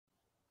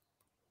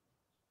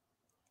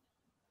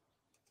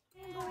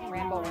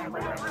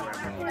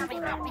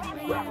not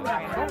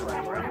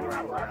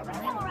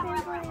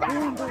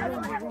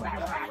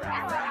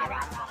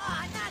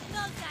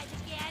those guys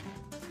again.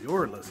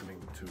 You're listening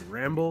to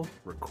Ramble,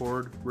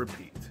 Record,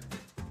 Repeat.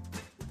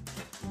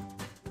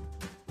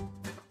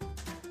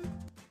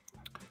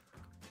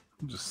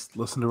 Just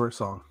listen to our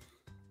song.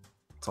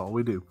 That's all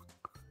we do.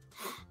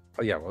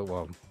 Oh yeah,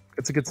 well,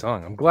 it's a good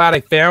song. I'm glad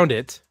I found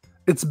it.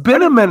 It's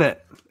been a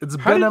minute. It's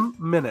been a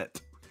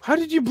minute. How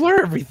did you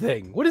blur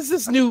everything? What is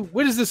this new?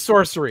 What is this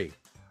sorcery?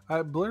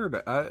 I blurred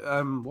it.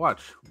 I'm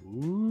watch.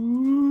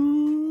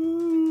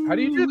 Ooh. How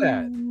do you do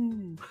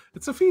that?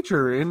 It's a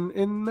feature in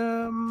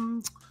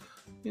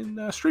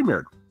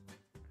StreamYard.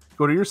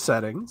 Go to your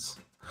settings,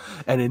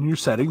 and in your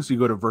settings you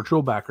go to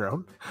virtual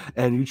background,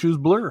 and you choose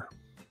blur.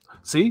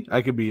 See,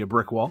 I could be a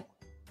brick wall.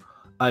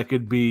 I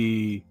could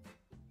be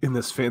in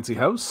this fancy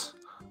house.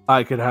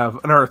 I could have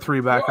an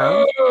R3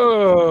 background.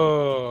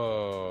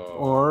 Whoa.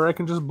 Or I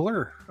can just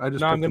blur. I'm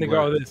going to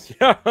go with this.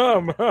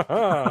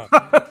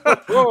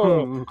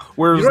 Whoa.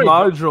 Where's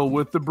Nigel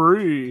with the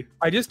brie?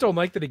 I just don't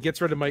like that it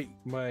gets rid of my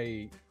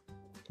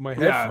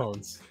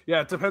headphones. Yeah,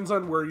 it depends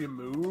on where you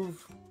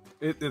move.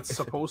 It's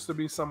supposed to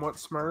be somewhat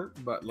smart,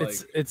 but like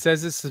it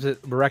says it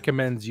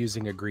recommends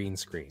using a green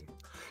screen.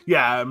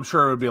 Yeah, I'm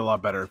sure it would be a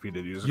lot better if you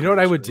did use. You know what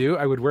I would do?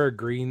 I would wear a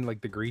green, like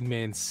the Green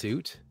Man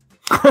suit,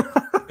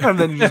 and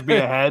then you just be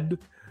a head.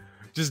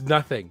 Just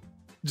nothing.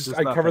 Just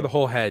I cover the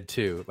whole head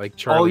too, like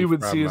Charlie. All you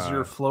would see is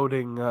your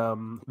floating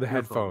the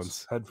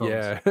headphones.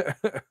 Yeah.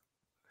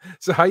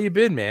 So how you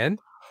been, man?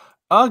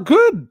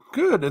 Good.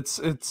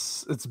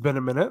 It's been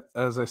a minute,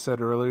 as I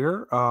said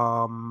earlier.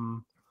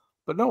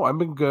 But no, I've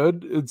been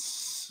good.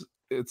 It's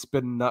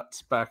been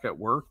nuts back at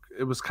work.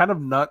 It was kind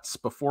of nuts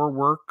before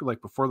work,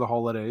 like before the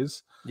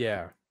holidays.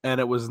 Yeah.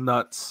 And it was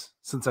nuts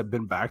since I've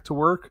been back to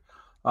work.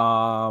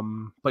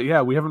 But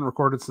yeah, we haven't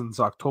recorded since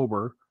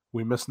October.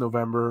 We missed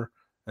November,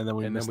 and then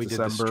we missed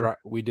December.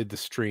 We did the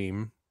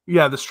stream.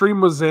 Yeah, the stream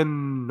was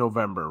in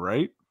November,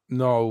 right?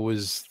 No, it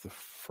was the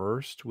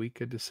first week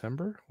of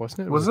December,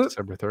 wasn't it? Was it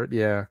December 3rd?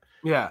 Yeah.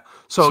 Yeah.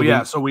 So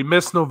we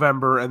missed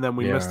November, and then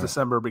we missed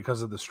December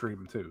because of the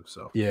stream too.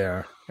 So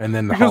yeah, and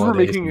then because we're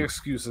making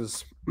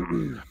excuses.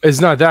 It's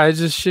not that. It's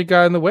just shit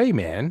got in the way,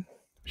 man.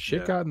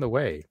 Shit got in the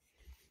way.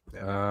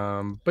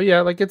 Yeah. But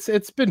yeah, like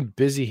it's been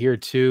busy here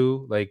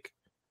too. Like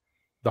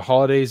the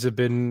holidays have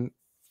been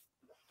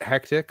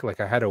hectic. Like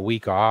I had a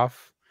week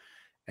off,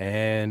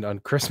 and on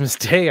Christmas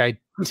Day I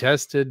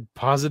tested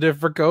positive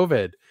for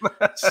COVID.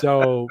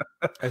 So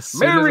as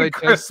soon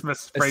as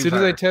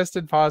I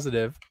tested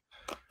positive,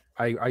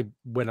 I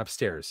went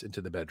upstairs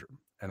into the bedroom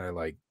and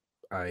I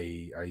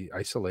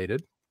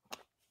isolated.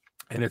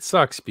 And it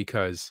sucks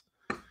because,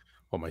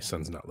 well, my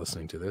son's not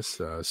listening to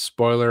this.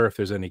 Spoiler, if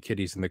there's any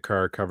kiddies in the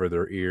car, cover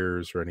their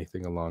ears or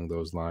anything along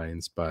those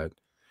lines. But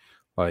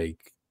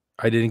like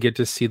I didn't get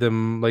to see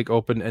them like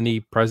open any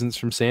presents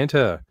from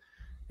Santa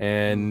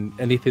and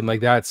anything like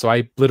that. So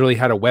I literally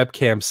had a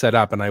webcam set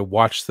up and I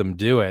watched them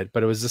do it.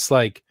 But it was just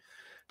like,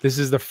 this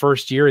is the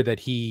first year that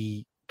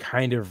he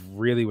kind of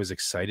really was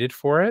excited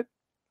for it.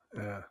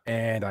 Yeah.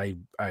 And I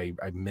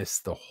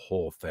missed the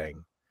whole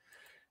thing.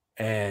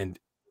 And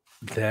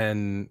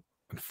then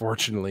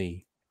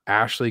unfortunately,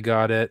 Ashley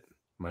got it.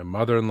 My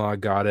mother-in-law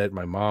got it.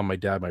 My mom, my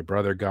dad, my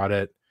brother got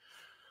it.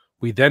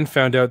 We then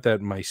found out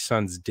that my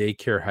son's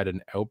daycare had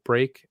an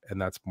outbreak,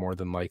 and that's more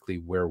than likely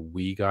where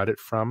we got it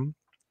from.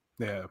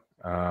 Yeah.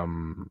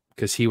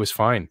 Because he was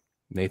fine.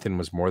 Nathan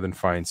was more than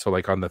fine. So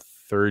like on the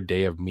third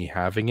day of me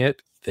having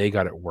it, they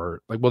got it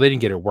worse. Like, well, they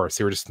didn't get it worse.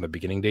 They were just in the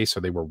beginning days, so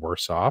they were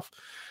worse off.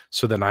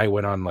 So then I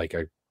went on like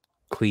a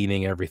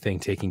cleaning everything,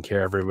 taking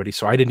care of everybody.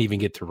 So I didn't even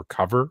get to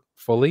recover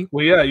fully.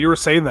 Well, yeah, you were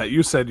saying that.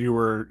 You said you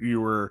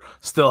were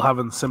still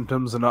having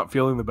symptoms and not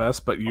feeling the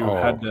best, but you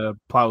had to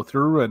plow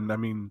through. And I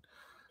mean,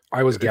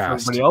 I was if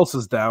gassed. Everybody else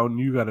is down.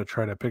 You got to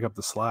try to pick up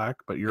the slack,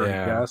 but you're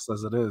gassed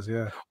as it is.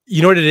 Yeah.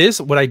 You know what it is?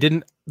 What I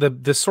didn't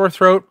the sore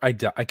throat I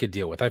could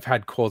deal with. I've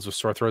had colds with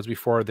sore throats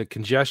before. The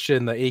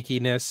congestion, the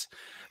achiness,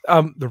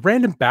 the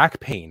random back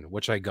pain,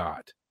 which I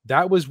got,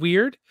 that was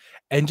weird,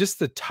 and just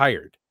the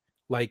tired,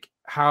 like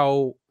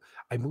how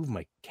I move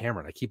my camera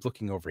and I keep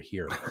looking over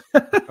here.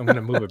 I'm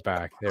gonna move it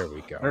back. There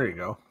we go. There you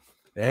go.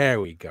 There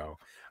we go.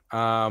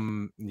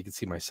 You can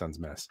see my son's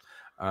mess.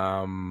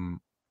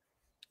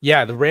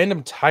 Yeah, the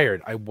random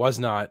tired I was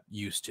not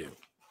used to.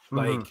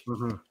 Like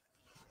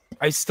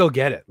I still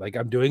get it. Like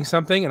I'm doing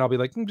something and I'll be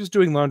like, I'm just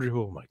doing laundry.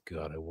 Oh my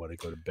God, I want to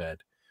go to bed.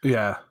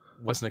 Yeah.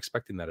 Wasn't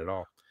expecting that at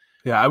all.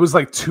 Yeah, I was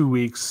like 2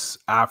 weeks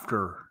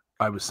after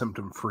I was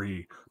symptom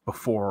free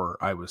before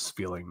I was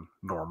feeling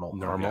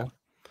normal.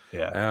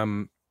 Yeah.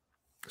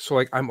 So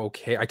like I'm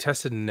okay. I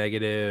tested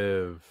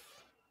negative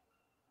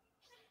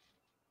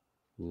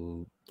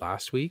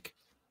last week.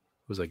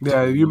 It was like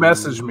you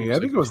messaged me. I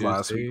think it was Tuesday.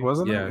 Last week,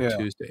 wasn't it? Yeah,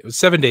 Tuesday. It was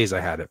 7 days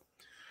I had it.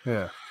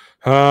 Yeah.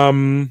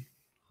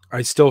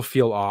 I still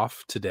feel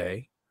off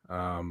today.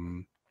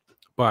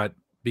 But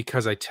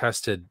because I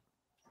tested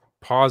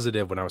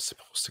positive when I was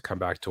supposed to come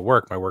back to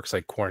work, my work's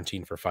like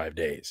quarantined for 5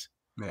 days.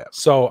 Yeah.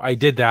 So I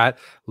did that.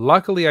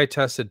 Luckily, I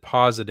tested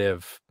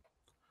positive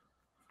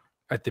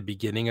at the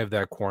beginning of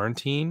that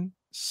quarantine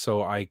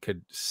so I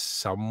could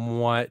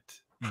somewhat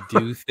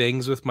do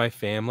things with my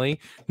family.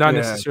 Not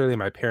Yeah. necessarily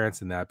my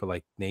parents and that, but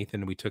like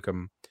Nathan, we took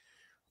him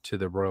to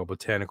the Royal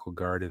Botanical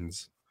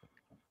Gardens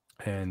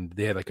and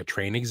they had like a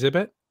train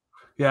exhibit.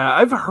 Yeah,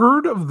 I've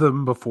heard of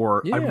them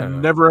before. I've Yeah.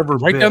 never ever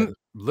been.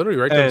 Literally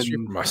right down the street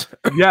And from us.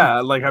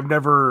 yeah, like I've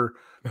never.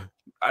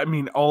 I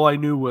mean, all I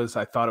knew was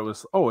I thought it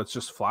was. Oh, it's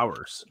just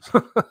flowers.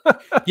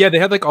 Yeah, they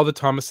had like all the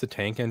Thomas the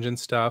Tank Engine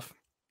stuff,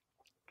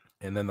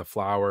 and then the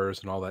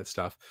flowers and all that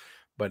stuff.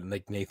 But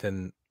like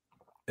Nathan,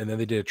 and then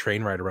they did a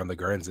train ride around the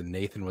gardens, and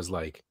Nathan was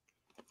like,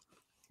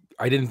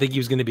 I didn't think he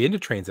was going to be into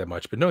trains that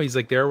much, but no, he's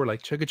like there. We're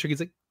like chugga chugga.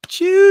 He's like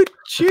choo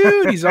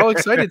choo. He's all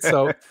excited.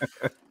 So,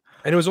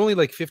 and it was only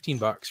like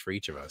 $15 for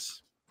each of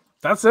us.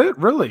 That's it,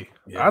 really.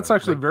 Yeah, That's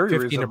actually like very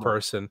 15 reasonable. a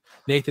person.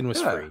 Nathan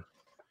was Yeah. free.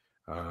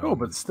 Oh,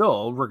 but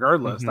still,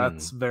 regardless, mhm.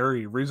 that's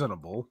very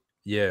reasonable.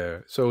 Yeah,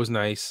 so it was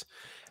nice.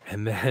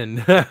 And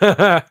then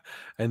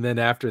and then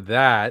after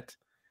that,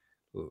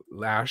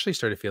 Ashley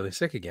started feeling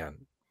sick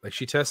again. Like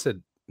she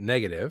tested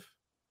negative,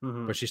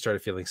 Mhm. but she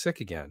started feeling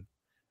sick again.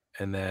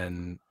 And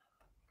then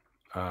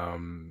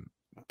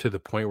to the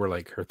point where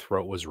like her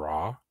throat was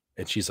raw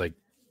and she's like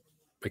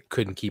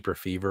couldn't keep her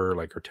fever,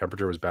 like her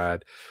temperature was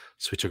bad.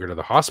 So we took her to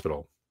the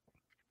hospital.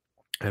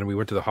 And we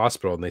went to the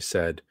hospital and they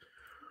said,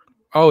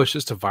 oh, it's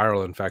just a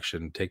viral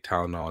infection. Take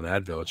Tylenol and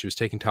Advil. And she was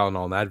taking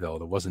Tylenol and Advil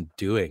and it wasn't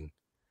doing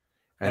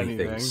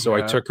anything. So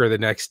I took her the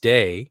next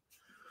day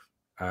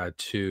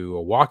to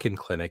a walk-in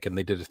clinic and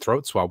they did a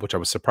throat swab, which I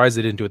was surprised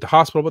they didn't do at the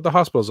hospital, but the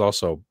hospital is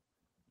also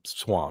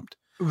swamped.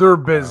 They're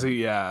busy,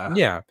 yeah.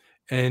 Yeah.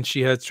 And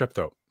she had strep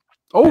throat.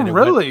 Oh, And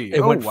really?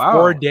 It went wow.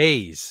 4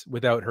 days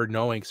without her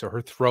knowing. So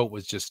her throat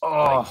was just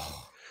like,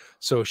 Oh,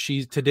 so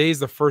today's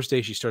the first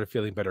day she started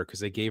feeling better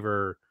because they gave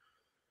her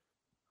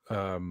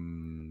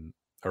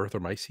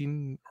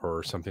erythromycin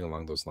or something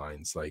along those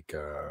lines. Like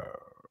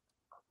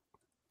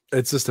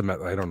it's just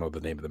I don't know the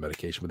name of the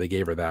medication, but they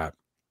gave her that.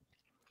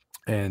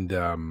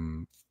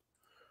 And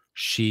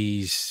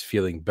she's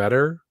feeling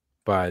better,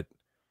 but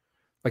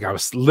like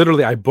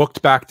I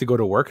booked back to go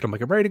to work and I'm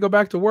like, I'm ready to go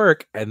back to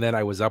work. And then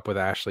I was up with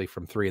Ashley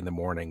from 3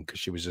 a.m. because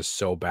she was just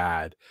so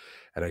bad.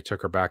 And I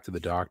took her back to the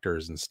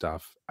doctors and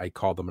stuff. I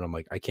called them and I'm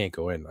like, I can't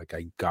go in. Like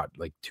I got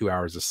like 2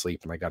 hours of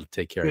sleep and I got to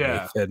take care of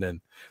Nathan.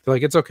 And they're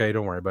like, it's okay.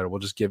 Don't worry about it. We'll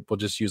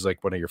just use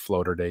like one of your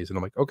floater days. And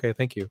I'm like, okay,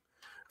 thank you.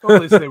 Well,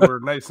 at least they were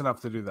nice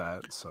enough to do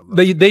that. So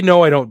they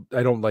know I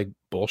don't like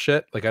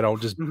bullshit. Like I don't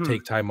just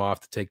take time off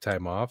to take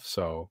time off.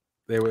 So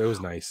it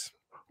was nice.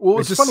 Well,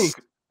 it's funny.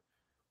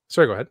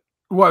 Sorry, go ahead.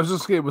 Well, I was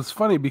just saying it was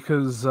funny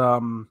because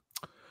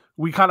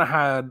we kind of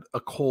had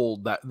a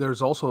cold that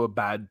there's also a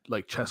bad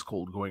like chest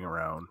cold going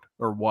around,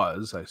 or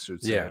was, I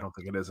should say. Yeah. I don't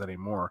think it is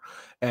anymore.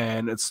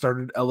 And it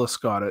started, Ellis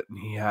got it and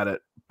he had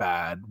it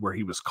bad where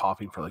he was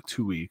coughing for like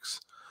 2 weeks.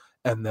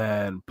 And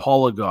then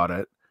Paula got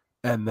it.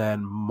 And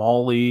then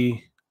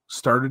Molly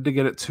started to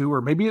get it too,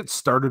 or maybe it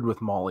started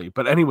with Molly.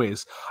 But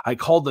anyways, I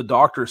called the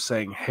doctor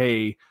saying,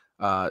 hey,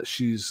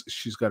 she's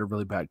got a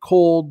really bad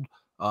cold.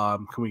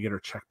 Can we get her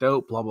checked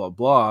out? Blah, blah,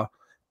 blah.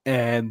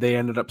 And they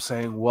ended up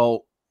saying,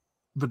 well,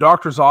 the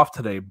doctor's off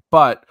today,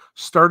 but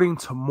starting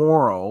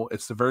tomorrow,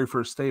 it's the very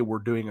first day, we're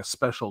doing a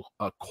special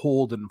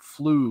cold and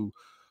flu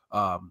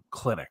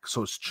clinic.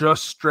 So it's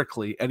just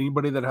strictly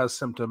anybody that has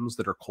symptoms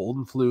that are cold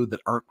and flu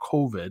that aren't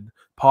COVID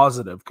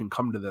positive can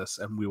come to this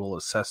and we will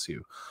assess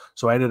you.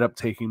 So I ended up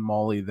taking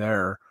Molly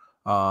there.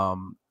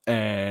 And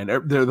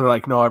they're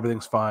like, no,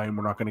 everything's fine.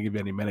 We're not going to give you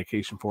any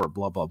medication for it,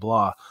 blah, blah,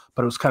 blah.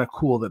 But it was kind of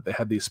cool that they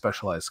had these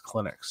specialized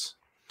clinics.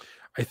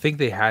 I think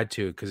they had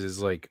to, because it's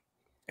like,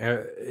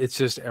 it's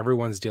just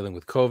everyone's dealing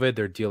with COVID.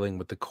 They're dealing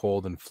with the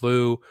cold and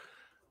flu.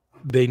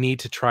 They need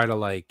to try to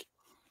like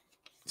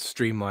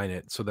streamline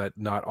it so that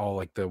not all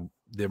like the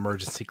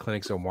emergency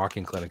clinics and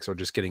walk-in clinics are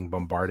just getting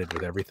bombarded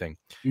with everything.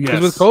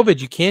 Because with COVID,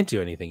 you can't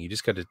do anything. You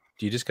just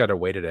got to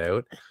wait it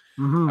out.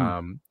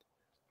 Mm-hmm.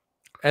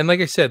 And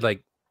like I said,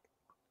 like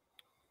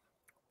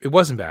it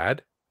wasn't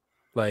bad.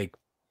 Like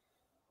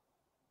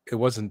it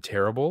wasn't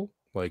terrible.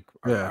 Like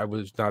I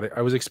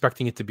was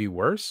expecting it to be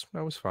worse.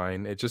 I was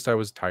fine. I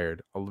was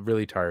tired,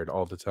 really tired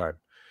all the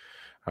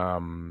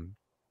time.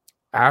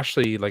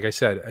 Ashley, like I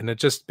said, and it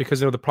just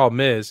because the problem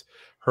is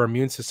her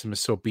immune system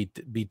is so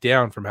beat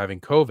down from having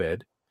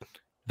COVID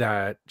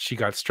that she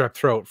got strep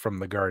throat from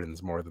the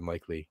gardens more than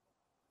likely.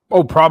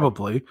 Oh,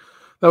 probably.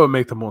 That would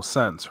make the most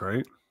sense,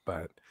 right?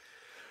 But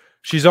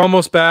she's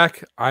almost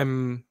back.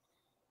 I'm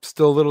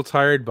still a little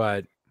tired,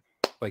 but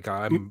like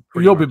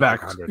you'll be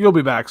back. You'll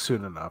be back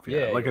soon enough.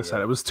 Yeah. Like I said,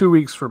 it was 2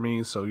 weeks for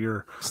me, so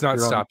it's not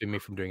stopping me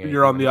from doing anything.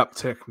 You're on the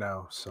uptick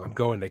now. So I'm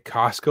going to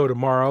Costco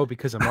tomorrow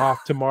because I'm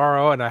off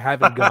tomorrow, and I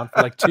haven't gone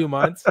for like 2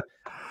 months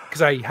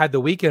because I had the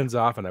weekends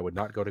off, and I would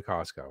not go to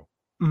Costco.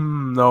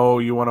 No,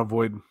 you want to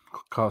avoid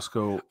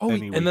Costco. Oh,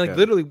 and like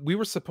literally, we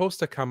were supposed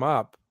to come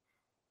up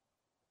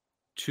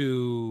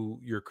to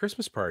your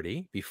Christmas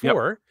party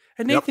before,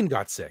 and Nathan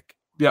got sick.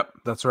 Yep,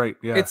 that's right.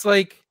 Yeah, it's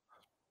like.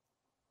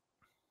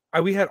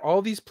 we had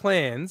all these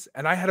plans,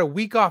 and I had a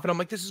week off, and I'm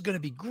like, this is gonna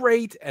be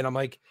great. And I'm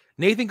like,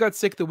 Nathan got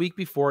sick the week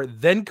before,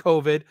 then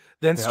COVID,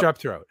 then strep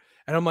throat,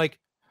 and I'm like,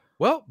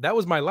 well, that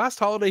was my last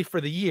holiday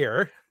for the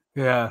year.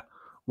 Yeah.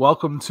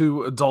 Welcome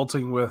to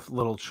adulting with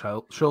little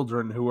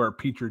children who are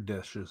petri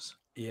dishes.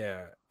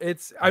 Yeah,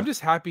 I'm just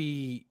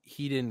happy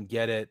he didn't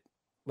get it.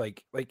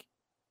 Like,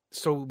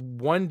 so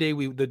one day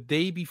the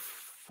day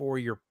before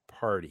your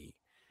party,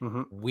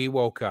 we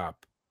woke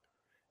up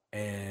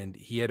and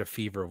he had a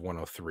fever of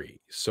 103.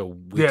 So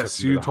we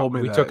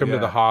took him to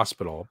the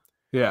hospital.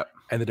 Yeah.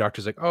 And the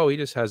doctor's like, oh, he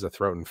just has a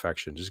throat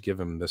infection. Just give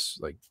him this,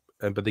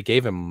 but they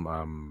gave him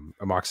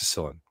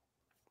amoxicillin.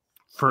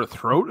 For a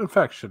throat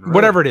infection, right?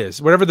 Whatever it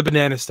is, whatever the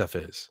banana stuff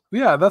is.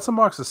 Yeah, that's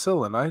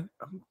amoxicillin.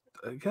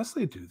 I guess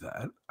they do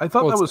that. I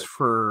thought that was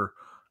for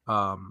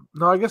no,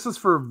 I guess it's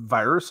for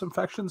virus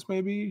infections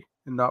maybe,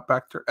 and not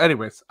bacteria.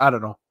 Anyways, I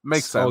don't know.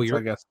 Makes sense,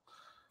 I guess.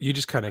 You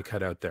just kind of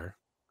cut out there.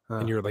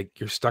 And you're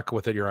stuck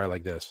with it, your eye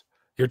like this.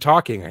 You're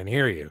talking, I can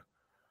hear you.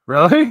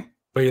 Really?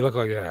 But you look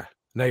like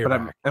now you're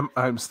back.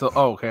 I'm still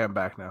okay, I'm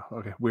back now.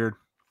 Okay, weird.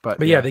 But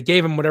yeah, they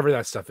gave him whatever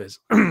that stuff is.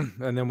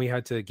 And then we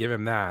had to give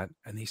him that,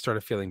 and he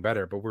started feeling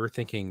better. But we were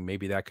thinking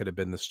maybe that could have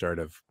been the start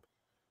of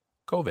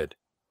COVID.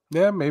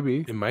 Yeah,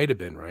 maybe. It might have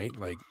been, right?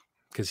 Like,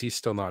 because he's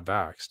still not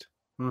vaxxed.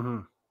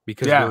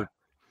 Because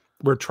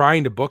we're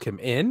trying to book him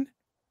in,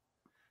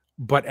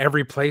 but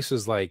every place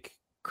is like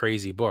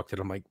crazy booked.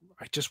 And I'm like,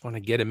 I just want to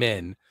get him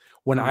in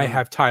when I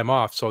have time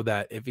off so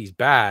that if he's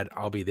bad,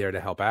 I'll be there to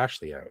help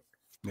Ashley out.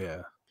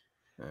 Yeah.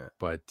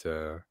 But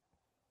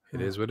it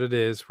is what it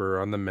is.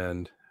 We're on the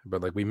mend.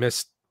 But like we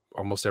missed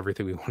almost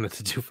everything we wanted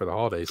to do for the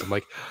holidays. I'm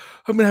like,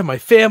 I'm gonna have my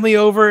family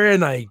over,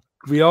 and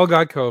we all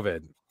got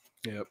COVID.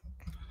 Yep.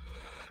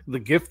 The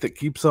gift that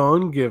keeps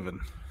on giving.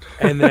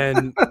 And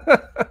then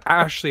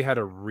Ashley had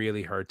a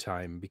really hard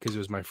time because it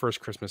was my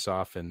first Christmas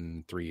off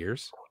in 3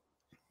 years.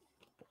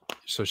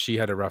 So she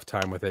had a rough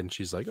time with it, and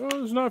she's like, oh,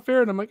 it's not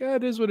fair. And I'm like,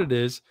 it is what it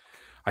is.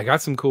 I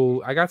got some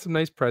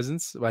nice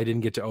presents. I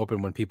didn't get to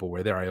open when people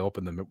were there. I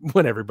opened them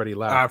when everybody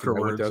left.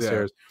 Afterwards,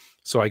 downstairs.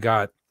 So I'm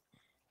going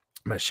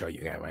to show you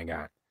guys what I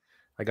got.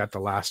 I got the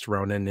Last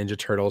Ronin Ninja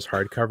Turtles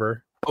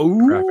hardcover.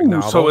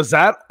 Oh, so is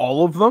that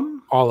all of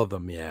them? All of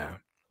them, yeah.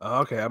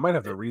 Okay, I might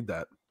have to read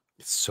that.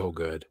 It's so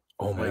good.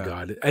 Oh my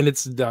God. And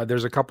it's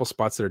there's a couple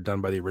spots that are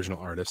done by the original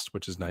artist,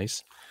 which is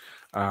nice.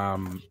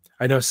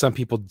 I know some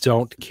people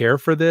don't care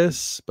for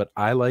this, but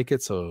I like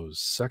it, so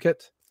suck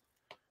it.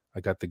 I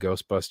got the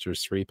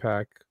Ghostbusters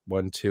 3-pack,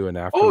 1, 2, and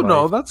Afterlife. Oh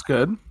no, that's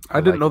good. I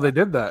didn't know they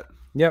did that.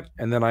 Yep.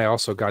 And then I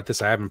also got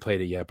this. I haven't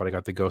played it yet, but I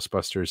got the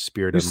Ghostbusters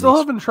Spirit. You still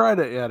haven't tried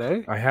it yet,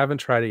 eh? I haven't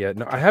tried it yet.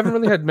 No, I haven't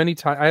really had many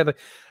time. I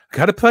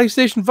got a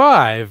PlayStation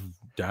 5.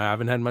 I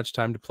haven't had much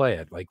time to play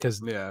it. Like,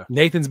 because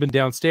Nathan's been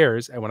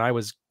downstairs, and when I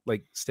was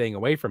like staying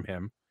away from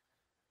him,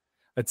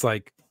 it's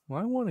like,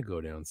 well, I want to go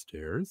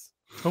downstairs.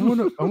 I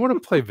want to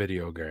play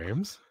video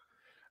games.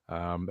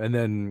 And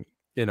then,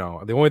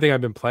 the only thing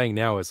I've been playing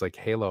now is like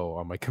Halo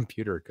on my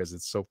computer because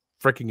it's so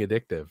freaking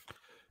addictive.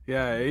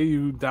 Yeah,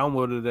 you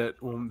downloaded it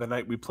the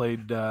night we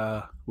played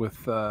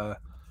with the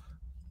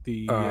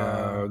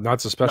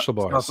Not So Special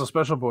Boys. Not So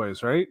Special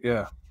Boys, right?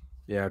 Yeah.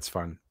 Yeah, it's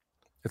fun.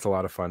 It's a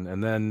lot of fun.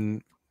 And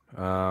then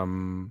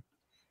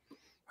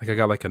like I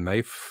got like a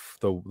knife,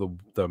 the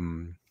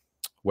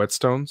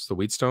whetstones, the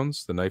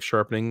wheatstones, the knife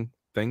sharpening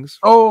things.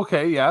 Oh,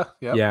 okay, yeah.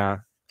 Yeah.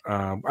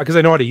 Because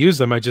I know how to use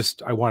them. I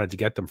wanted to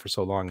get them for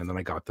so long, and then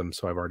I got them,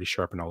 so I've already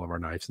sharpened all of our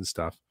knives and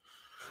stuff.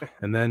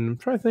 And then I'm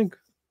trying to think.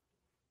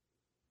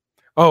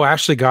 Oh, I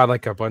actually got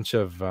like a bunch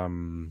of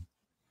the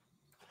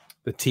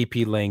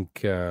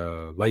TP-Link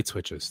light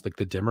switches, like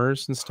the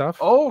dimmers and stuff.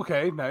 Oh,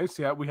 okay, nice.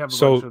 Yeah, we have a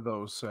bunch of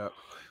those.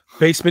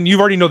 Basement, you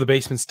already know the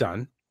basement's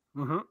done.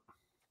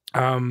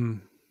 Mm-hmm.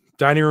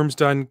 Dining room's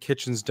done,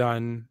 kitchen's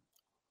done.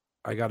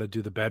 I got to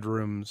do the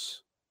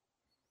bedrooms,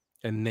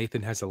 and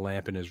Nathan has a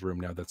lamp in his room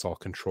now that's all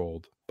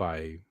controlled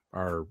by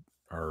our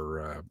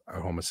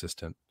home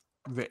assistant.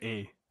 The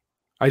A.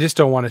 I just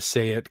don't want to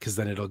say it because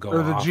then it'll go.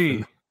 Or the off G.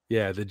 and,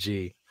 yeah, the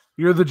G.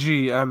 You're the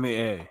G. I'm the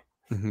A.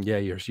 Yeah,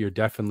 you're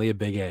definitely a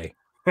big A.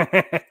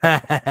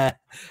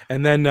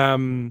 And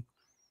then,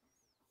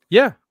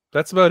 yeah,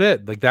 that's about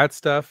it. Like that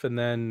stuff, and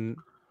then,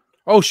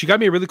 she got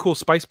me a really cool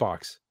spice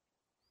box.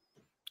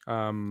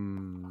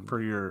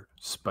 For your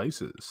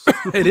spices.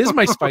 It is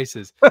my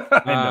spices.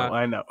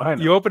 I know.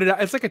 You open it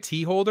up, it's like a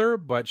tea holder,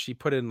 but she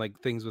put in like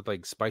things with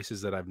like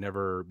spices that I've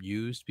never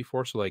used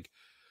before. So like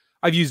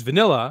I've used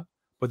vanilla,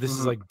 but this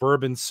is like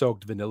bourbon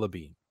soaked vanilla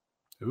bean.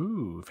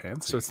 Ooh,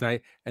 fancy. So it's nice.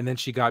 And then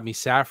she got me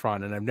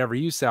saffron, and I've never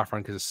used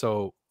saffron because it's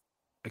so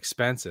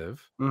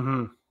expensive.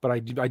 But I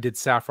did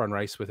saffron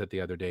rice with it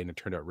the other day, and it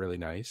turned out really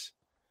nice.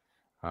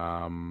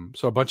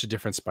 So a bunch of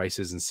different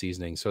spices and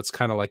seasonings. So it's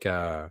kind of like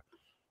a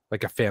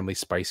family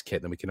spice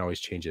kit, and we can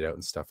always change it out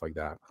and stuff like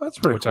that. That's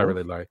pretty which cool. I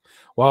really like.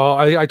 Well,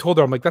 I told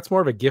her, I'm like, that's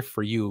more of a gift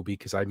for you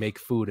because I make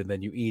food and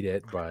then you eat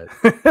it. But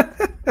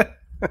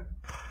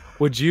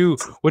What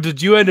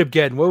did you end up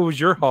getting? What was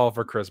your haul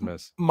for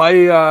Christmas?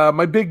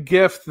 My big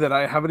gift that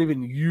I haven't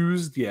even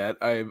used yet,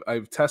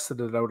 I've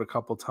tested it out a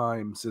couple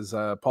times, is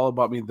Paula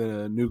bought me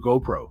the new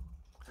GoPro.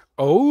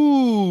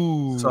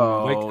 Oh,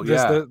 So, like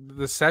this, yeah.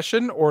 the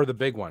session or the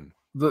big one?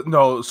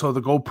 So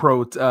the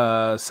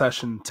GoPro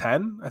Session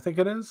 10, I think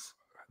it is.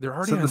 They're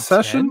already So on the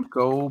Session 10?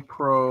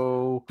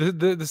 GoPro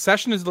The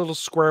session is the little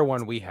square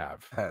one we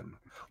have. 10.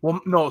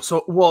 Well, no, it's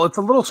a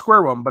little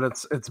square one, but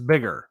it's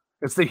bigger.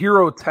 It's the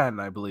Hero 10,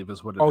 I believe,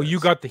 is what it is. Oh, you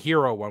got the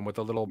Hero one with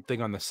the little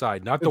thing on the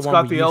side, not the It's one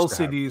got we the used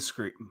to have. LCD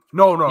screen.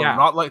 No, Yeah.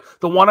 not like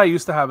the one I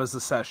used to have is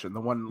the Session. The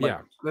one, like,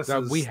 Yeah, this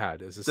that is we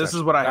had is this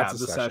is what I have,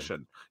 the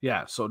Session.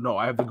 Yeah, so no,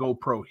 I have the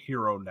GoPro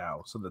Hero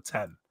now, so the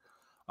 10.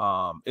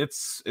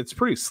 It's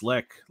pretty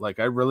slick.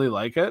 Like, I really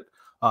like it.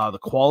 The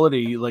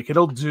quality, like,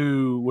 it'll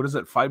do, what is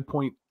it,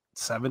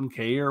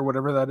 5.7K or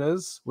whatever that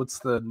is? What's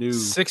the new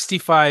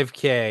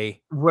 65K,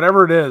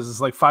 whatever it is?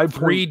 It's like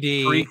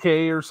 3D.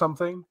 5.3K or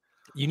something.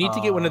 You need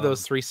to get one of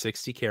those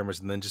 360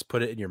 cameras and then just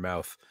put it in your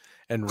mouth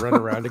and run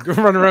around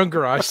run around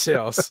garage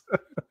sales.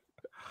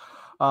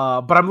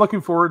 But I'm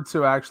looking forward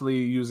to actually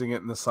using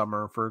it in the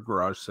summer for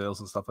garage sales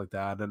and stuff like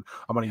that. And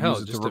I'm going to use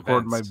it to just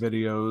record my events.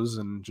 videos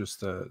and just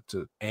to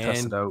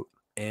test it out.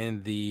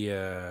 And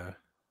the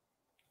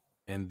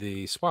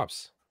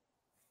swaps.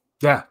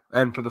 Yeah,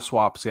 and for the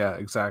swaps, yeah,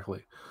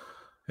 exactly.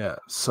 Yeah,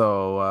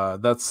 so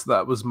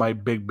that was my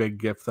big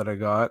gift that I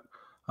got.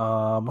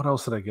 What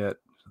else did I get?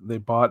 They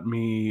bought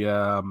me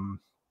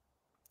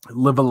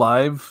Live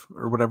Alive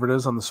or whatever it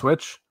is on the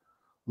Switch.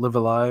 Live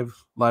Alive.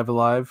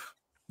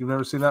 You've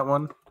never seen that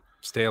one?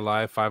 Stay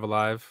Alive, 5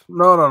 Alive.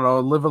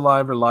 No. Live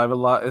Alive or Live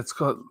Alive. It's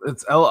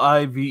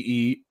LIVE.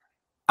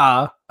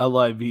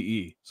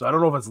 LIVE. So I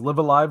don't know if it's Live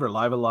Alive or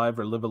Live Alive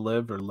or Live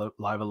Alive or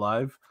Live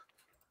Alive.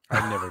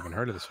 I've never even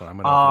heard of this one. I'm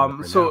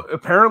gonna so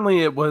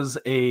apparently it was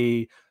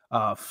a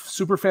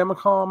Super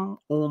Famicom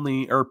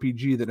only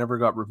RPG that never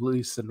got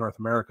released in North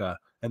America,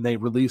 and they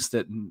released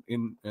it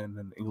in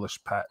an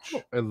English patch.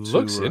 It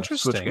looks Switch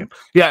interesting. game.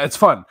 Yeah, it's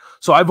fun.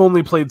 So I've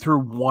only played through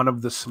one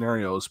of the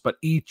scenarios, but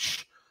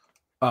each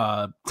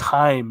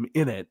time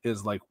in it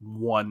is like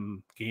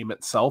one game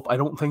itself. I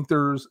don't think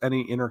there's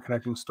any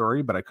interconnecting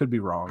story, but I could be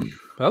wrong.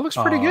 That looks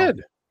pretty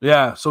good.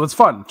 Yeah, so it's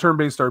fun.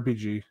 Turn-based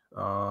RPG.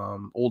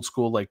 Old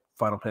school, like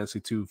Final Fantasy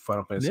 2,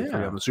 Final Fantasy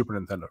 3 on the Super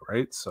Nintendo,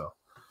 right? So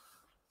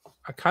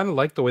I kind of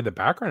like the way the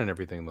background and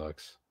everything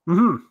looks.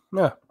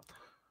 Yeah.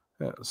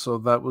 So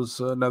that was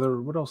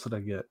another. What else did I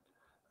get?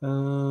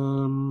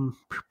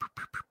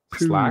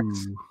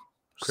 Slacks.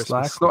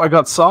 Slacks. No, I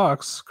got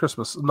socks.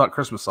 Not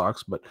Christmas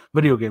socks, but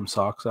video game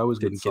socks. I always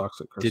get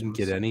socks at Christmas. Didn't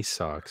get any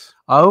socks.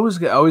 I always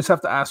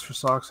have to ask for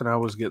socks, and I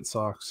always get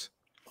socks.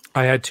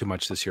 I had too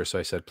much this year, so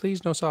I said,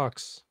 "Please, no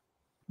socks."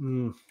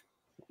 No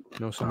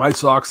socks. My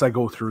socks, I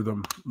go through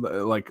them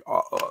like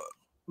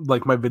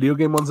my video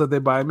game ones that they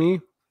buy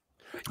me.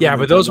 Yeah,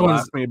 but those ones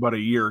last me about a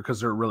year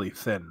because they're really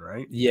thin,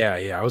 right? Yeah.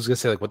 I was gonna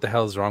say, like, what the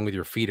hell is wrong with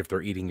your feet if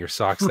they're eating your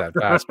socks that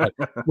fast? But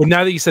well,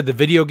 now that you said the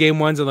video game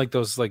ones and like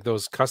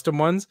those custom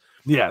ones,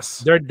 yes,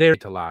 they're there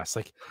to last.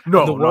 Like,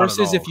 no, the worst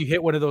is if you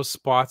hit one of those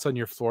spots on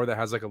your floor that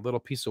has like a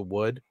little piece of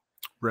wood,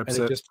 rips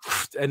and it,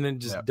 and then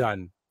just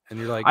done. And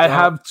you're like, I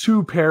have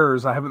 2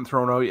 pairs I haven't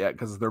thrown out yet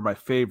because they're my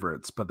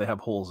favorites, but they have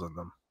holes in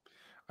them.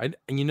 And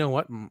you know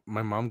what?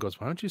 My mom goes,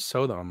 "Why don't you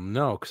sew them?"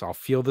 No, because I'll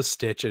feel the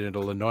stitch and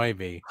it'll annoy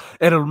me.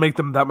 And it'll make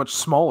them that much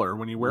smaller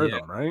when you wear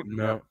them, right?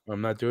 No,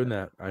 I'm not doing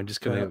that. I'm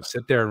just gonna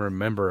sit there and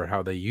remember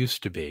how they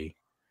used to be.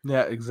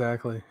 Yeah,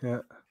 exactly. Yeah,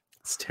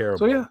 it's terrible.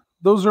 So yeah,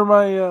 those are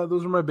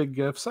my big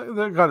gifts.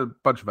 I got a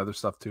bunch of other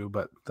stuff too,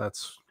 but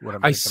that's what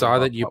I'm. I saw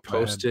that you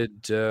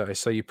posted. I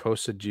saw you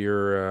posted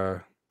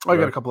your. I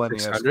got a couple of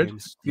NES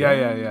games.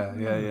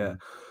 Yeah.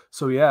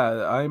 So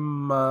yeah,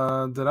 I'm.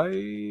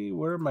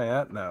 Where am I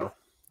at now?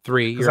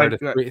 3. You're at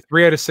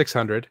 3 out of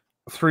 600.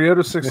 3 out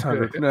of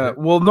 600. Yeah.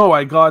 Well, no,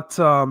 I got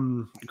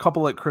a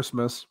couple at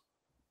Christmas,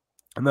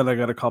 and then I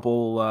got a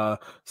couple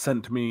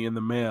sent to me in the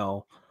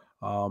mail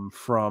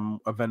from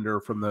a vendor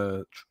from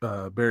the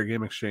Barrie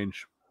Game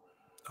Exchange,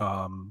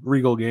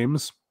 Regal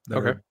Games.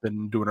 They've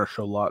been doing our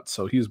show a lot,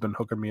 so he's been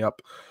hooking me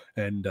up,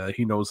 and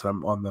he knows that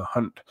I'm on the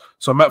hunt.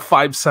 So I'm at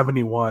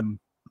 571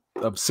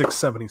 of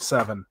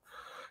 677.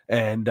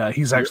 And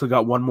he's actually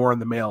got one more in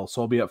the mail,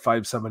 so I'll be at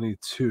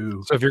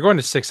 572. So if you're going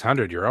to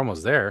 600, you're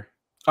almost there.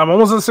 I'm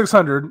almost at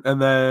 600,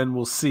 and then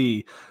we'll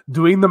see.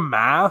 Doing the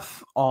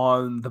math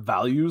on the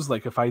values,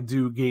 like if I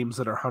do games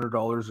that are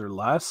 $100 or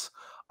less,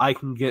 I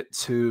can get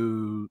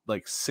to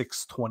like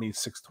 620,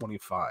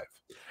 625.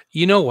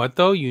 You know what,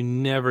 though? You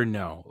never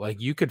know. Like,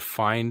 you could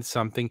find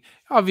something.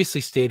 Obviously,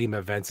 stadium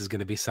events is going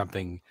to be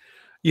something,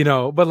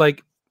 but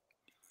like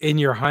in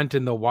your hunt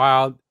in the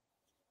wild,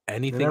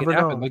 anything can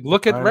happen. Like,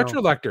 look at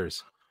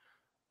Retrolectors.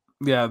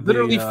 Yeah,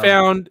 literally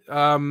found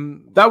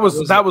that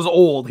was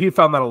old. He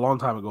found that a long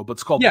time ago, but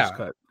Sculptor's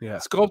Cut. Yeah,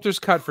 Sculptor's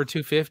Cut for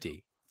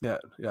 $250. Yeah.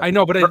 I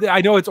know, but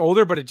I know it's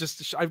older, but I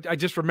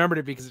just remembered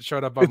it because it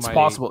showed up on It's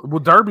possible. Well,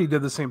 Darby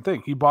did the same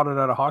thing. He bought it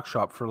at a hawk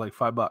shop for like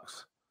 $5.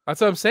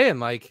 That's what I'm saying.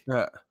 Like,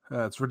 yeah.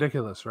 It's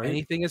ridiculous, right?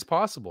 Anything is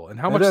possible. And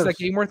how It much is that is.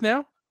 game worth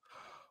now?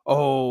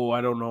 Oh,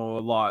 I don't know a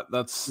lot.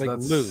 That's Like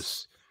that's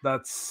loose.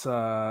 That's Hold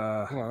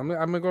on, I'm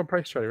gonna go on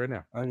price charting right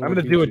now. I'm I'm gonna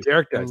gonna beat do what you.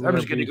 Derek I'm does. I'm gonna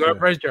just gonna beat go on you.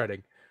 price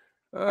charting.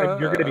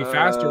 You're gonna be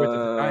faster with it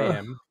than I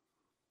am.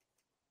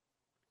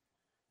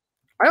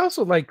 I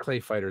also like Clay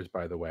Fighters,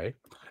 by the way.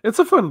 It's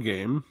a fun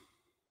game.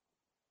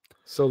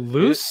 So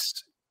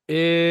loose You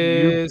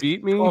is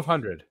beat me.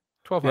 1200.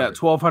 Yeah,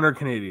 1,200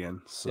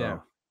 Canadian. So, Yeah.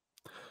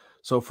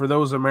 so for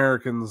those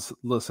Americans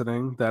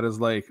listening, that is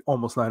like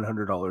almost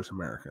 $900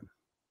 American.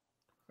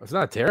 It's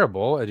not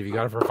terrible. And if you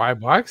got it for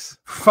 $5,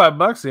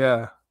 $5,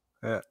 yeah.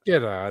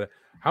 get out.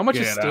 How much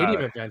is Get stadium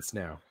outta- events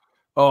now?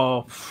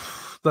 Oh,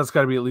 that's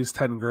got to be at least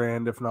 10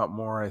 grand, if not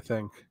more. I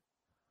think.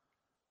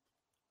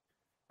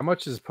 How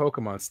much is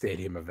Pokemon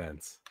stadium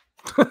events?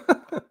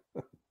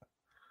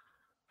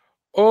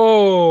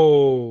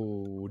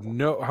 Oh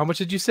no! How much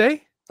did you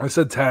say? I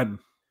said 10.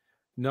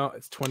 No,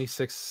 it's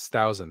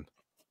 26,000.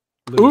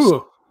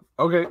 Ooh,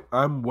 okay.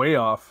 I'm way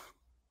off.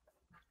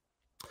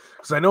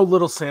 Because I know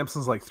Little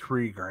Samson's like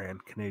 3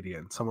 grand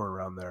Canadian, somewhere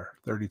around there,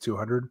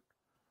 3,200.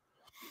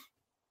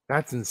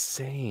 That's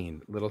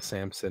insane. Little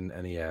Samson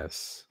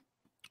NES.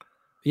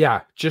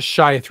 Yeah, just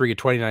shy of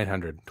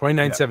 2,900.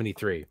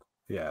 2,973.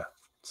 Yeah.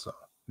 So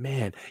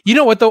Man, you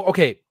know what though?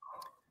 Okay,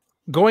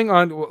 going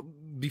on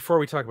before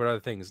we talk about other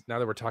things. Now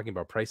that we're talking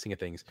about pricing of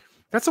things,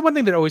 that's the one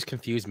thing that always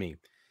confused me.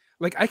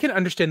 Like, I can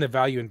understand the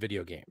value in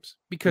video games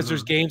because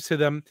there's games to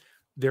them.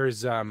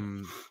 There's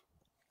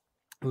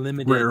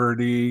limited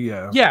rarity,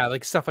 yeah,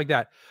 like stuff like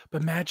that.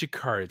 But Magic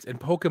cards and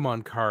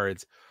Pokemon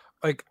cards,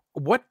 like,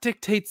 what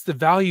dictates the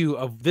value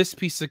of this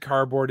piece of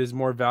cardboard is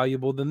more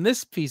valuable than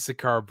this piece of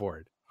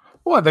cardboard?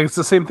 Well, I think it's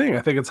the same thing.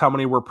 I think it's how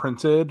many were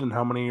printed and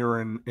how many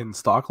are in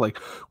stock. Like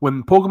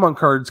when Pokemon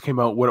cards came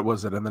out, what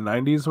was it in the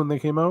 90s when they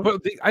came out?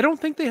 But I don't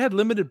think they had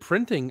limited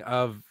printing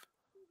of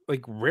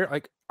like rare,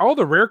 like all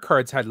the rare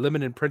cards had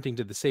limited printing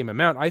to the same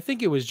amount. I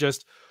think it was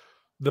just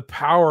the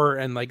power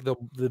and like the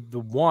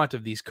want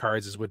of these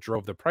cards is what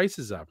drove the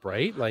prices up,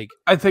 right? Like,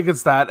 I think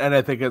it's that, and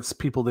I think it's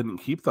people didn't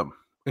keep them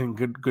in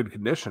good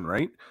condition,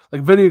 right?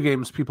 Like video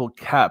games, people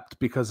kept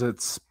because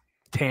it's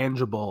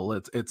tangible,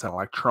 it's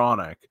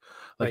electronic.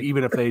 Like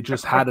even if they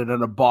just had it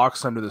in a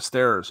box under the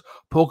stairs,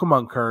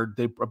 Pokemon card,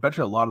 I bet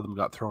you a lot of them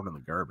got thrown in the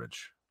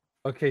garbage.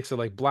 okay, so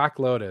like Black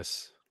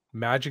Lotus,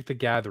 Magic the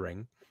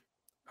Gathering,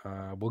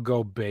 we'll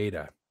go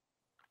beta.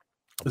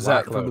 Is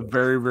that for the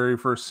very, very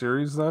first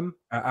series then?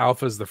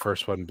 Alpha is the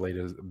first one,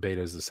 beta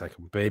is the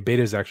second. Beta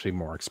is actually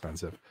more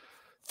expensive.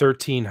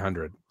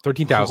 1,300,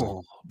 13,000,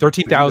 Oh,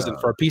 13,000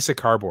 beta. for a piece of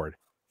cardboard.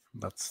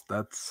 That's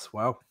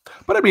wow.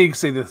 But I mean, you can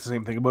say the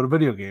same thing about a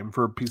video game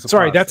for a piece of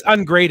Sorry, plastic. that's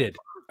ungraded.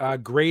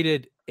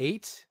 Graded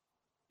 8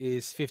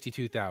 is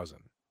 52,000.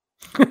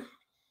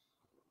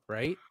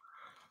 Right?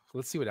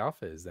 Let's see what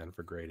alpha is then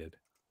for graded.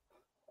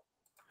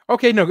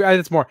 Okay, no,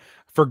 that's more.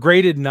 For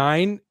graded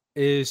 9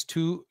 is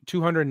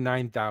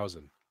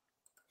 209,000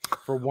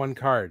 for one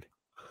card.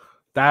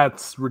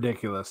 That's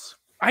ridiculous.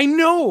 I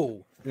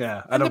know.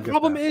 Yeah, I And don't the get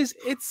problem that. is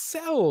it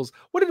sells.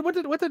 What did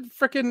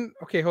freaking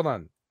okay, hold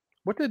on.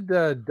 What did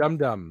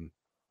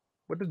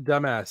what did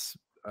dumbass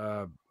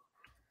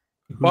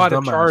bought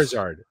a dumbass?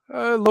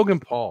 Charizard? Logan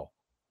Paul.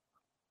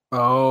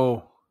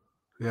 Oh,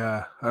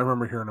 yeah, I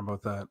remember hearing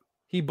about that.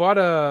 He bought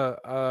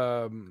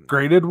a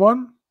Graded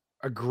one?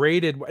 a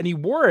graded, and he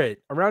wore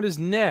it around his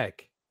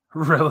neck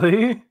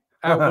Really?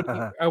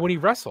 when he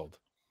wrestled.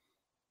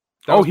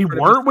 That Oh, was he part of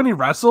wore it when he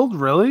wrestled?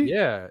 Really?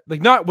 yeah,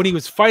 like not when he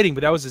was fighting,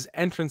 but that was his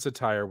entrance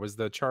attire. Was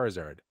the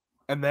Charizard?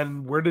 And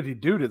then where did he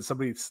do? Did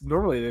somebody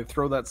normally they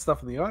throw that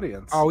stuff in the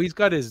audience? Oh, he's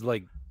got his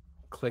like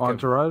clique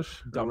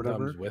Entourage of or whatever.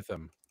 dum-dums with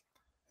him.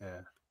 Yeah.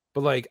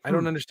 But like, I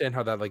don't understand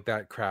how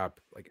that crap.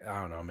 Like,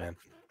 I don't know, man.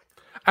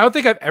 I don't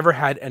think I've ever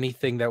had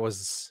anything that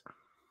was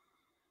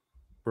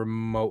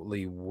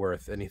remotely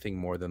worth anything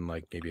more than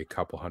like maybe a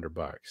couple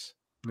 $100.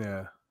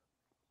 Yeah.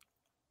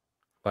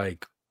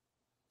 Like,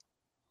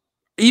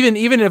 even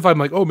if I'm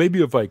like, oh,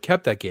 maybe if I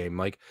kept that game,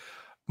 like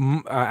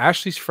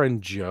Ashley's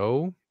friend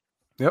Joe,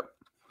 Yep.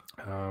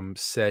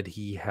 said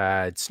he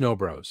had Snow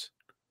Bros,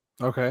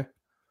 Okay.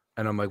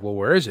 and I'm like, well,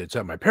 where is it? It's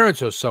at my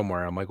parents' house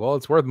somewhere. I'm like, well,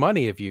 it's worth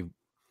money if you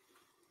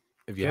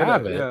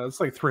have it. Yeah, it's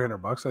like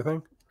 $300, I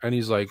think. And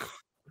he's like,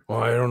 well,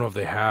 I don't know if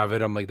they have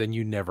it. I'm like, then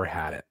you never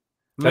had it.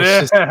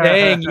 That's just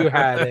saying you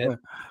had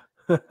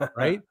it,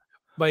 right?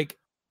 Like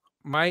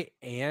my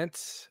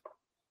aunt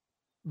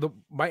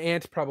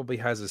probably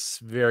has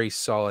a very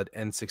solid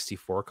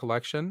N64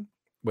 collection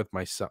with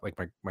my son, like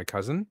my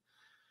cousin,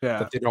 Yeah.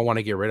 that they don't want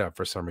to get rid of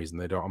for some reason.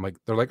 They don't. I'm like,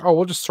 they're like, oh,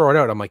 we'll just throw it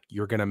out. I'm like,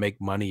 you're gonna make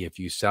money if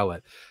you sell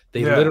it.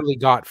 They literally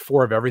got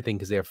 4 of everything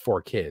because they have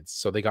 4 kids,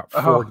 so they got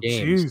 4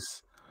 games,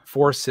 Geez.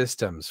 4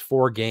 systems,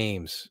 4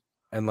 games,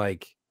 and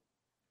like,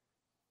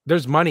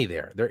 there's money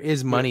there. There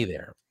is money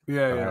there.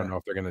 Yeah, I don't know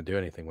if they're gonna do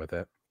anything with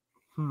it.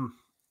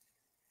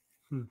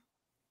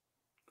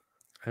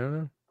 I don't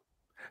know.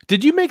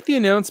 Did you make the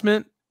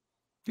announcement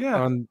Yeah.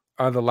 on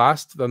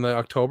the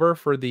October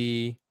for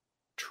the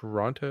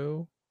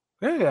Toronto?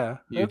 Yeah.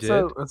 You It's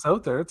did? it's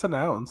out there. It's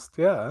announced.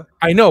 Yeah.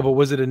 I know, but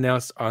was it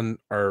announced on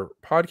our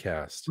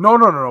podcast?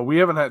 No. We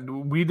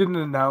didn't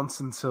announce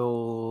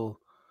until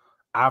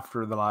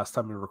after the last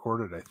time we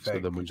recorded, I So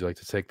think. then, would you like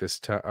to take this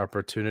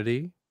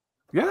opportunity?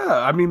 Yeah,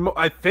 I mean,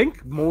 I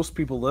think most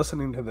people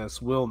listening to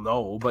this will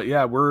know, but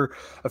yeah, we're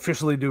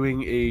officially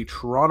doing a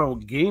Toronto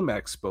Game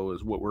Expo,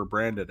 is what we're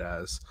branded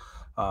as.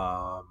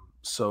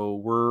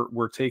 So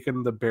we're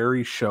taking the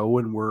Barrie show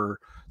and we're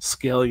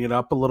scaling it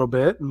up a little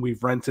bit, and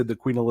we've rented the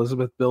Queen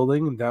Elizabeth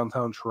building in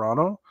downtown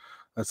Toronto.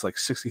 That's like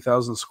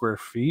 60,000 square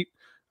feet,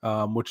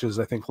 which is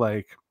I think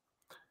like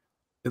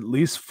at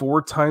least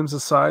 4 times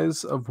the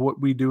size of what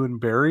we do in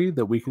Barrie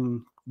that we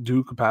can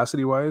do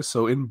capacity wise.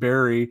 So in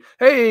Barrie,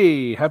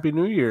 hey, happy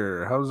New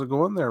Year. How's it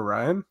going there,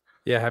 Ryan?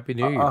 Yeah, Happy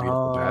New Year, you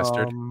beautiful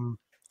bastard.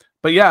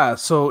 But yeah,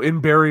 so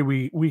in Barrie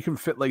we can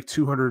fit like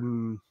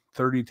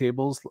 230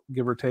 tables,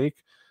 give or take.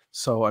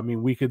 So I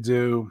mean, we could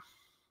do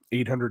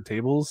 800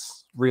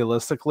 tables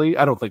realistically.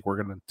 I don't think we're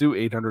gonna do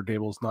 800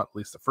 tables, not at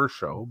least the first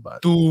show,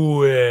 but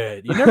Do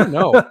it. You never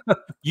know.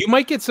 You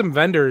might get some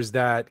vendors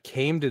that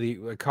came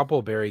to a couple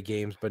of Barrie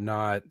games, but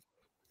not.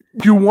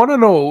 You want to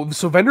know?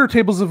 So vendor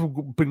tables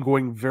have been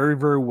going very,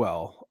 very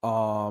well,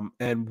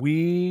 and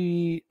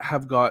we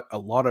have got a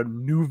lot of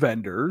new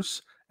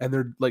vendors, and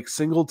they're like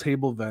single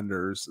table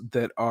vendors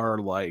that are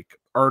like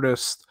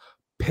artists,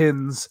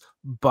 pins,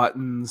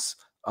 buttons.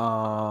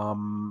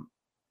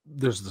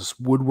 There's this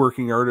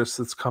woodworking artist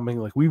that's coming.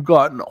 Like we've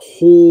gotten a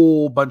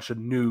whole bunch of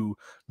new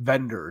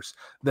vendors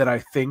that I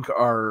think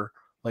are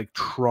like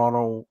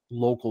Toronto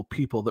local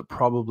people that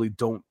probably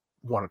don't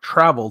want to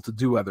travel to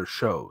do other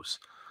shows.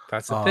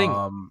 That's the thing.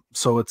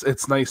 So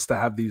it's nice to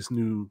have these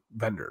new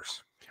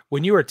vendors.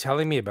 When you were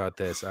telling me about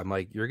this, I'm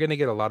like, you're going to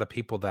get a lot of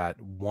people that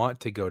want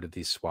to go to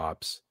these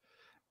swaps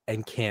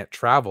and can't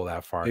travel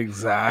that far.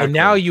 Exactly. And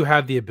now you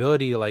have the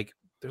ability to like,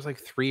 there's like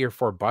 3 or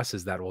 4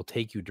 buses that will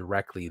take you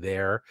directly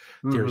there.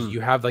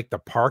 You have like the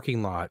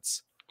parking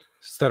lots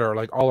that are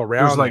like all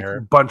around. There's like there.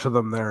 a bunch of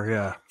them there.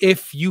 Yeah.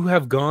 If you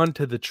have gone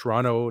to the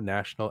Toronto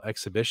National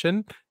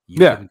Exhibition, you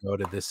can go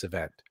to this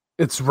event.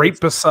 It's right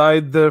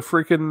beside the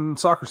freaking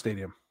soccer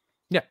stadium.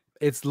 Yeah,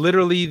 it's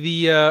literally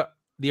the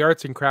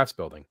arts and crafts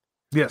building.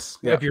 Yes.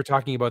 Yeah. If you're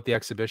talking about the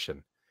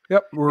exhibition.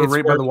 Yep. We're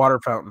right by the water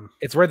fountain.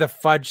 It's where the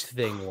fudge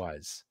thing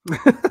was.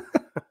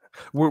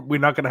 We're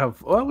not going to have,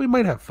 well, we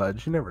might have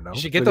fudge. You never know. You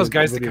should get those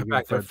guys to come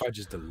back. Their fudge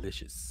is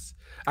delicious.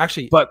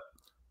 Actually, but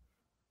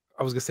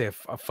I was going to say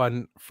a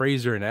fun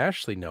Fraser and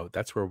Ashley note.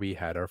 That's where we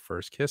had our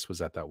first kiss,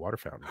 was at that water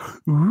fountain.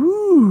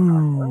 Ooh.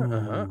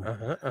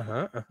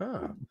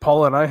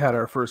 Paula and I had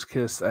our first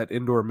kiss at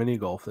indoor mini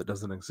golf that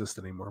doesn't exist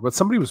anymore, but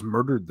somebody was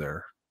murdered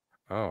there.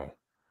 Oh.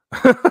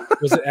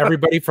 Was it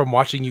everybody from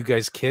watching you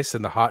guys kiss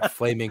and the hot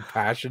flaming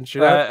passion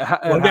shit?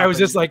 One day I was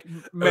just like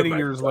many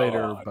years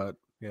later, but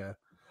yeah.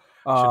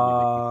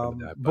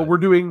 But we're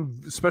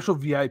doing special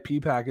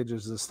VIP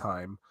packages this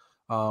time,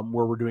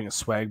 where we're doing a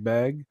swag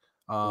bag.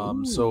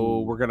 So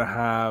we're gonna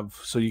have,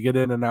 so you get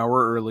in an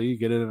hour early, you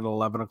get in at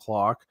 11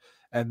 o'clock,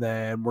 and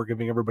then we're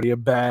giving everybody a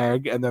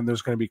bag, and then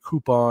there's going to be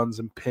coupons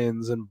and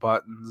pins and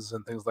buttons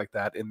and things like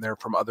that in there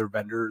from other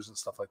vendors and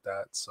stuff like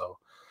that. So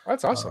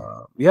that's awesome.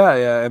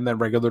 Yeah, and then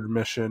regular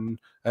admission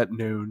at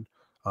noon.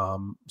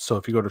 So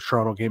if you go to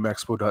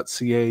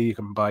torontogameexpo.ca, you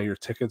can buy your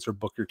tickets or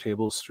book your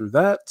tables through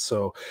that.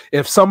 So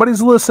if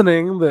somebody's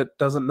listening that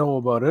doesn't know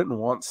about it and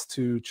wants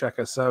to check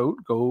us out,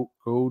 go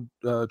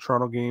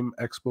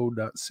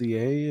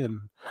torontogameexpo.ca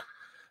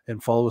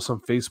and follow us on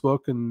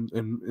Facebook and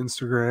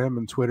Instagram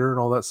and Twitter and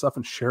all that stuff,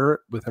 and share it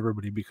with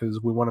everybody,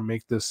 because we want to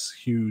make this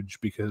huge,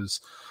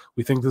 because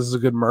we think this is a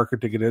good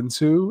market to get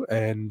into.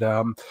 And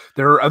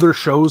there are other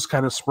shows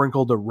kind of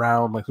sprinkled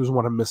around. Like there's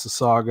one in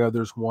Mississauga,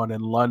 there's one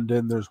in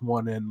London, there's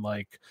one in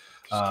like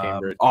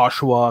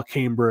Oshawa,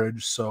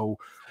 Cambridge. So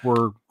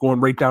we're going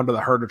right down to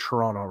the heart of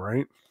Toronto,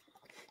 right?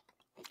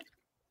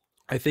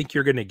 I think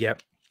you're going to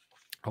get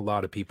a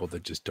lot of people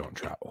that just don't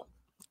travel.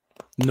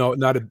 No,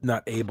 not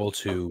able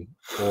to,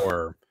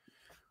 or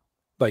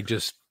like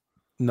just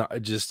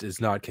is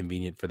not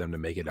convenient for them to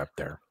make it up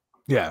there.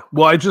 Yeah.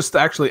 Well, I just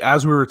actually,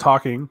 as we were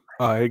talking,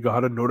 I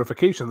got a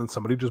notification that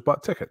somebody just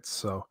bought tickets.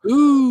 So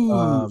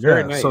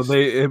very nice. So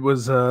it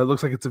was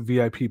looks like it's a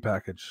VIP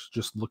package.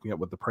 Just looking at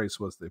what the price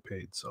was they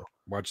paid. So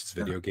watch this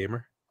Video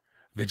Gamer.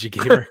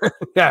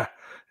 Yeah.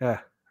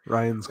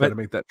 Ryan's got to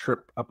make that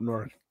trip up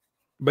north.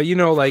 But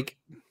like,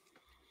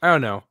 I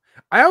don't know.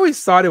 I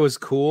always thought it was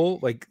cool,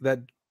 like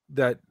that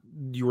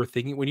you were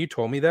thinking when you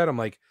told me that. I'm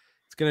like,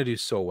 it's gonna do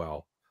so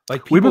well.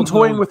 Like we've been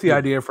toying with the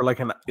idea for like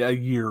a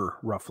year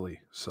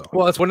roughly. So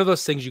well, it's one of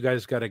those things you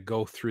guys got to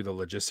go through the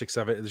logistics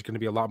of it. There's going to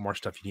be a lot more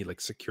stuff you need,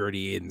 like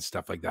security and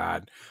stuff like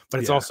that. But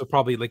it's also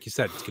probably, like you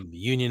said, it's going to be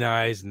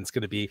unionized, and it's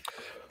going to be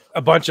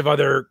a bunch of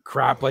other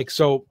crap. Like,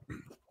 so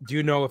do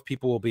you know if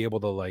people will be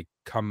able to like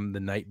come the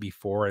night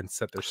before and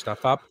set their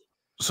stuff up?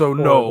 So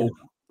no,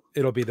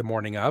 it'll be the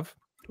morning of.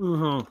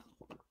 Mm-hmm.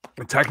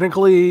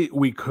 Technically,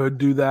 we could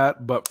do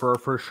that, but for our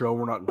first show,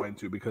 we're not going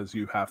to, because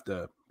you have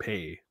to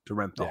pay to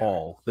rent the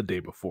hall the day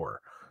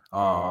before.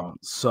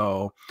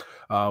 So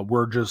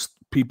we're just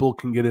people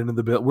can get into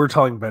the bill. We're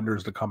telling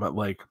vendors to come at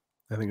like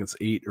I think it's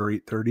 8 or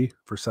 8:30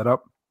 for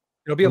setup.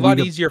 It'll be a We lot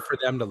get- easier for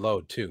them to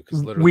load too,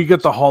 because literally We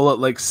get the hall at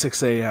like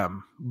 6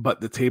 a.m., but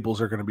the tables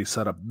are going to be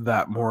set up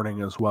that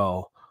morning as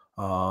well.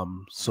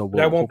 So we'll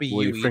that won't be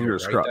hopefully, you either,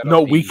 fingers right? crossed. That'll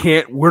No, we be-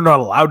 can't. We're not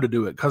allowed to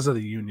do it because of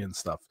the union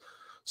stuff.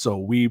 So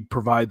we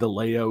provide the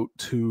layout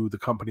to the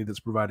company that's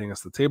providing us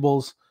the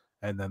tables,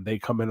 and then they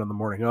come in on the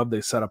morning of.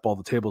 They set up all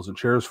the tables and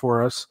chairs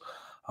for us,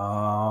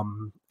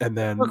 and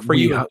then work for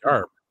you and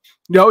Darb.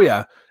 Oh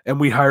yeah, and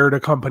we hired a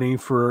company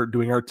for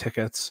doing our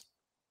tickets.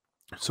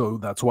 So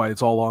that's why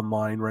it's all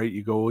online, right?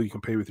 You go, you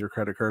can pay with your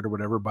credit card or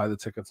whatever, buy the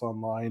tickets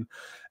online,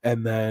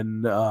 and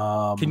then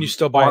Can you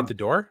still buy at the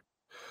door?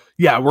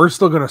 Yeah, we're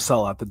still going to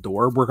sell at the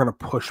door. We're going to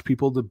push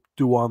people to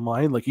do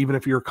online. Like even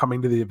if you're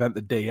coming to the event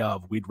the day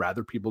of, we'd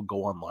rather people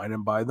go online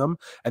and buy them,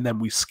 and then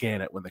we scan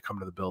it when they come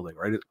to the building,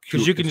 right?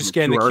 Because you can just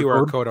scan the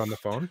QR code on the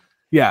phone.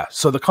 Yeah,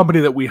 so the company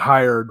that we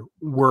hired,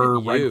 we're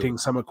Look at you. renting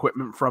some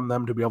equipment from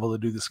them to be able to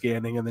do the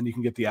scanning, and then you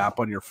can get the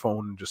app on your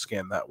phone and just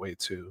scan that way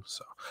too.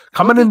 So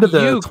coming Look at into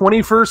the you.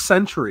 21st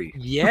century.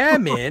 Yeah,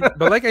 man.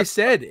 But like I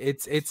said,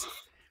 it's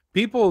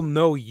people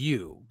know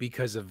you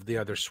because of the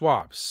other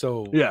swaps.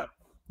 So Yeah.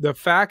 the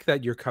fact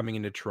that you're coming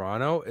into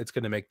Toronto, it's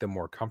going to make them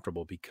more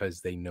comfortable because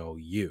they know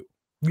you.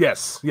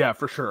 Yes, yeah,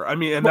 for sure. I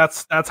mean, and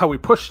that's how we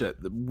pushed it.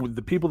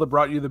 The people that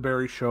brought you the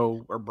Barry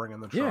show are bringing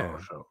the Toronto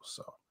show.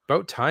 So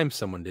about time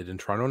someone did in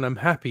Toronto, and I'm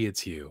happy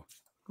it's you.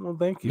 Well,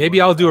 thank you.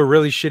 Maybe I'll do a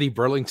really shitty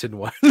Burlington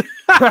one.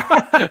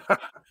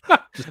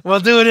 We'll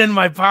do it in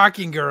my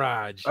parking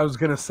garage. I was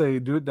gonna say,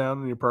 do it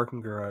down in your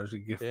parking garage. You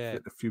get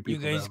a few You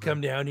people. guys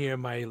come down here.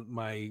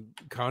 My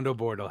condo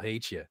board will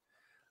hate you.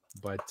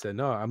 But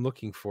no, I'm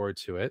looking forward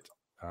to it.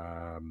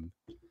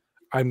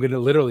 I'm gonna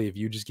literally, if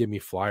you just give me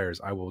flyers,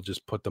 I will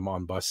just put them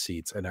on bus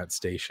seats and at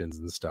stations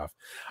and stuff.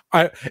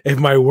 If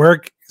my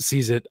work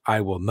sees it,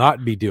 I will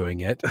not be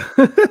doing it.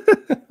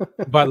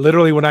 But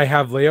literally, when I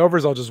have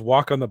layovers, I'll just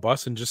walk on the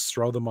bus and just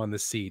throw them on the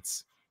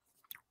seats.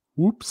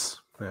 Oops.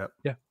 Yeah.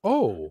 Yeah.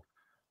 Oh,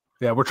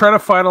 Yeah. We're trying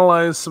to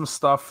finalize some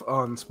stuff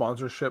on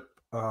sponsorship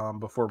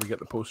before we get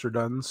the poster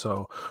done.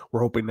 So we're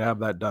hoping to have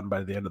that done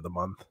by the end of the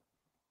month.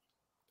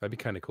 that'd be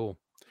kind of cool.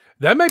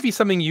 That might be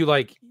something you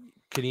like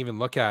can even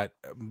look at,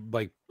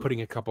 like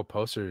putting a couple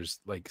posters,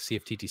 like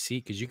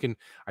CFTTC, because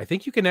I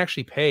think you can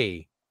actually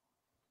pay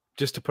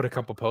just to put a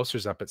couple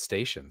posters up at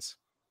stations.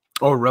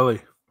 Oh,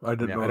 really? I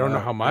didn't know. I don't know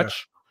that. how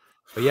much,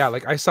 but yeah,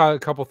 like I saw a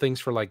couple things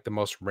for like the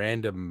most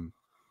random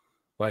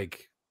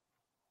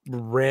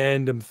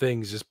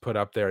things just put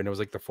up there, and it was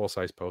like the full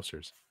size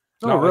posters.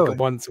 Oh, Not really? like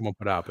one someone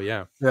put out, but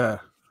yeah. Yeah.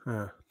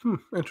 Yeah.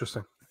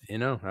 Interesting.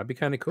 That'd be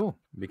kind of cool.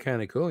 It'd be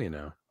kind of cool,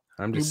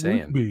 I'm just It would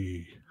saying.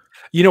 be.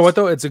 You know what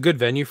though? It's a good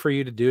venue for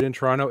you to do it in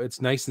Toronto. It's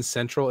nice and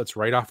central. It's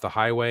right off the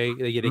highway.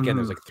 Yet again,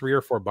 there's like 3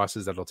 or 4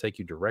 buses that'll take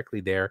you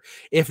directly there.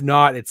 If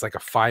not, it's like a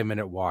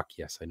 5-minute walk.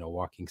 Yes, I know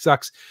walking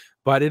sucks,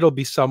 but it'll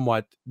be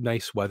somewhat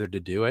nice weather to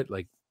do it.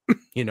 Like,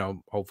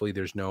 hopefully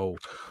there's no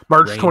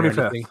March rain or 25th.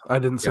 anything. I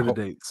didn't see Yeah, the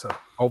date. So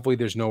Hopefully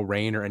there's no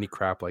rain or any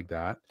crap like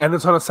that. and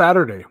it's on a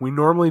Saturday. We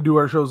normally do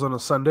our shows on a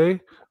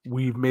Sunday.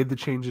 We've made the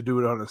change to do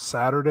it on a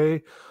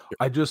Saturday.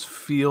 I just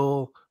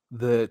feel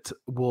that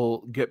we'll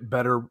get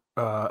better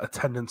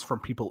attendance from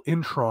people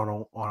in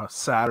Toronto on a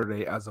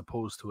Saturday as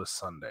opposed to a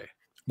Sunday.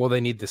 Well,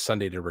 they need the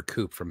Sunday to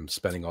recoup from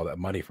spending all that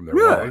money from their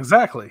Yeah, wallet.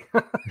 exactly.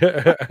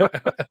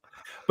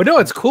 But no,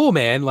 it's cool,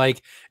 man.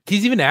 Like,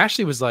 because even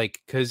Ashley was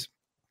like, because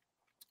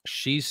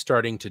she's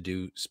starting to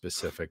do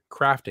specific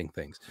crafting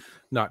things,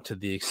 not to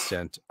the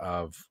extent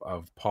of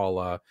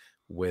Paula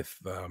with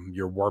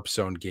your Warp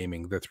Zone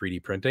gaming, the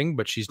 3D printing,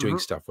 but she's doing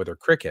stuff with her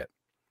Cricut.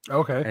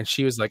 Okay. And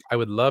she was like, I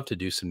would love to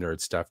do some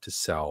nerd stuff to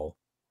sell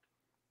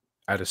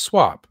at a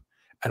swap.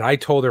 And I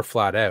told her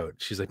flat out,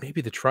 she's like,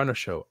 maybe the Toronto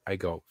show. I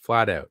go,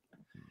 flat out,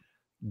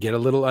 get a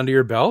little under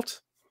your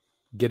belt,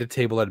 get a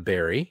table at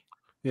Barry.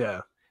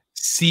 Yeah.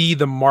 See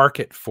the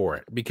market for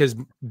it, because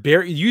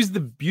Barry use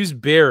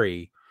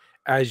Barry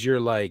as your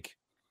like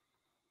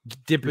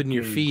dipping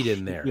your feet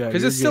in there, Yeah,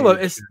 because your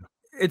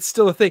it's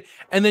still a thing.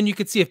 And then you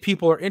could see if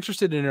people are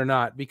interested in it or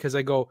not, because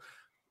I go,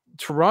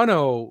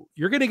 Toronto,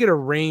 you're going to get a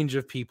range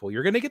of people.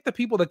 You're going to get the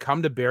people that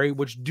come to Barry,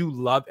 which do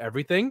love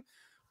everything,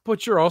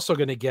 but you're also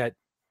going to get,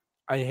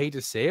 I hate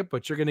to say it,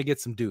 but you're going to get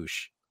some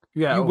douche.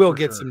 Yeah. You will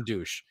get some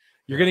douche.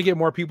 You're going to get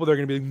more people that are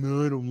going to be like,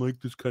 no, I don't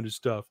like this kind of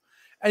stuff.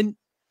 And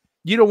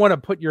you don't want to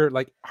put your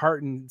like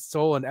heart and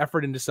soul and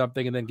effort into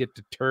something and then get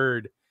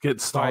deterred, get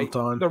stomped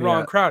on the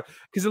wrong crowd.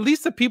 Because at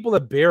least the people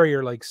at Barry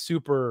are like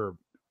super,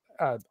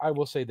 I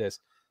will say this,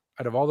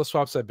 out of all the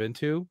swaps I've been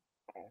to,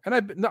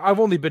 and I've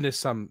only been to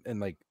some in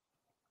like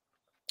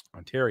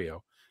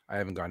Ontario. I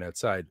haven't gone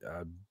outside.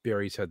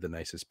 Barry's had the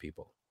nicest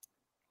people.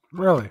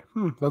 Really?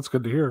 That's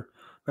good to hear.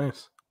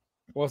 Nice.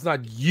 Well, it's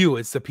not you;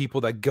 it's the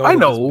people that go. I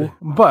know,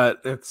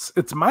 but it's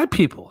my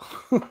people.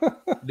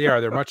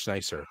 They're much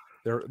nicer.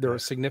 They're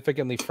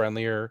significantly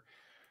friendlier.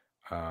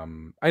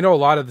 I know a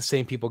lot of the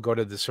same people go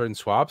to the certain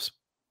swaps,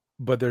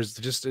 but it's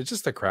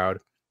just a crowd.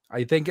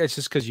 I think it's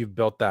just because you've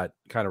built that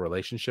kind of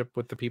relationship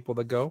with the people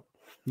that go.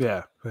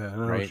 Yeah, I know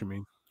Right. what you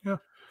mean. Yeah.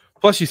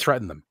 Plus, you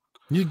threaten them.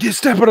 You get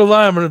step out of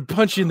line, I'm going to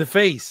punch you in the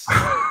face.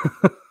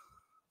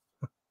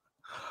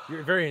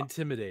 You're very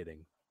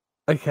intimidating.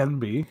 I can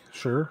be,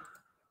 sure.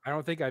 I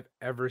don't think I've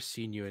ever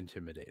seen you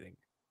intimidating.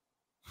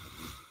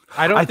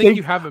 I don't I think think-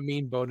 you have a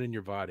mean bone in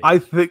your body. I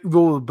think,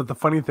 well, but the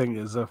funny thing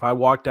is, if I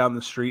walked down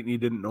the street and you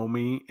didn't know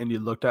me and you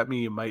looked at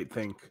me, you might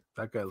think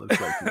that guy looks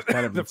like he's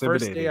kind of the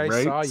first intimidating, day I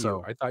right? saw you,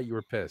 So, I thought you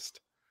were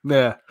pissed.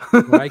 yeah.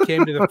 When I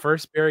came to the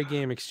first Barry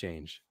Game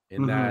Exchange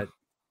in Mhm. that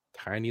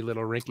tiny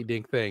little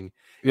rinky-dink thing,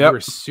 you Yep.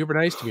 were super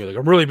nice to me. Like,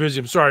 I'm really busy.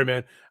 I'm sorry,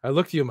 man. I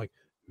looked at you. I'm like,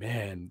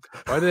 man,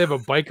 why do they have a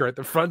biker at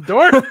the front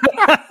door?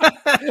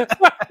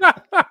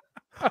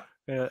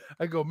 Yeah.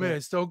 I go, man,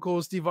 Stone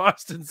Cold Steve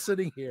Austin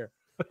sitting here.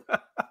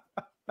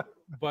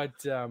 But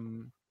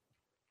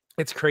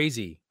it's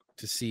crazy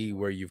to see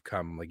where you've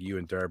come, like you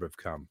and Derb have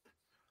come.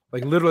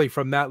 Like literally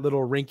from that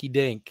little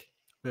rinky-dink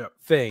Yep.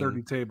 thing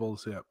 30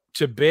 tables. Yeah.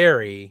 to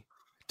Barry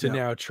to Yeah.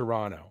 now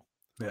Toronto.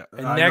 Yeah.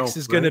 And I next know,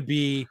 is going to right?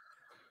 be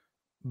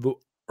the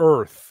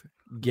Earth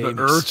Game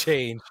Earth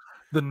Exchange.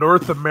 the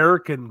North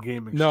American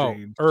Game No,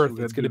 Exchange. Earth.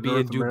 We're It's going to gonna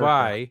be do in North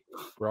America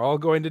Dubai. We're all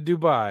going to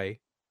Dubai.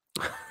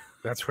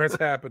 That's where it's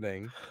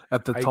happening.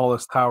 at the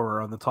tallest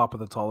tower, on the top of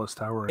the tallest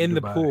tower In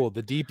the Dubai. pool,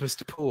 the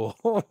deepest pool.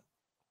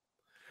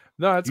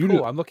 No, that's You cool.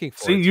 ju- I'm looking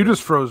See, forward you to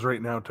just it. froze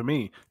right now to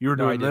me. You were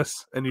No, I doing didn't.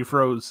 this and you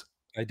froze.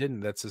 I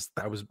didn't. That's just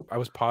I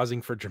was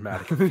pausing for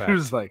dramatic You're effect.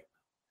 just like,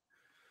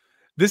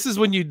 This is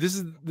when you this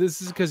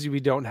is because we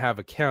don't have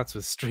accounts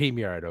with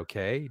StreamYard,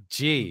 okay?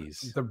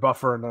 Jeez. they're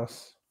buffering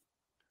us.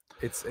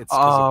 It's because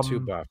I'm too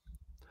buff.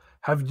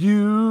 Have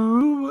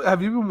you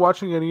been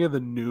watching any of the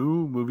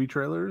new movie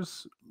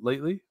trailers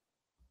lately?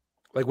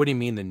 Like, what do you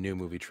mean the new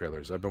movie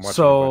trailers? I've been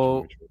watching a bunch So,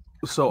 of movie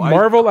trailers. so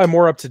Marvel, I'm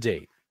more up to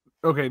date.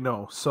 okay,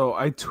 no. So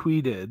I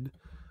tweeted.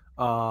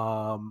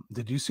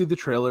 Did you see the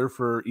trailer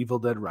for Evil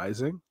Dead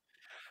Rising?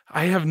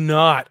 I have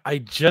not. I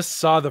just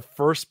saw the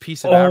first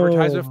piece of Oh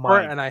advertisement for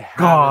my it, and I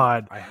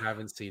God.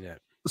 haven't seen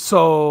it.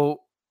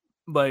 So,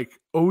 like,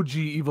 OG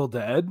Evil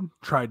Dead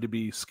tried to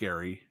be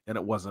scary, and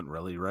it wasn't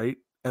really, right?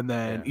 And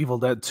then Yeah. Evil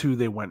Dead 2,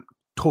 they went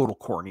total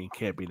corny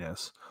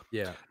campiness.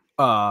 Yeah.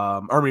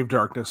 Army of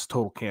Darkness,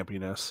 total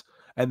campiness.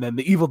 And then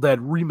the Evil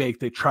Dead remake,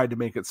 they tried to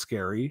make it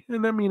scary.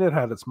 And I mean, it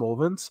had its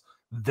moments.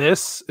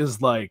 This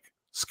is like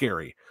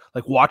scary.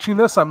 Like watching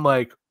this, I'm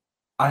like,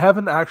 I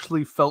haven't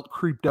actually felt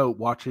creeped out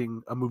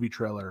watching a movie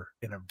trailer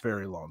in a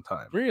very long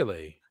time.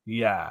 Really?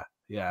 Yeah.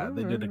 Yeah.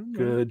 They did a Alright.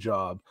 good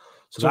job.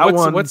 So, So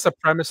that what's the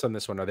premise on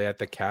this one? Are they at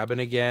the cabin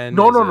again?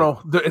 No, Is no,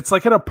 it- no. It's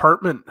like an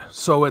apartment.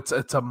 So it's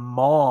a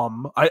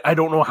mom. I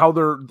don't know how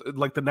they're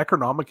like the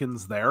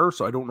Necronomicon's there,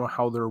 so I don't know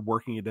how they're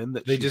working it in.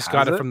 That They she just has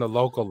got it from the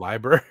local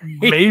library.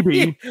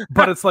 maybe,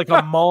 but it's like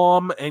a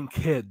mom and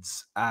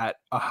kids at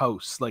a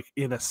house, like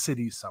in a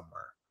city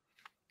somewhere.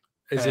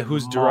 Is it And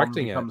who's mom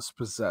directing it? becomes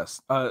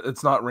possessed.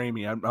 It's not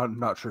Raimi. I'm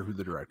not sure who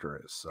the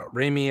director is. So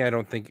Raimi, I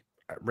don't think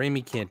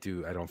Raimi can't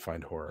do. I don't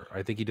find horror.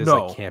 I think he does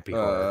no, like campy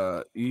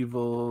horror.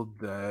 Evil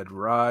Dead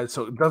Rise.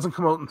 So it doesn't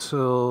come out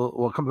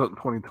until it comes out in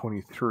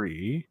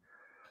 2023.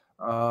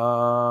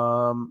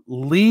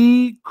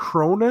 Lee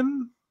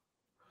Cronin.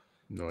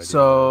 No idea.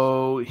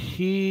 So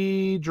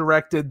he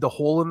directed The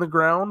Hole in the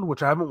Ground,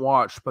 which I haven't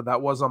watched, but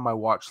that was on my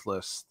watch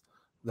list.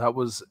 That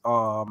was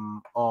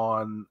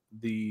on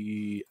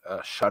the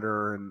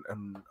Shudder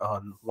and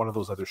on one of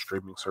those other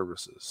streaming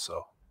services.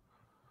 So,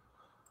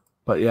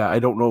 but yeah, I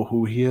don't know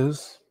who he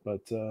is,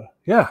 but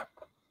yeah,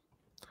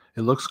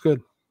 it looks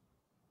good.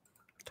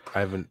 I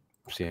haven't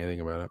seen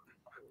anything about it.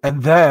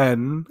 And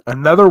then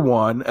another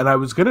one, and I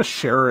was gonna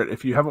share it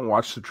if you haven't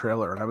watched the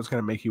trailer, and I was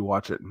gonna make you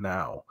watch it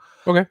now.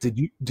 Okay.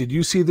 Did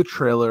you see the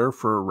trailer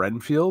for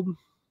Renfield?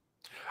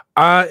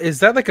 Is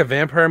that like a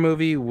vampire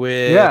movie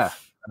with Yeah.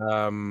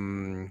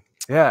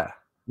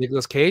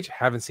 Nicolas Cage?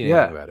 Haven't seen Yeah.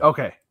 anything about it.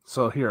 Okay.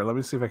 So here, let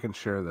me see if I can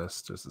share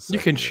this. Just a second. You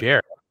can here.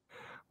 share.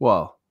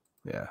 Well,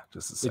 yeah,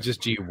 just a It second.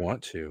 just do you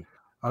want to?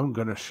 I'm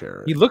gonna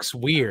share it. He looks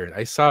weird.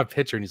 I saw a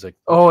picture and he's like,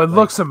 Oh, it like-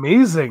 looks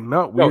amazing.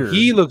 Not no, weird.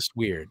 he looks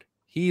weird.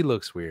 He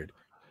looks weird.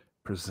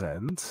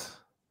 Present.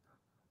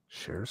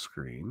 Share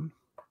screen.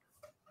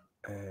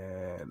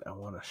 And I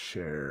want to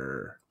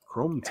share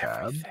Chrome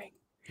tab. Everything.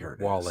 Here Your it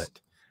is.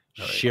 wallet.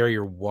 All right. Share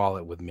your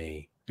wallet with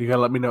me. You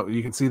gotta let me know.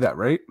 You can see that,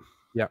 right?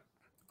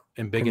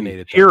 And Can you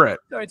biganated. hear it.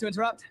 Sorry to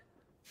interrupt.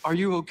 Are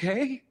you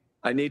okay?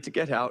 I need to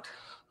get out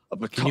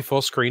of a Can you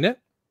full screen it?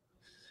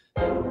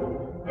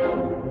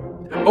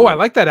 Oh, I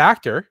like that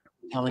actor.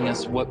 telling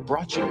us what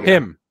brought you here.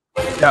 Him.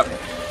 Yep.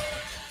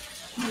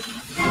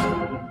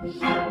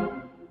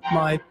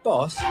 My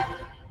boss,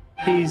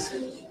 he's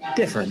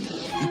different.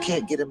 You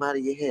can't get him out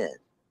of your head.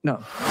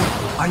 No.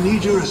 I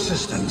need your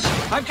assistance.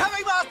 I'm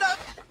coming, master!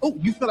 Oh,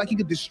 you feel like he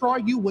could destroy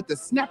you with the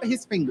snap of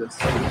his fingers.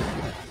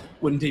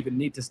 Wouldn't even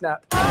need to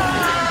snap.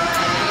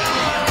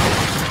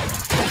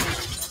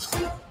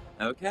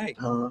 Okay.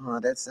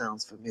 That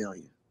sounds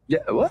familiar. Yeah,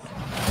 what?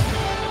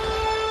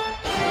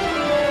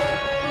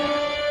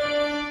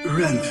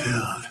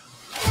 Renfield.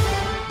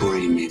 Breathe.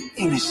 screaming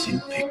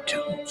innocent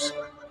victims.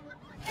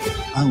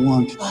 I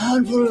want a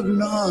handful of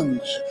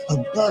nuns, a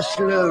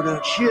busload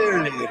of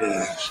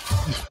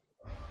cheerleaders.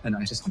 And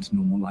I just want a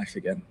normal life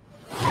again.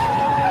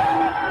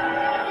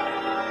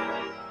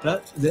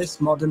 But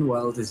this modern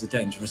world is a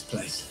dangerous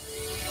place.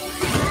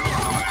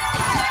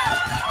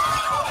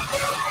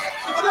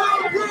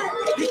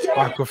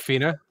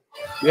 Aquafina.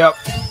 Yep.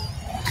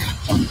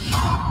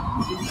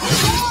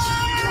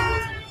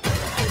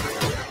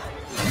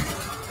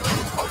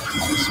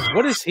 So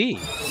what is he?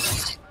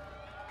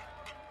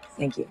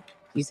 Thank you.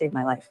 You saved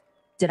my life.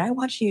 Did I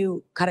watch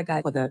you cut a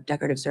guy with a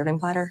decorative serving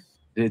platter?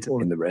 It's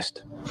in the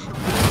wrist.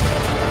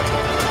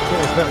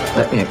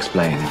 Let me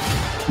explain.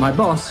 My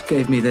boss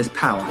gave me this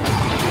power.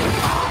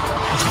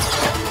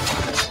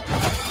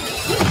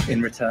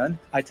 In return,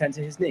 I tend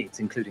to his needs,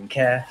 including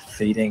care,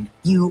 feeding.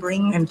 You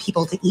bring in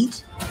people to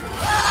eat?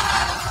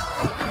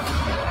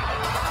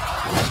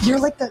 You're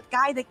like the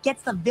guy that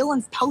gets the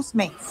villain's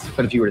Postmates.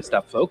 But if you were to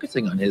stop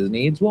focusing on his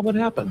needs, what would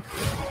happen?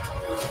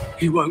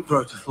 He won't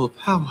grow to full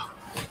power.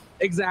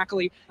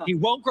 Exactly. He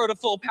won't grow to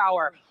full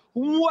power.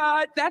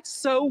 What? That's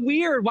so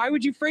weird. Why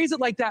would you phrase it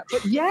like that?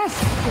 But yes.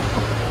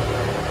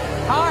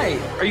 Hi,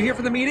 are you here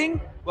for the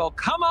meeting? Well,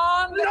 come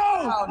on.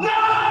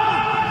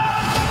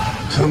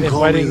 Some call me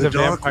Inviting the the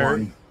Dark vampire.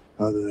 One,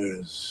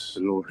 others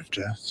the Lord of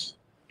Death.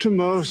 To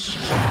most,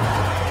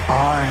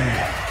 I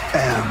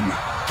am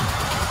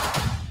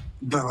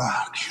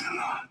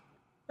Dracula.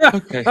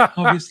 Okay,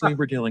 obviously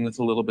we're dealing with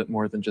a little bit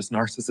more than just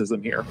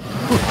narcissism here.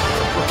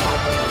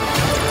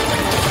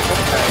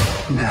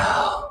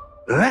 Now,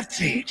 let's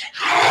eat.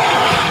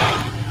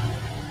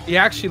 He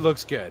actually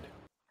looks good.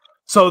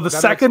 So the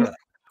That second looks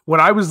when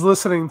I was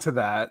listening to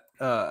that,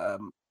 Hi,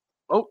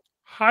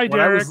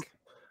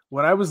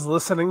 when I was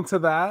listening to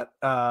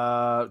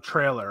that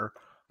trailer,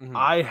 Mhm.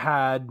 I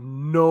had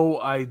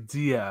no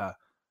idea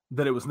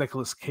that it was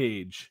Nicolas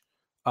Cage.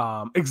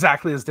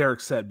 Exactly as Derek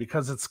said,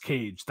 because it's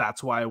Cage.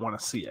 That's why I want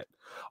to see it.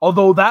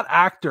 Although that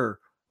actor,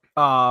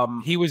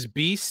 He was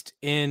Beast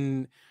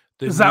in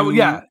the Is that- new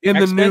yeah, in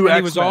the X-Men, new and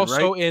he was X-Men,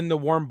 also right? in the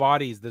Warm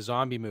Bodies, the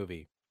zombie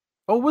movie.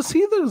 oh, was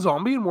he the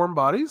zombie in Warm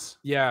Bodies?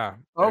 Yeah.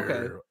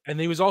 Okay. And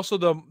he was also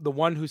the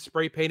one who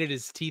spray painted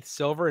his teeth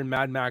silver in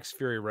Mad Max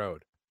Fury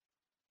Road.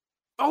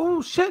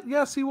 Oh shit!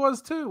 Yes, he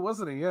was too,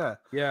 wasn't he? Yeah.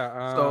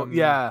 Yeah. So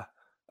yeah,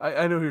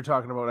 I know who you're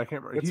talking about. I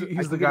can't remember. what's it- I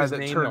He's the forget guy his that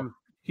name, turned.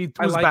 He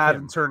I was like bad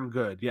him. and turned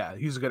good. Yeah,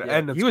 he's good. Yeah,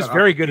 And it's he was got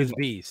very good as Awkwafina-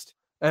 Beast.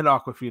 And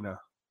Aquafina.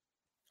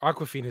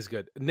 Aquafina is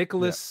good.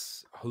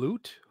 Nicholas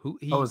Hoult. Who?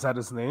 He, Oh, is that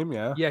his name?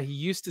 Yeah. yeah, he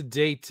used to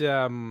date.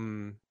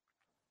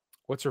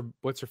 What's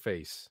her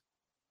face?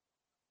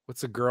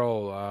 What's the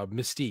girl?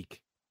 Mystique.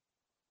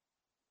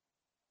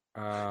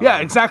 Yeah,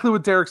 exactly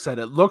what Derek said.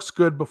 It looks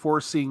good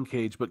before seeing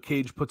Cage, but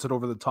Cage puts it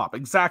over the top.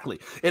 Exactly.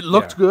 It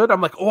looked Yeah. good.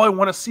 I'm like, oh, I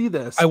want to see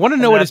this. I want to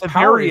And know what at his the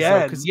power very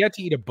is because end- he had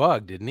to eat a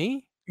bug, didn't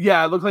he?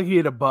 Yeah, it looked like he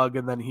had a bug,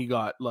 and then he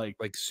got like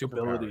Superpowers.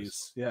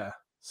 abilities. Yeah.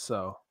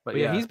 So, but But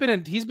yeah, yeah, he's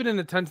been in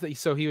a ton of.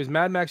 So he was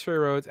Mad Max Fury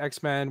Roads,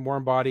 X-Men,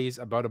 Warm Bodies,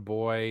 About a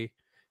Boy.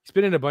 He's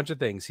been in a bunch of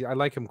things. I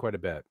like him quite a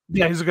bit.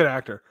 yeah, he's a good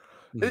actor.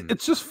 Mhm.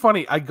 It's just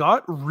funny. I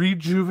got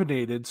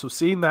rejuvenated. So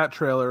seeing that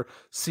trailer,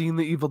 seeing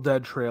the Evil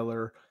Dead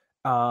trailer,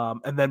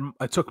 and then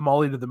I took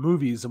Molly to the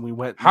movies, and we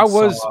went. and How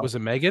saw was it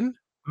Megan?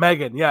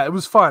 Megan? Yeah, it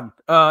was fun.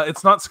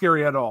 It's not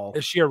scary at all.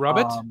 Is she a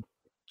rabbit?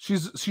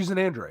 She's an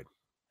android,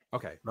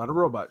 Okay, not a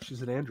robot.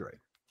 She's an android.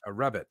 a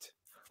rabbit.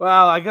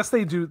 Well, I guess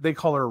they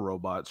call her a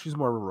robot. She's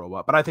more of a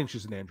robot, but I think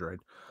she's an android.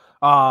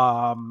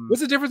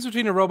 What's the difference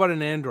between a robot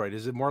and an android?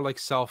 Is it more like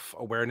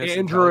self-awareness?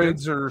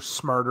 Androids are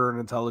smarter in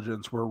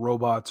intelligence, where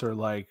robots are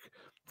like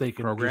they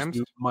can Programmed?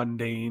 just do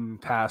mundane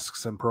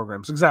tasks and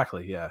programs.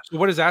 Exactly. Yeah. So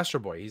what is Astro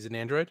Boy? He's an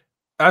android.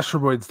 Astro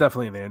Boy's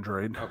definitely an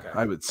android. Okay.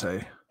 I would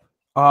say.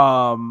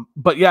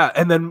 But yeah,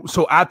 and then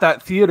so at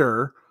that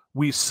theater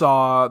we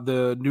saw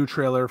the new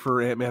trailer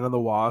for Ant-Man and the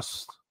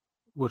Wasp,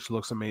 which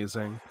looks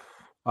amazing.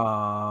 We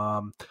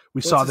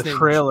What's saw his the name?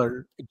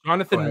 trailer.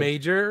 Jonathan Go ahead.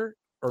 Major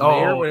or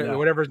Oh, Mayer, yeah.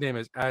 whatever his name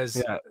is, as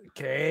Yeah.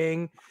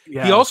 Kang.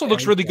 Yeah, He also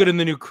looks Kang, really yeah. good in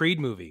the new Creed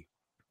movie.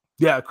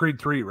 Yeah, Creed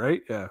 3,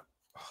 right? Yeah.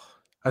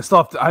 I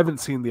haven't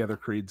seen the other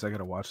Creeds. I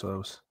gotta watch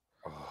those.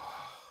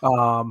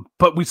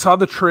 But we saw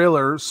the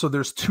trailer, so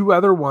there's two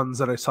other ones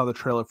that I saw the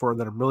trailer for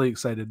that I'm really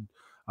excited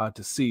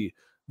to see.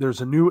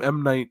 There's a new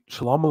M. Night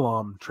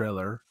Shyamalan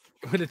trailer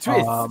With a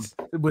twist.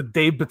 with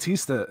Dave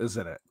Bautista is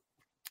in it,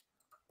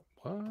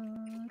 What?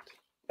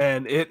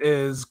 and it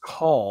is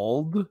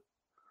called.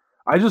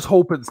 I just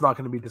hope it's not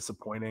going to be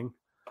disappointing,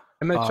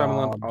 M. Night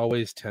Shyamalan Um,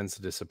 always tends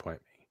to disappoint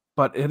me.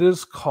 but it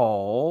is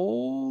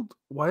called.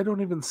 Why I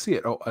don't even see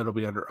it? Oh, it'll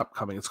be under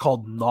upcoming. It's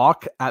called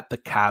Knock at the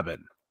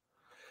Cabin.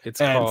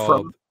 It's And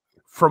called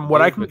from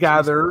what I Dave can Bautista.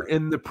 gather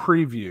in the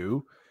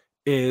preview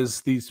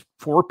is these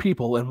four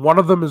people, and one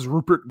of them is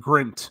Rupert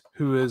Grint,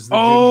 who is the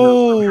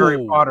ginger from Harry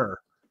Oh!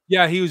 Potter.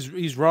 Yeah,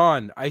 he's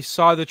Ron. I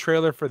saw the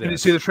trailer for this. Did you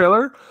see the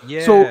trailer?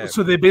 Yeah.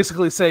 So they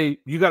basically say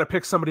you got to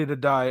pick somebody to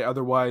die,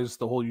 otherwise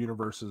the whole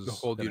universe is the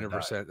whole gonna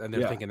universe, die. and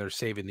they're Yeah. thinking they're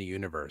saving the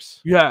universe.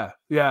 Yeah.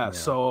 Yeah.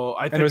 So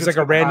I think And it was it's like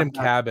a gonna have random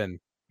that- cabin.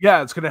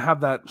 Yeah, it's gonna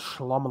have that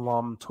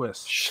shlamalam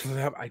twist.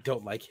 I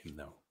don't like him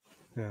though.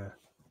 Yeah,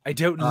 I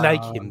don't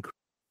like him.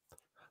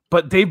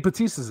 but Dave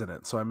Bautista's in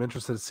it, so I'm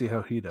interested to see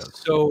how he does.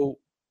 So,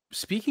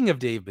 speaking of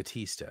Dave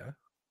Bautista,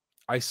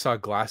 I saw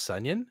Glass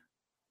Onion.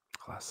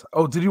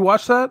 Oh, did you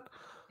watch that?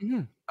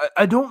 Mhm.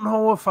 I don't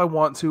know if I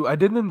want to. I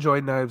didn't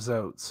enjoy Knives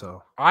Out,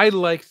 so I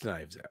liked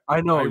Knives Out.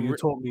 I know you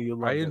told me you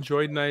loved I it.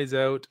 enjoyed Knives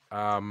Out.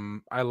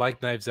 I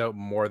like Knives Out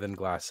more than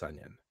Glass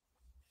Onion.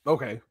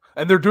 Okay,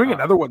 and they're doing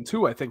another one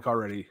too, I think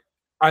already.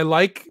 I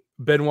like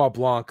Benoit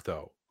Blanc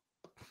though.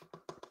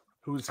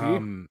 Who's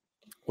he?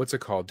 What's it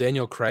called?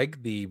 Daniel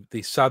Craig,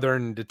 the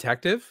Southern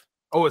detective.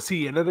 Oh, is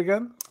he in it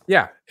again?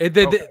 Yeah.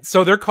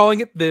 So they're calling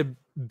it the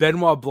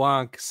Benoit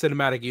Blanc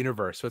cinematic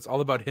universe. So it's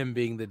all about him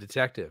being the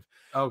detective.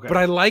 Okay. But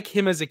I like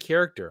him as a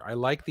character. I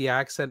like the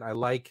accent. I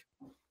like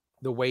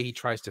the way he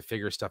tries to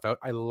figure stuff out.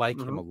 I like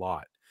him a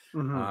lot.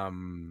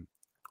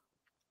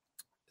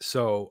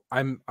 So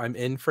I'm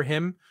in for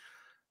him.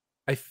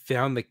 I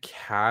found the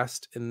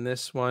cast in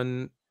this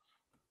one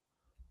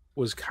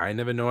was kind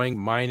of annoying,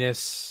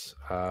 minus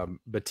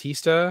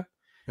Batista.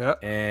 Yeah.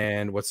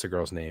 And what's the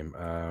girl's name?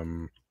 I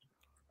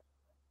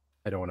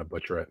don't want to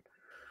butcher it.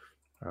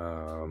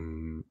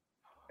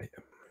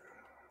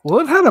 Well,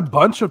 it had a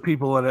bunch of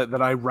people in it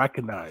that I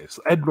recognize.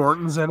 Ed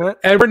Norton's in it.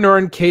 Edward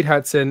Norton, Kate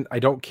Hudson. I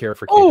don't care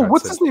for Kate Hudson.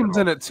 What's his name's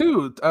in it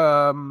too?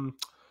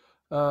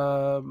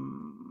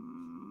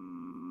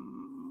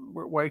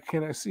 Why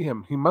can't I see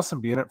him? He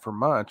mustn't be in it for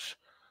much.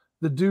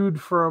 The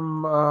dude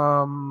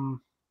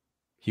from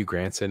Hugh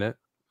Grant's in it.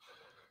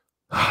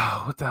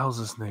 What the hell's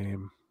his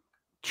name?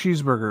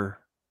 Cheeseburger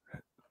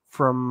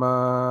from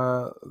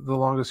The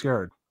Longest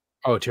Yard.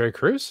 Oh, Terry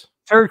Crews?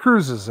 Terry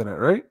Crews is in it,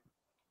 right?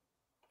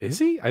 Is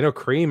he? I know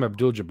Kareem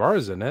Abdul-Jabbar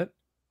is in it.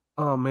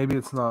 Oh, maybe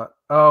it's not.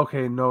 Oh,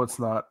 okay, no, it's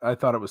not. I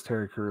thought it was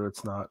Terry Crews.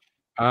 It's not.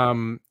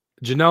 Janelle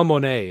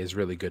Monáe is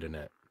really good in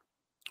it.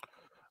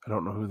 I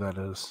don't know who that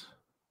is.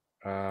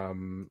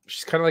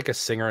 She's kind of like a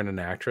singer and an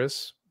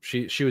actress.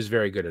 She was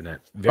very good in it.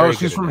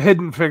 She's from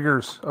Hidden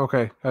Figures.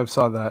 Okay, I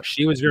saw that.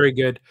 She was very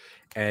good,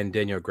 and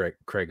Daniel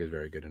Craig is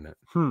very good in it.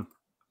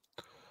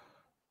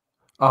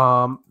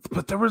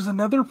 But there was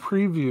another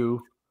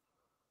preview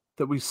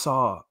that we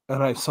saw,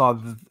 and I saw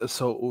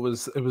so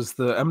it was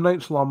the M. Night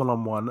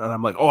Shyamalan one, and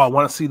I'm like, oh, I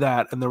want to see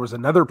that. And there was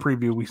another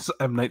preview we saw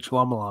M. Night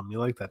Shyamalan. You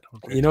like that,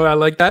 don't you? You know, I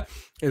like that.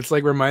 It's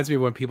like reminds me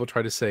when people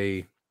try to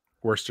say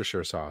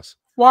Worcestershire sauce.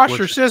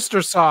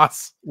 Worcestershire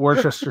sauce.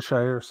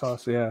 Worcestershire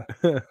sauce, yeah.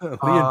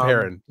 Leah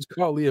Perrin. Just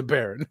call it Leah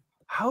Perrin.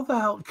 How the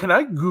hell can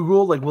I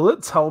Google? Like, will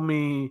it tell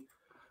me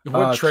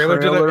what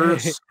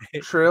trailers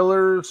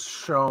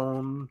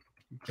shown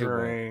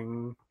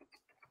during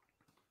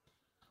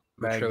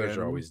trailers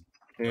are always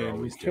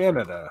in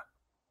Canada?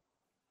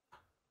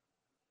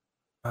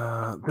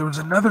 There was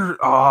another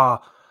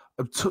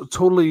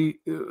totally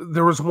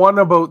there was one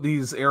about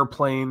these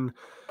airplane.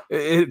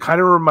 It kind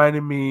of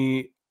reminded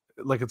me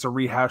like it's a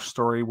rehash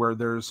story where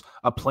there's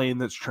a plane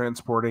that's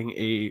transporting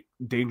a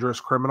dangerous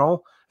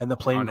criminal and the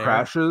plane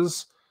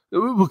crashes.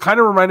 It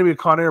kind of reminded me of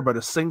Con Air, but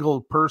a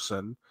single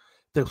person.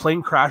 The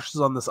plane crashes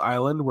on this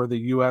island where the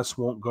U.S.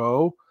 won't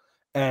go,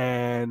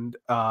 and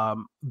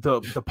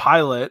the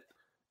pilot,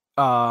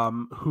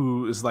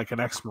 who is like an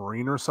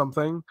ex-Marine or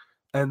something,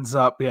 ends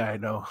up. Yeah, I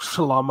know.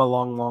 Shalama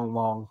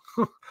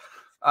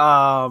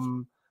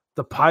long.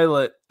 The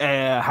pilot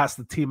has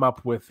to team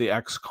up with the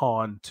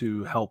ex-con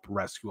to help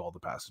rescue all the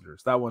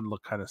passengers. That one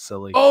looked kind of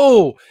silly.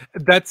 Oh,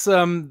 that's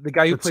the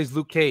guy who plays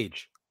Luke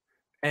Cage.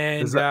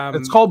 And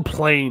it's called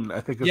Plane,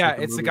 I think.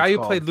 It's the guy who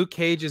played Luke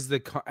Cage is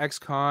the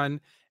ex-con,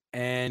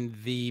 and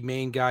the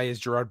main guy is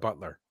Gerard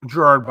Butler.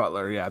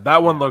 Yeah.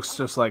 That one looks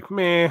just like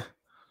meh.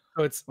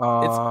 So it's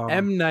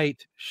M.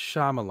 Night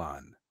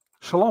Shyamalan.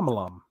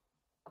 Shalamalam.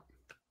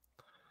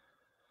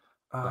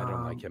 I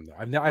don't like him though.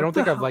 I don't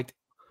think I've liked.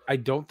 I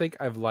didn't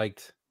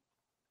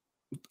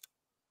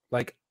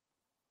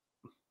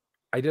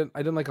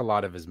like a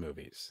lot of his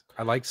movies.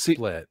 I liked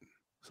Split.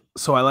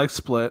 So I liked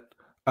Split.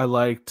 I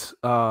liked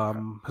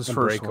his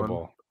first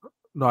one.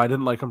 No, I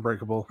didn't like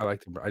Unbreakable. I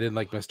didn't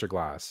like Mr.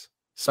 Glass.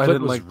 Split I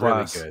didn't was like really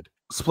Glass. Good.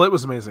 Split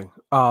was amazing.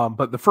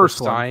 But the first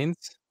one,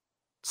 Signs.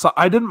 So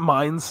I didn't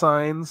mind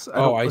Signs.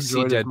 I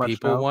See Dead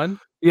People now. One.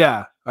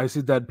 Yeah, I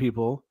See Dead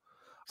People.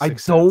 I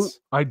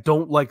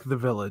don't like The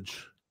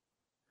Village.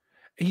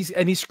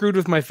 He's screwed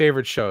with my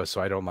favorite show, so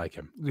I don't like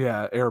him.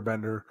 Yeah,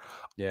 Airbender.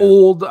 Yeah.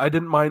 Old, I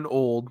didn't mind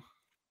Old.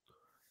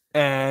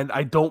 And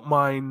I don't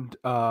mind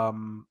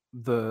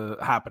The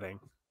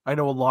Happening. I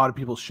know a lot of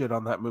people shit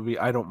on that movie.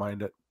 I don't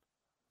mind it.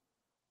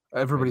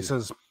 Everybody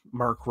says not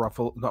Mark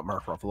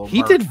Ruffalo.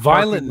 He did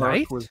Violent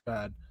Night? Was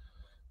bad.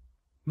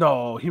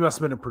 No, he must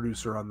have been a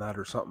producer on that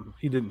or something.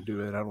 He didn't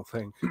do it, I don't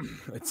think.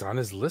 It's on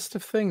his list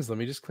of things. Let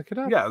me just click it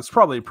up. Yeah, it's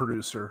probably a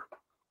producer.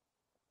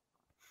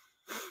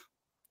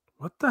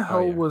 What the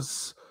hell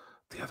was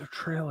the other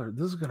trailer?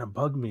 This is going to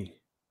bug me.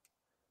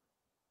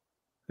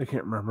 I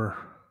can't remember.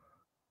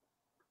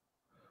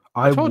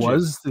 I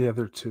was the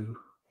other two.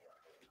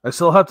 I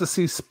still have to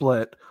see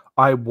Split.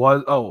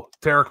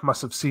 Derek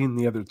must have seen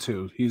the other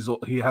two.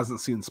 He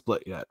hasn't seen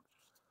Split yet.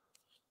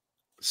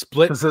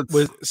 Split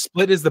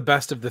is the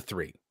best of the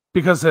three.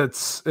 Because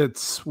it's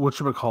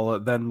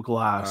whatchamacallit, then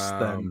Glass,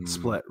 then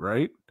Split,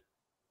 right?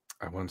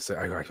 I want to say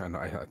I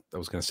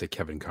was going to say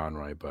Kevin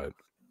Conroy, but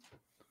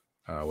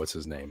what's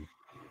his name?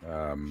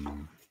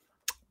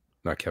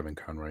 Not Kevin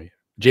Conroy.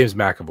 James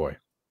McAvoy.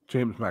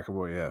 James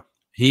McAvoy, yeah.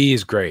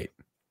 He's great.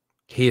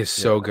 He is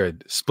so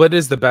good. Split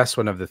is the best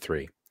one of the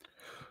three.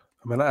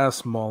 I'm going to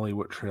ask Molly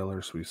what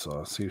trailers we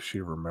saw, see if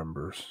she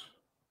remembers.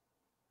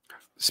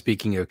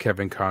 Speaking of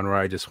Kevin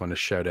Conroy, I just want to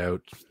shout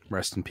out,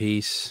 rest in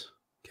peace,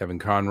 Kevin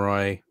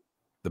Conroy,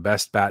 the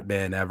best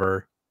Batman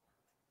ever.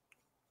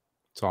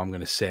 That's all I'm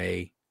going to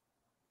say.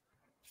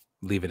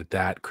 Leave it at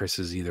that. Chris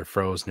is either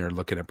frozen or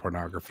looking at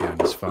pornography on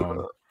his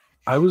phone.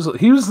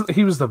 He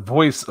was the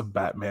voice of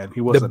Batman. He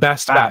was the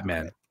best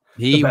Batman.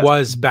 He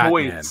was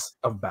Batman. Voice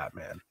of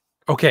Batman.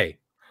 Okay,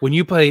 when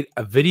you played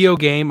a video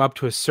game up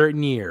to a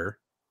certain year,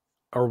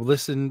 or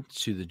listen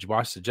to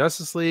watch the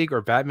Justice League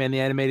or Batman the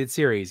Animated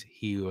Series,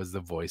 he was the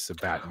voice of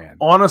Batman.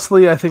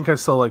 Honestly, I think I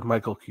still like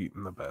Michael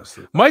Keaton the best.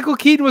 Michael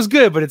Keaton was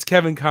good, but it's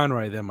Kevin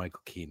Conroy, then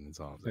Michael Keaton is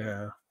all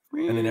there.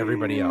 Yeah. And then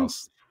everybody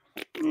else.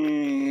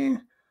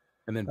 And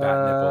then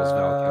Bat Nipples,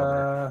 Val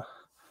Kilmer.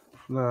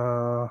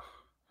 No.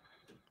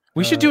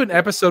 We should do an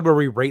episode where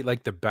we rate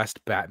like the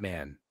best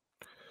Batman.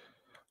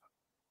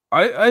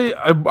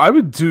 I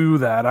would do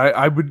that.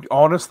 I would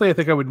honestly, I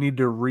think I would need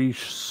to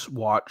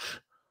re-watch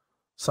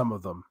some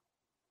of them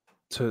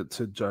to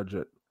judge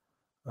it.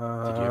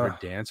 Did you ever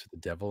dance with the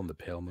devil in the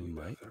pale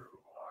moonlight?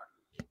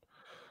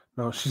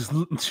 No, she's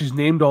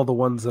named all the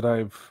ones that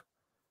I've.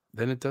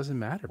 Then it doesn't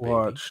matter.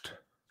 Watched. Baby.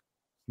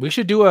 We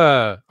should do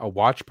a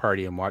watch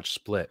party and watch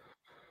Split.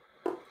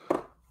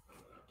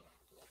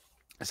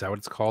 Is that what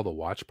it's called? A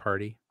watch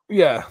party?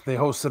 Yeah, they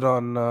hosted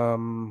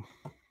on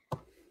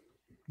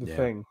the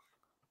thing,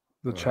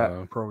 the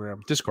chat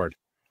program, Discord.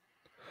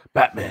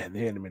 Batman,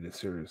 the animated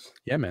series.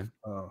 Yeah, man.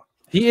 Oh.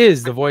 He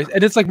is the voice,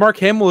 and it's like Mark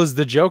Hamill is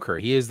the Joker.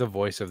 He is the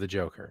voice of the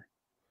Joker.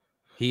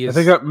 He is.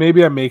 I think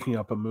maybe I'm making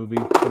up a movie,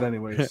 but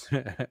anyways,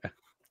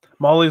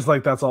 Molly's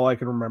like, that's all I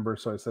can remember,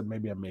 so I said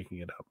maybe I'm making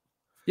it up.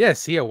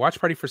 Yes, a watch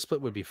party for Split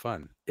would be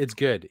fun. It's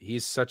good.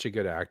 He's such a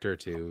good actor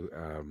too.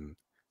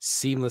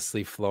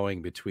 Seamlessly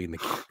flowing between the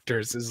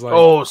characters is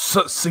like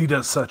he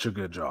does such a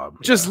good job.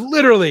 Just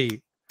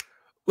literally,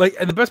 like,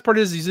 and the best part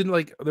is he's in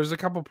like there's a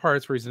couple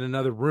parts where he's in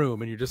another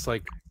room and you're just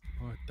like,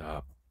 what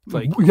the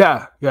like?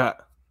 Yeah.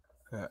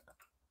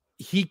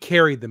 He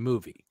carried the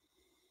movie.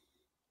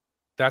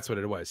 That's what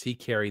it was. He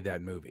carried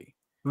that movie.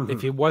 Mm-hmm.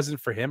 If it wasn't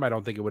for him, I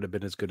don't think it would have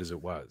been as good as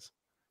it was.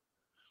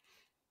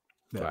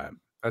 Yeah. But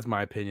that's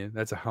my opinion.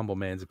 That's a humble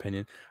man's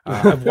opinion.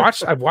 I've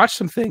watched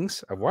some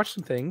things.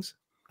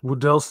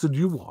 What else did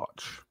you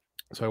watch?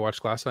 So I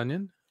watched Glass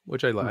Onion,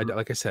 which I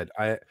like. I said,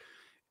 I'm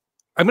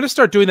going to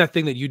start doing that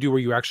thing that you do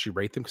where you actually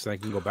rate them because I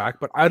can go back.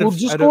 But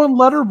just go on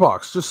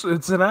Letterboxd.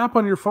 It's an app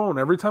on your phone.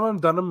 Every time I'm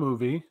done a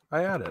movie,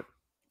 I add it.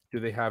 Do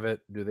they have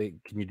it?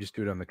 Can you just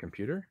do it on the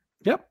computer?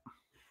 Yep.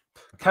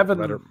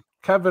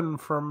 Kevin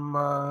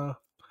from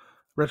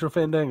Retro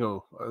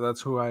Fandango. That's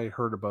who I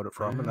heard about it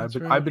from, and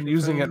I've been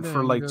using it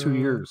for like 2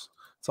 years.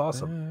 It's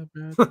awesome.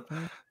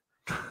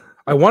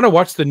 I want to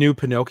watch the new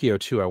Pinocchio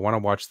too. I want to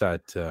watch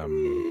that.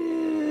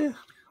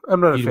 I'm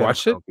not a fan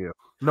watched of it? Pinocchio.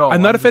 No,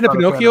 I'm not a fan of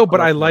Pinocchio,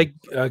 but I like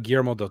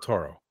Guillermo del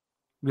Toro.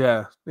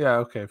 Yeah.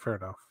 Okay, fair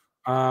enough.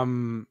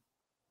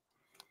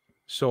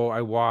 So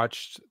I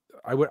watched.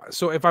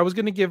 So if I was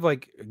going to give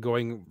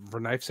going for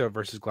Knives Out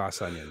versus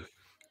Glass Onion,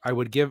 I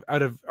would give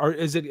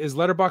is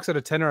Letterboxd out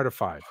of 10 or out of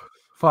 5?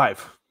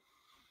 5.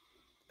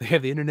 They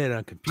have the internet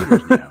on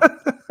computers now.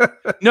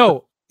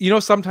 No.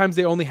 Sometimes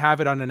they only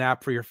have it on an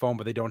app for your phone,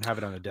 but they don't have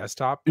it on a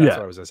desktop. That's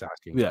what I was just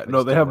asking. Yeah,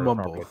 no, they have them on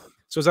both.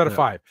 So it's out of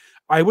 5.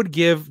 I would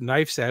give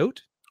Knives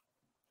Out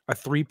a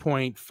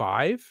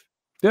 3.5.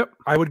 Yep.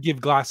 I would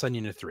give Glass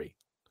Onion a 3.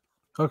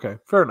 Okay,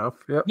 fair enough.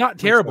 Yep. Not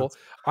terrible.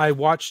 I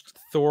watched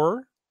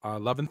Thor,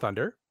 Love and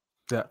Thunder.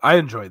 Yeah, I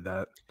enjoyed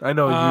that. I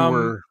know you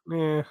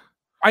were.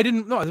 I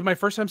didn't know. This is my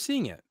first time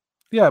seeing it.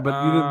 Yeah,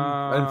 but you didn't.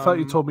 I thought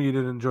you told me you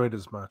didn't enjoy it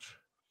as much.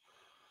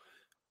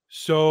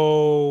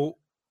 So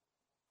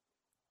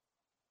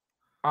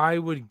I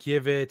would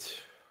give it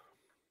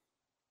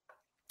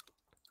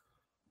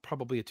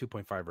probably a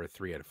 2.5 or a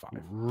 3 out of 5.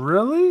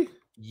 Really?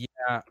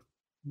 Yeah.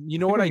 You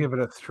know what? I give it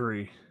a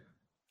 3.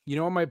 You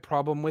know what my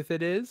problem with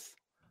it is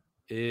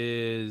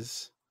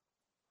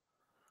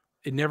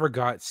it never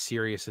got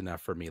serious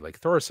enough for me. Like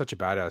Thor is such a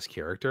badass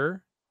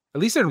character.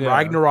 At least in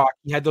Ragnarok,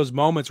 he had those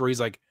moments where he's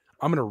like,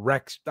 I'm gonna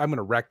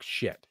wreck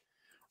shit.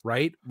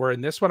 Right? Where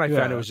in this one I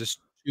found it was just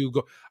too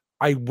go.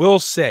 I will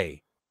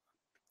say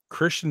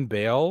Christian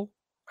Bale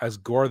as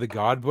Gore the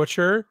God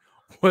Butcher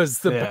was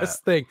the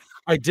best thing.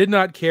 I did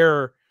not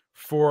care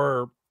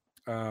for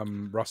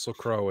Russell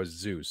Crowe as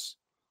Zeus.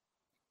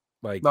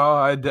 Like, no,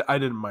 I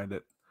didn't mind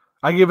it.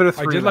 I gave it a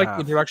 3. I did like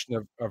the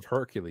introduction of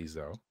Hercules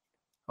though.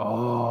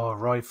 Oh,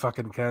 Roy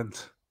fucking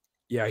Kent.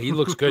 Yeah, he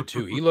looks good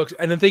too. He looks,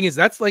 and the thing is,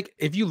 that's like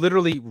if you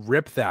literally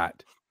rip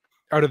that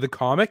out of the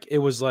comic, it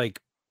was like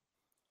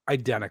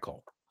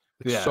identical.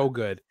 It's Yeah. so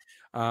good.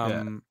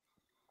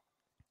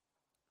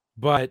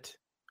 But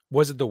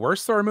was it the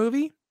worst Thor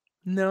movie?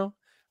 No.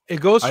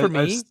 It goes for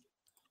me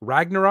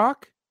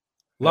Ragnarok,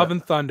 Love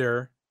and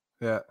Thunder,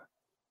 Yeah.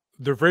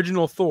 the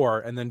original Thor,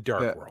 and then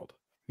Dark Yeah. World.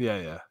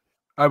 Yeah.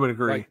 I would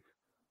agree.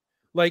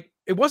 Like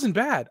it wasn't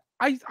bad.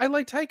 I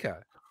like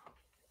Taika.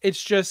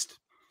 It's just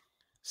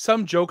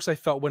some jokes I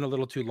felt went a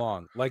little too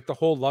long. Like the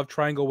whole love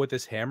triangle with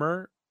his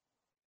hammer,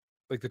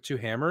 like the two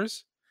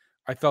hammers.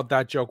 I felt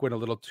that joke went a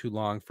little too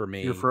long for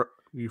me.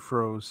 You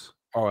froze.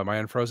 Oh, am I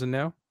unfrozen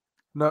now?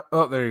 No.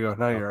 Oh, there you go.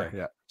 Now you are. Okay.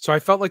 Yeah. So I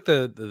felt like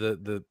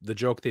the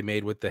joke they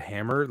made with the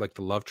hammer, like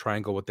the love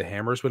triangle with the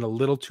hammers, went a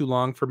little too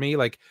long for me.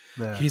 Like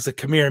he's like,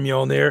 "Come here,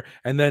 Mjolnir,"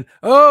 and then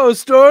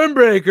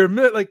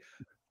Stormbreaker. Like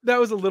that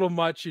was a little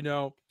much, you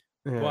know.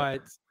 Yeah.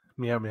 But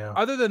meow meow.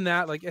 Other than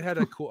that, like it had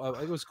a cool.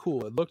 It was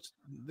cool. It looked.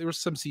 There was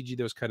some CG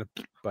that was kind of,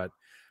 but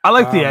I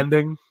like the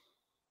ending.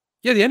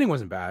 Yeah, the ending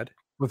wasn't bad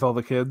with all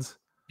the kids.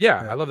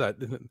 Yeah, I love that.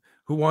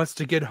 Who wants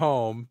to get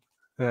home?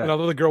 Yeah. And I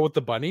love the girl with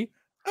the bunny.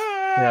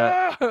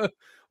 Yeah.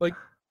 Like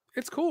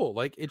it's cool.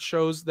 Like it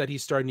shows that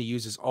he's starting to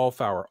use his all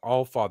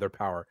father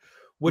power,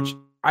 which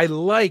I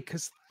like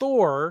because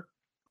Thor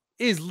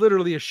is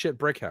literally a shit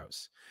brick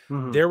house.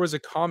 Mhm. There was a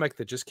comic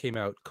that just came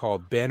out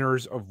called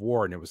Banners of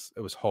War, and it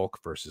was Hulk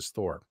versus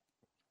Thor.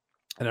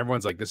 And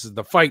everyone's like, this is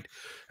the fight.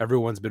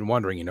 Everyone's been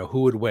wondering, you know,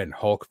 who would win,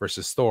 Hulk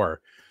versus Thor.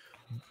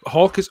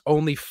 Hulk has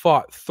only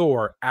fought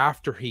Thor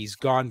after he's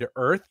gone to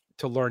Earth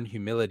to learn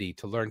humility,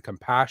 to learn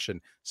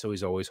compassion. So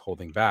he's always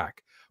holding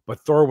back. But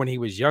Thor, when he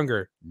was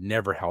younger,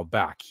 never held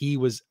back. He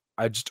was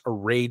just a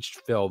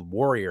rage-filled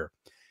warrior.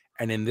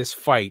 And in this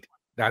fight,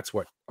 that's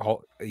what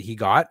Hulk, he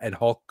got, and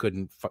Hulk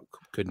couldn't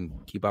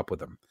keep up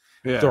with him.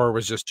 Yeah. Thor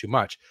was just too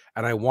much.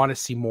 And I want to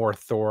see more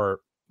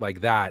Thor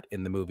like that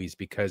in the movies,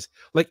 because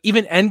like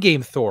even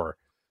Endgame Thor,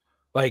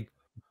 like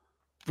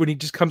when he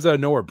just comes out of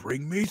nowhere,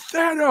 bring me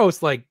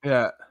Thanos. Like,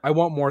 yeah, I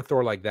want more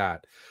Thor like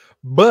that.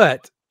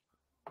 But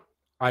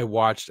I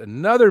watched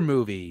another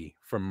movie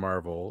from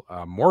Marvel,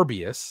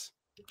 Morbius.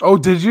 Oh,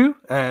 did you?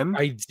 And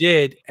I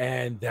did,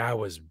 and that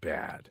was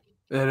bad.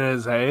 It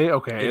is, hey?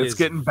 Okay, it's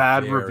getting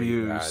bad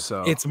reviews. Bad.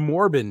 So it's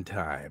Morbin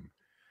time.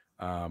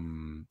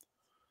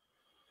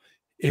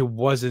 It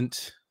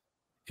wasn't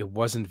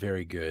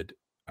very good.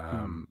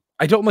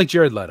 I don't like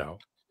Jared Leto,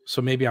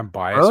 so maybe I'm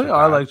biased. Really? with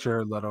I that. like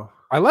Jared Leto.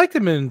 I liked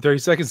him in 30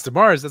 Seconds to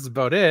Mars. That's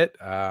about it.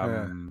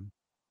 I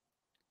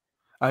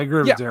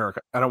agree with Derek.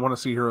 I don't want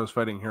to see heroes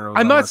fighting heroes.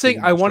 I'm not saying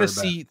I want to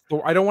see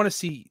Thor. I don't want to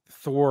see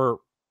Thor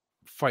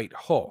fight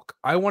Hulk.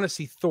 I want to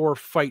see Thor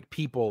fight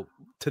people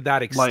to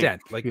that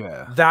extent, like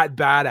that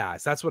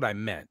badass. That's what I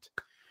meant.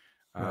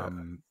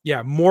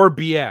 Yeah, more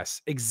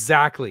BS.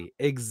 Exactly.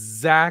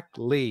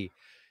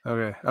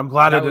 Okay, I'm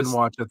glad I didn't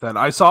watch it then.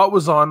 I saw it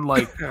was on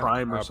like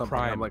Prime or something.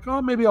 Prime. I'm like, oh,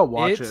 maybe I'll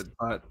watch it.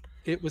 But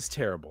it was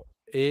terrible.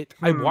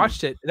 I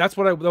watched it. That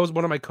was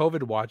one of my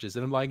COVID watches,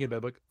 and I'm lying in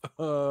bed like,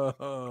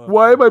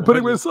 why am I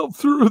putting myself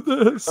through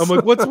this? I'm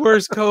like, what's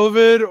worse,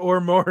 COVID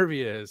or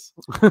Morbius?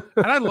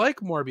 And I like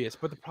Morbius,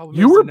 but the problem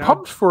you is were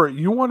pumped for it.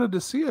 You wanted to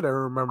see it. I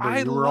remember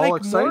you were all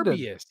excited.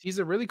 Morbius. He's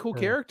a really cool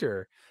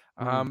character.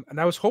 And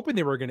I was hoping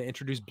they were going to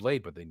introduce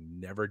Blade, but they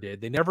never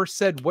did. They never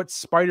said what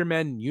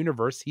Spider-Man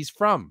universe he's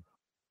from.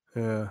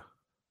 Yeah.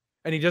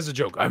 And he does a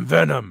joke, I'm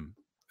Venom.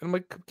 And I'm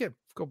like,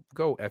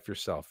 go F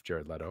yourself,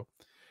 Jared Leto.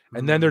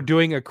 And then they're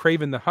doing a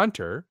Kraven the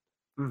Hunter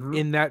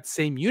in that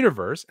same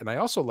universe. And I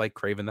also like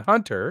Kraven the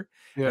Hunter.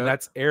 Yeah. And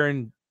that's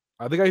Aaron,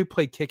 the guy who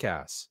played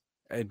Kick-Ass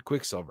and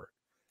Quicksilver.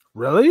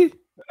 Really?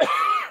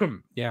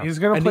 Yeah. He's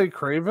going to play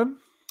Kraven?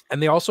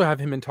 And they also have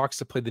him in talks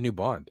to play the new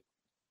Bond.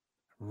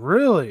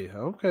 Really?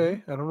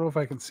 Okay. I don't know if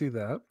I can see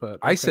that, but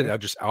I said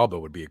Idris Elba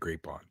would be a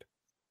great Bond.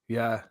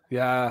 Yeah.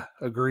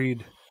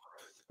 Agreed.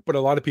 But a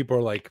lot of people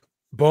are like,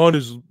 Bond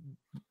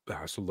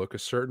has to look a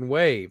certain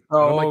way.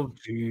 Oh,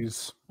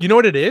 jeez. You know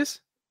what it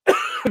is?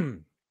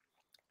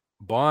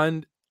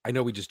 Bond, I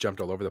know we just jumped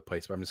all over the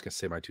place, but I'm just going to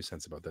say my 2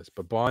 cents about this.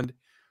 But Bond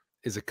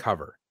is a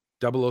cover.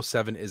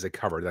 007 is a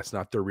cover. That's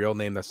not their real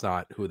name. That's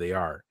not who they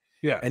are.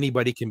 Yeah.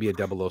 Anybody can be a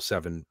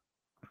 007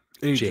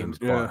 Agent, James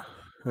Bond.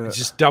 Yeah. It's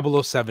just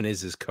 007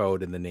 is his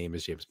code and the name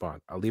is James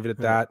Bond. I'll leave it at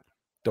that.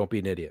 Don't be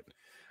an idiot.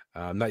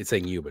 I'm not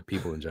saying you, but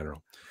people in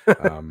general.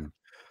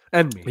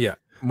 And me. Yeah.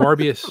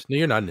 Morbius. No,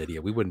 you're not an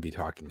idiot. We wouldn't be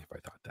talking if I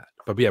thought that.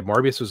 But yeah,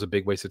 Morbius was a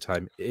big waste of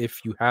time.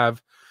 If you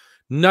have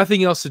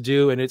nothing else to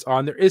do and it's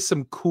on, there is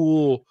some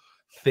cool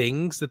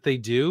things that they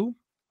do,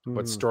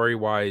 but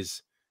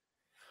story-wise,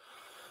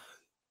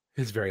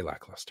 it's very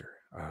lackluster.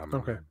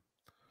 Okay.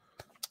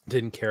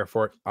 Didn't care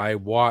for it. I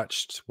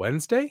watched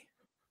Wednesday.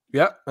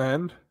 Yeah,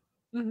 and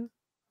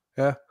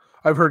yeah,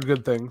 I've heard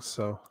good things,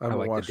 so I haven't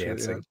like watched the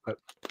dancing, it yet,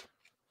 but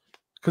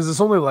because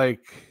it's only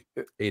like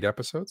 8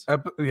 episodes.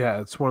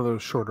 Yeah, it's one of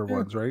those shorter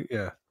ones, right?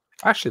 Yeah,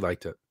 I actually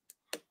liked it.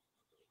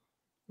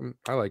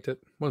 I liked it.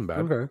 Wasn't bad.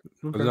 Okay.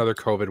 It was another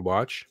COVID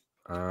watch.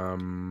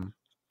 I'm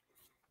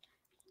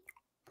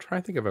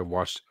trying to think if I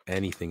watched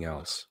anything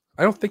else.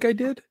 I don't think I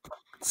did.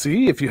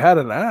 See, if you had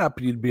an app,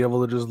 you'd be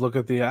able to just look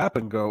at the app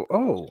and go,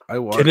 "Oh, I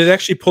watched." Can it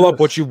actually pull up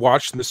what this." you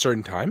watched in a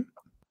certain time?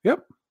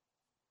 Yep.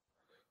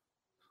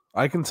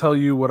 I can tell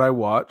you what I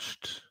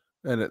watched,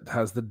 and it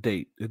has the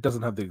date. It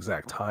doesn't have the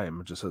exact time;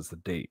 it just has the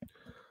date.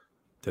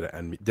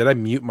 Did I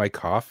mute my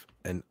cough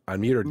and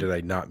unmute, or did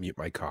I not mute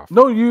my cough?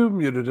 No, you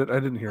muted it. I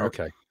didn't hear it.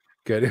 Okay,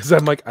 good. Because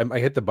I'm like, I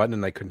hit the button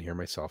and I couldn't hear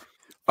myself.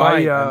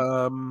 I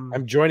Fine,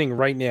 I'm joining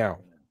right now.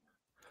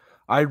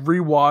 I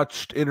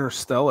rewatched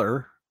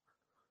Interstellar.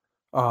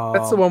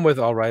 That's the one with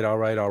all right,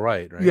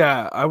 right?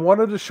 Yeah, I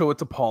wanted to show it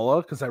to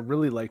Paula because I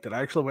really liked it.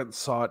 I actually went and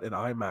saw it in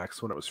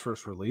IMAX when it was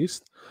first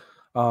released.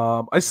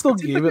 I still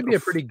gave it a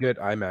pretty good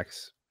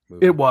IMAX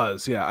movie. It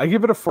was, yeah. I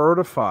give it a 4 out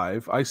of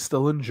 5. I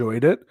still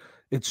enjoyed it.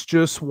 It's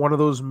just one of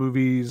those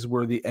movies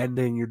where the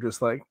ending, you're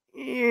just like,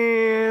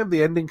 the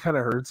ending kind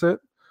of hurts it.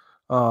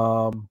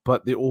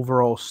 But the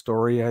overall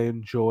story I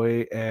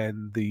enjoy,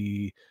 and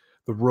the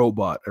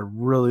robot. I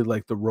really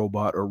like the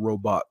robot, or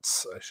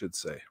robots, I should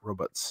say.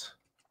 Robots.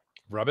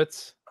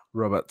 Robots.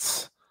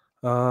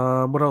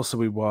 What else did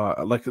we watch?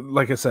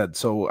 Like I said,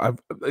 so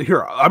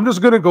I'm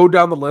just gonna go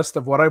down the list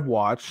of what I've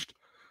watched.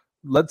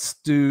 Let's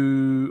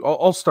do.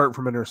 I'll start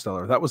from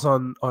Interstellar. That was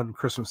on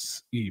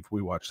Christmas Eve.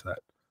 We watched that.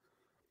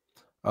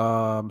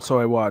 So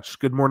I watched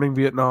Good Morning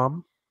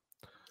Vietnam.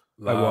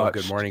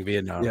 Good Morning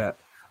Vietnam. Yeah,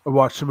 I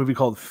watched a movie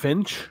called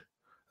Finch.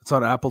 It's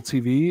on Apple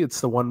TV. It's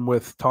the one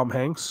with Tom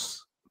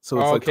Hanks.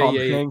 So it's Tom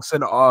Hanks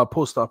in a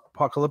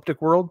post-apocalyptic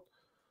world.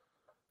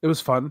 It was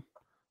fun.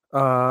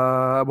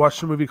 I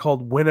watched a movie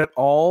called Win It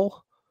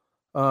All.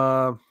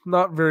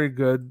 Not very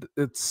good.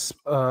 It's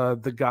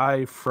the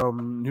guy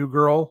from New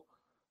Girl.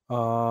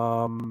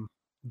 The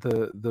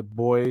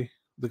boy,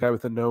 the guy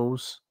with the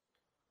nose.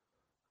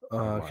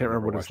 I can't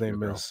remember what his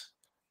name is.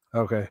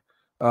 Okay.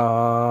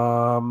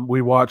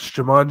 We watched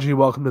Jumanji: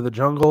 Welcome to the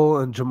Jungle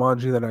and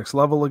Jumanji: The Next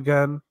Level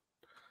again.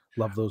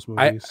 Love those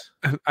movies.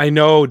 I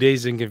know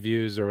Dazed and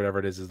Confused or whatever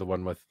it is the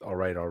one with all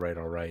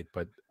right.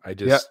 But I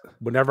just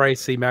whenever I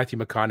see Matthew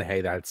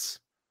McConaughey,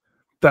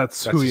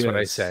 that's who he is. What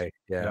I say.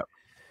 Yeah. Yep.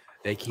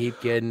 They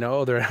keep getting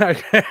older. I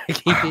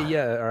keep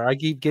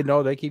getting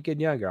older. They keep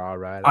getting younger. All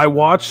right. I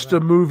watched a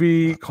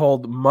movie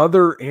called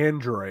Mother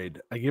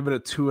Android. I give it a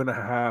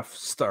 2.5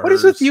 stars. What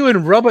is with you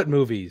in robot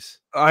movies?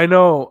 I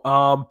know.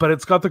 But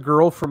it's got the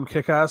girl from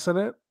Kick-Ass in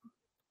it.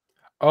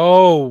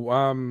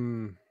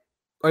 Oh,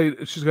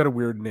 she's got a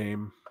weird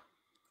name.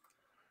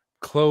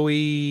 Chloe.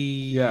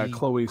 Yeah,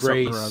 Chloe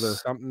Grace,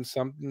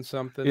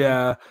 something.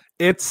 Yeah,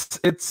 it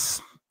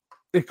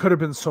could have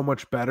been so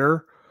much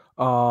better.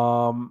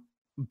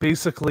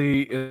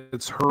 Basically,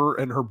 it's her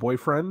and her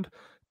boyfriend,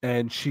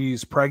 and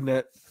she's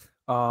pregnant.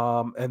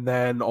 And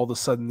then all of a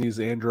sudden, these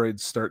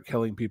androids start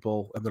killing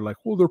people, and they're like,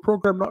 "Well, they're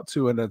programmed not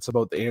to." And it's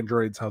about the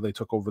androids, how they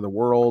took over the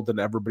world,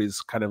 and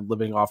everybody's kind of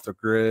living off the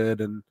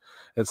grid, and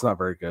it's not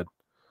very good.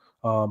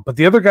 But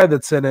the other guy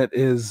that's in it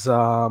is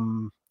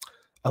Elijah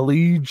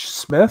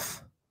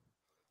Smith.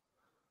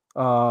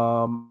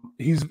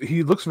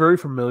 He looks very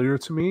familiar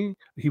to me.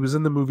 He was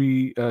in the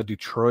movie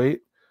Detroit,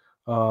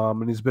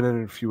 and he's been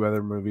in a few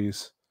other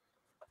movies.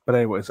 But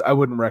anyways, I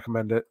wouldn't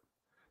recommend it.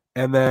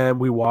 And then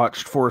we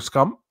watched Forrest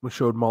Gump. We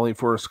showed Molly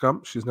Forrest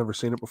Gump. She's never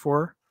seen it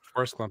before.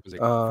 Forrest Gump is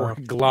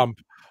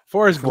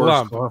Forrest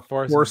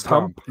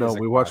Hump. No,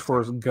 we watched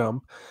Forrest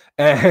Gump,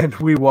 and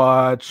we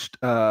watched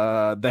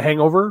The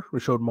Hangover.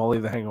 We showed Molly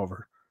The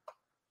Hangover.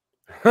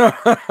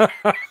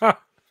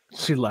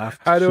 She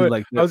laughed. I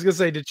was gonna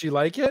say, did she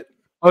like it?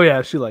 Oh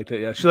yeah, she liked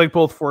it. Yeah, she liked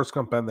both Forrest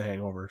Gump and The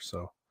Hangover.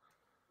 So,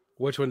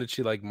 which one did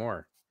she like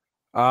more?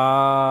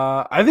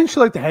 I think she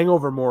liked The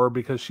Hangover more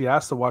because she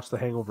asked to watch The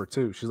Hangover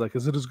too. She's like,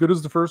 "Is it as good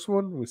as the first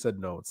one?" We said,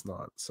 "No, it's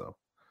not." So,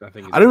 I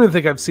don't even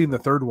think I've seen the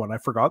third one. I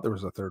forgot there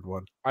was a third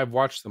one. I've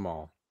watched them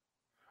all.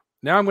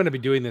 Now I'm going to be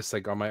doing this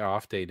like on my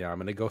off day. Now I'm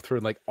going to go through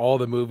like all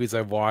the movies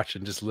I've watched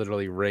and just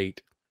literally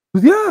rate.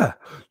 Yeah,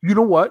 you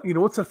know what? You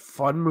know what's a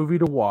fun movie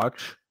to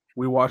watch?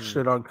 We watched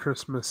it on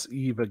Christmas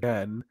Eve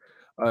again.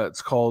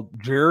 It's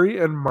called Jerry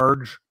and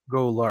Marge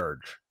Go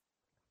Large.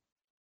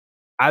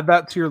 Add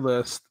that to your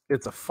list.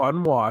 It's a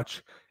fun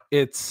watch.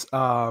 It's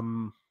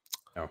what's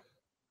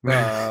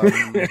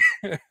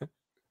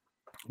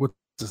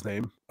his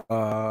name?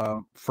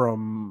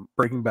 From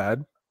Breaking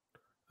Bad,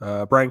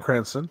 Bryan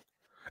Cranston,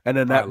 and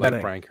Annette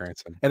Bening. Bryan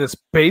Cranston. And it's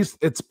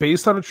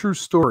based on a true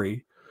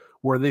story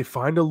where they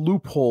find a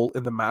loophole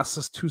in the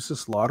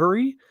Massachusetts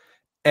lottery,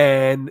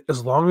 and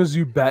as long as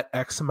you bet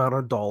X amount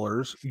of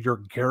dollars,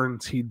 you're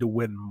guaranteed to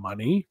win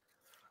money.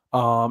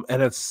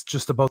 And it's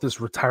just about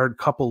this retired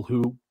couple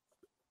who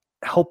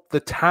help the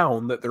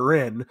town that they're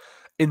in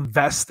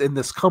invest in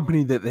this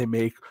company that they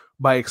make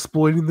by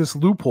exploiting this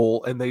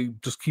loophole, and they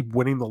just keep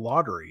winning the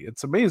lottery.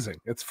 It's amazing.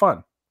 It's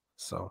fun.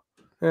 So,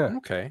 yeah.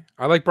 Okay.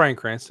 I like Bryan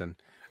Cranston.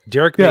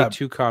 Derek made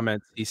 2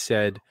 comments. He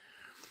said,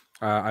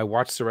 I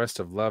watched the rest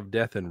of Love,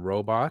 Death, and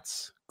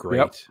Robots. Great.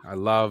 Yep. I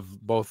love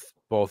both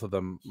of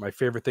them. My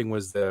favorite thing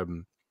was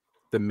the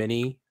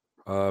mini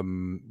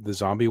The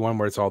zombie one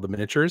where it's all the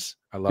miniatures.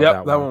 I love Yeah,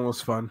 that that one. one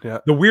was fun. Yeah.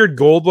 The weird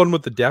gold one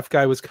with the deaf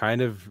guy was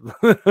kind of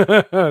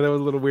that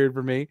was a little weird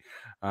for me.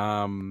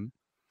 And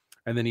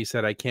then he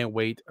said, I can't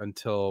wait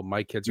until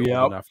my kids are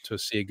old enough to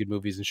see good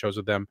movies and shows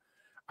with them.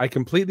 I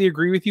completely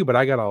agree with you, but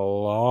I got a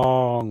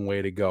long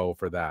way to go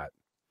for that.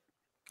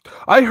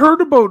 I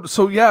heard about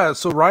so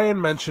Ryan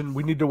mentioned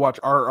we need to watch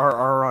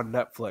RRR on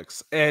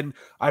Netflix, and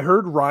I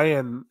heard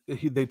Ryan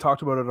they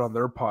talked about it on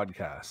their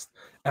podcast,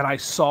 and I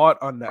saw it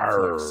on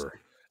Netflix,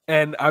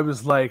 and I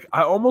was like,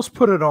 I almost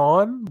put it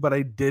on, but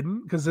I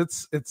didn't because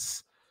it's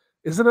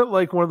isn't it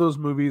like one of those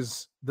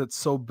movies that's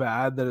so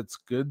bad that it's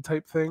good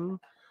type thing?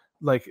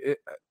 Like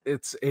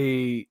is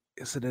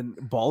it a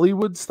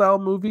Bollywood style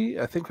movie?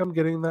 I think I'm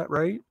getting that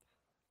right.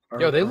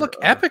 Yo, they look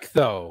epic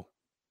though.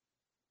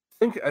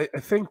 I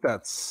think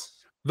that's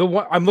the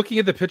one. I'm looking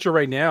at the picture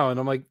right now, and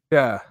I'm like,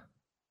 yeah,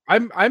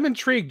 I'm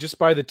intrigued just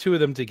by the two of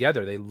them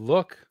together. They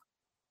look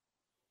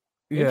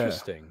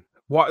interesting.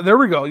 There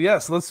we go.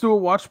 Yes, let's do a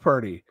watch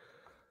party.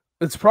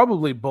 It's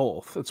probably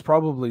both. It's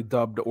probably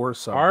dubbed or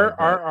subbed.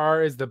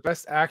 RRR is the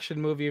best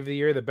action movie of the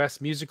year, the best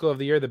musical of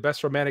the year, the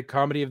best romantic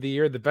comedy of the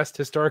year, the best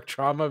historic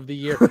drama of the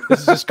year. This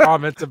is just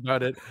comments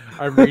about it.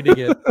 I'm reading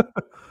it.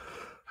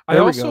 I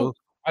also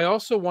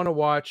want to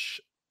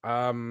watch.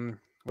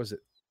 Was it?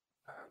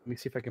 Let me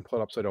see if I can pull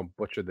it up so I don't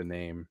butcher the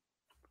name.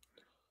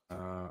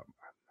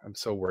 I'm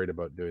so worried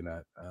about doing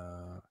that.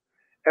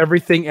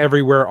 Everything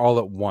Everywhere All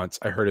at Once,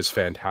 I heard is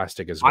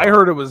fantastic as well. I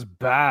heard it was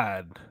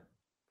bad.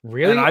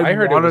 Really? And I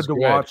heard wanted it was to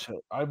good. watch it.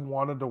 I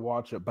wanted to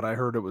watch it, but I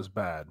heard it was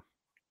bad.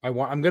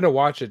 I'm gonna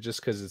watch it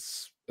just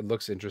because it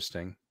looks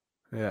interesting.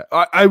 Yeah,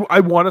 I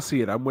want to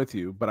see it. I'm with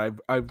you, but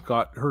I've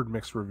heard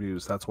mixed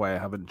reviews. That's why I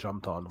haven't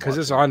jumped on. Because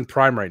it's on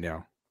Prime right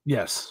now.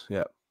 Yes.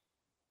 Yeah.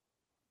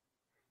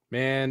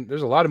 Man,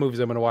 there's a lot of movies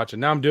I'm gonna watch,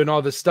 and now I'm doing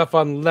all this stuff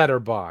on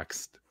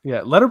Letterboxd. Yeah,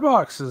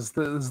 Letterboxd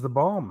is the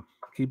bomb.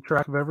 Keep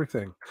track of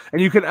everything,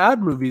 and you can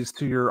add movies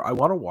to your I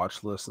want to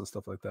watch list and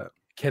stuff like that.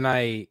 Can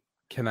I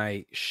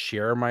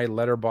share my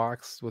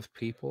Letterboxd with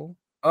people?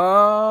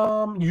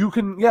 You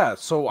can. Yeah,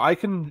 so I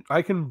can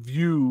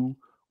view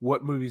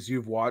what movies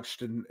you've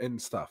watched and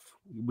stuff.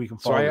 We can.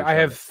 So I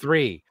have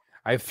three.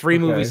 I have three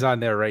movies on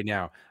there right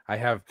now. I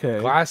have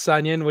Glass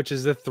Onion, which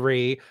is a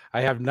 3. I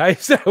have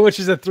Knives Out, which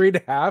is a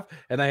 3.5,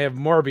 and I have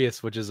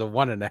Morbius, which is a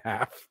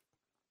 1.5.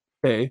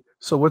 Okay,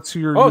 so what's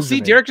your? Oh,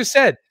 see, Derek just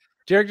said.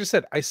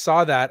 I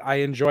saw that. I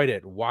enjoyed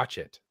it. Watch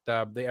it.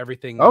 The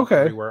Everything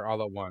Everywhere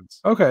All at Once.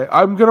 Okay,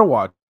 I'm gonna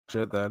watch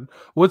it then.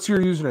 What's your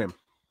username?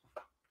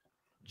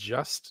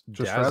 Just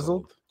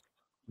Dazzled.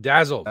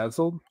 Dazzled.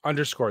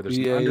 Underscore. There's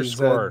an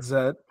underscore.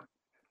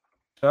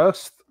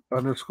 Just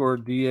underscore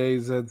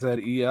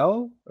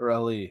DAZZEL or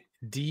LE?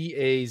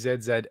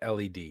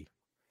 DAZZLED.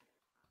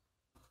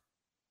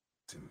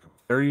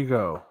 There you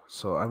go.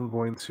 So I'm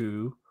going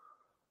to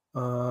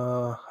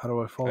how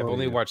do I follow you? I've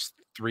only watched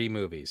 3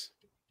 movies.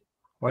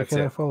 Why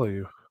can't I follow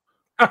you?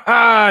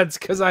 It's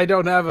because I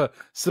don't have a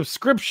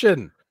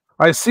subscription.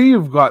 I see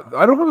you've got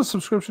I don't have a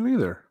subscription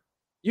either.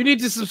 You need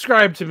to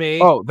subscribe to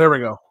me. Oh, there we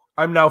go.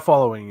 I'm now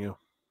following you.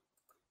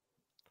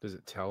 Does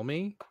it tell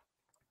me?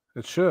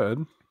 It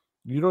should.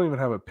 You don't even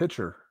have a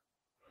picture.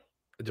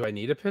 Do I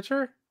need a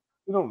picture?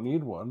 You don't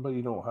need one, but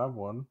you don't have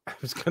one. I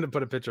was going to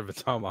put a picture of a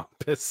Tom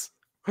Piss.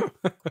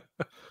 But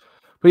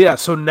yeah,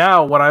 so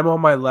now when I'm on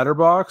my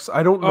Letterboxd,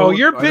 I don't know. Oh,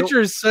 your picture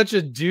is such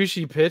a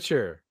douchey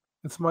picture.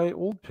 It's my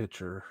old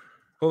picture.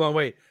 Hold on,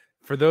 wait.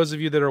 For those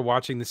of you that are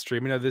watching the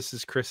streaming, now this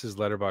is Chris's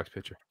Letterboxd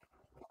picture.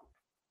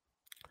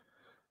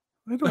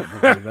 I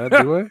don't believe that,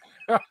 do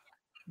I?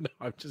 No,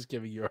 I'm just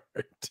giving you a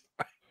hard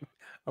time.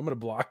 I'm going to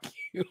block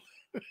you.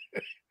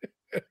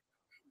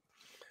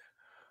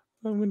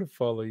 I'm going to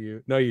follow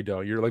you. No, you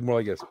don't. You're like more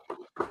like this.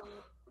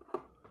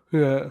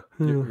 Yeah.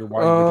 You're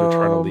wearing with your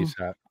Toronto Leafs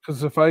hat.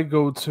 Because if I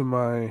go to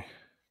my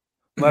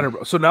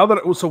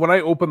Letterboxd, so when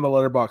I open the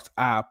Letterboxd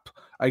app,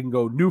 I can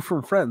go new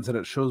from friends, and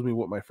it shows me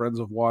what my friends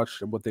have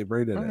watched and what they've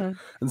rated it. And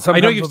I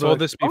know you've told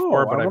this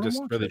before, but I've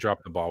just really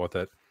dropped the ball with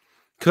it.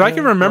 Because I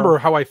can remember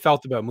how I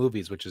felt about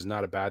movies, which is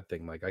not a bad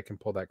thing. Like I can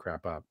pull that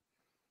crap up.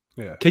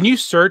 Yeah. Can you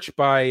search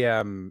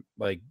by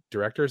like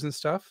directors and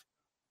stuff?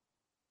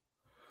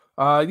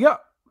 Yeah,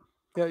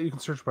 you can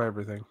search by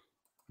everything.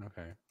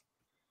 Okay.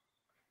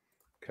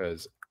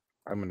 Because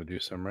I'm gonna do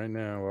some right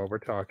now while we're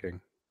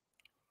talking.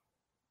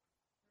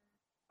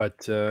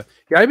 But yeah,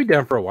 I'd be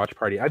down for a watch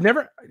party. I've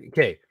never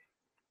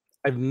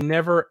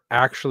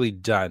actually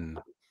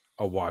done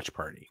a watch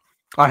party.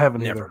 I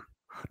haven't either.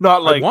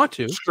 Not like I want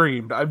to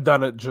streamed. I've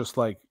done it just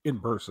like in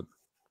person.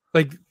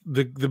 Like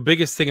the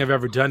biggest thing I've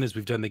ever done is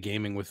we've done the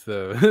gaming with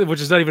the which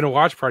is not even a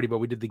watch party, but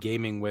we did the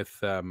gaming with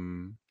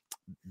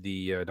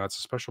the Not So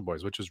Special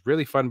Boys, which was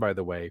really fun, by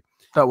the way.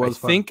 That was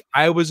fun. I think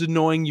I was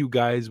annoying you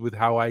guys with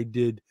how I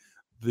did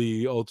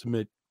the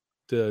ultimate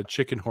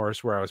chicken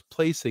horse where I was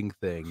placing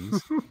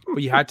things,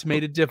 but you had to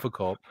make it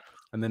difficult.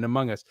 And then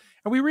Among Us,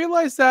 and we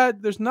realized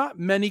that there's not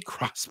many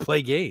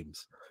cross-play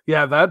games.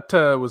 Yeah, that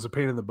was a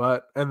pain in the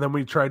butt. And then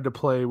we tried to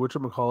play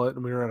whatchamacallit,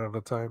 and we ran out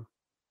of time.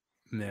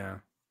 Yeah.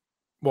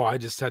 Well, I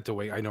just had to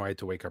wait. I know I had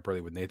to wake up early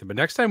with Nathan, but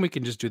next time we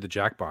can just do the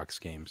Jackbox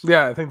games.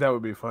 Yeah, I think that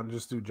would be fun.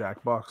 Just do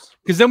Jackbox.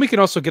 Because then we can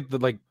also get the,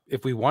 like,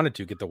 if we wanted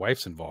to, get the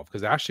wives involved.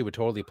 Because Ashley would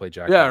totally play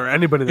Jackbox. Yeah, or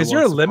anybody. That Is there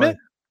a wants to limit?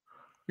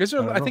 play. Is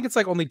there? I I don't think know. it's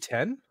like only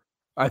 10.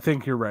 I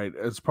think you're right.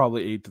 It's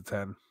probably 8 to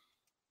 10,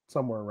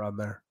 somewhere around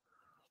there.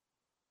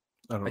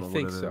 I don't know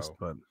think what it is, so.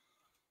 but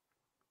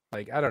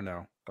Like, I don't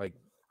know. Like,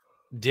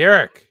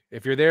 Derek,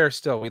 if you're there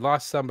still, we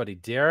lost somebody.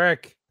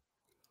 Derek.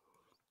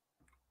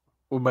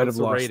 we might What's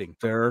have the lost rating?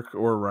 Derek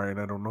or Ryan.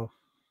 I don't know.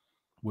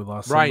 We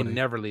lost Ryan somebody.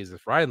 never leaves us.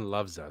 Ryan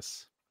loves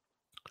us.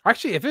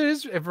 Actually,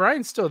 if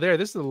Ryan's still there,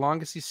 this is the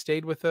longest he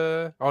stayed with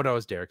oh no,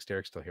 it's Derek's.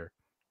 Derek's still here.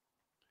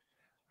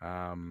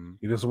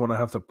 He doesn't want to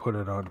have to put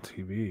it on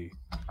TV.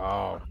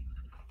 Oh.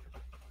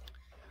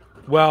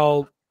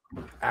 Well,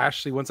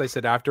 Ashley, once I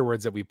said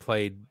afterwards that we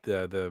played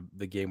the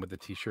game with the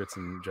t-shirts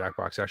and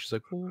Jackbox, Ashley's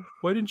like, well,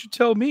 why didn't you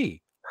tell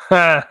me?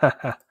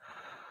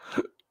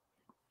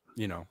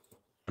 You know,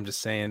 I'm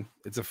just saying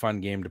it's a fun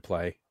game to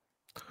play.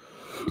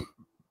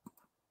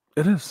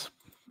 It is.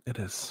 It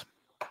is.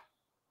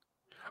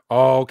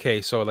 Oh,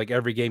 okay. So like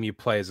every game you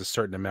play is a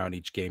certain amount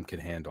each game can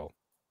handle.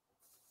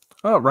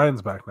 Oh,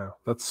 Ryan's back now.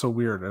 That's so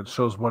weird. It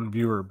shows one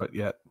viewer, but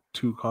yet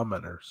 2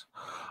 commenters.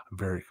 I'm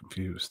very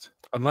confused.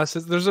 Unless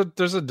there's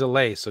a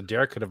delay, so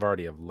Derek could have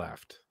already have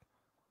left.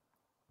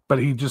 But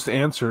he just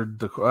answered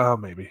the. Oh,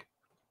 maybe.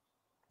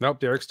 Nope,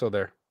 Derek's still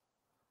there.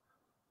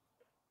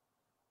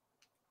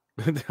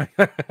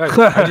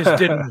 I just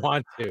didn't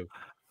want to.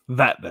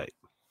 That night.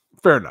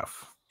 Fair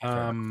enough.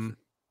 I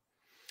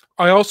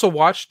also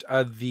watched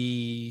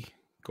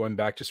going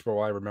back just for a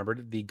while, I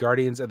remembered the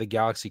Guardians of the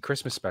Galaxy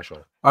Christmas special.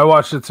 I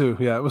watched it too.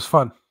 Yeah, it was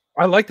fun.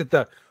 I liked it.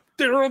 There.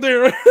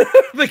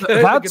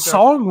 That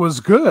song was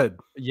good.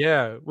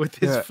 Yeah, with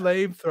his Yeah.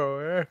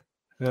 flamethrower.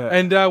 Yeah.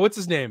 And what's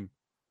his name?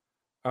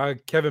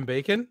 Kevin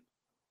Bacon.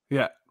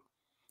 Yeah.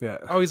 Yeah.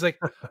 Oh, he's like,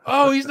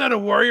 oh, he's not a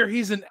warrior.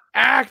 He's an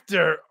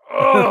actor.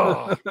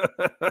 Oh,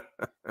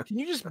 can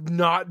you just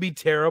not be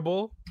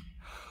terrible?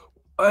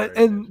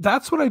 And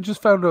that's what I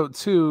just found out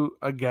too.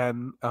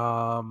 Again,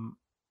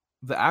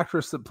 the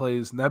actress that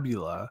plays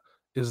Nebula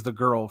is the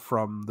girl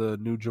from the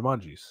new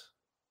Jumanjis.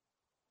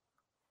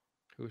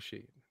 Who is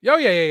she? Oh,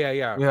 yeah.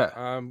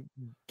 Yeah.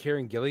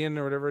 Karen Gillian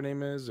or whatever her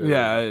name is. or-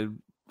 Yeah,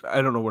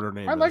 I don't know what her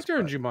name is. I liked her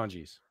in but-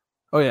 Jumanjis.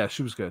 Oh yeah,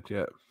 she was good.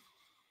 Yeah.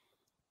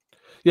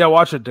 Yeah,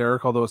 watch it,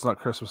 Derek, although it's not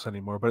Christmas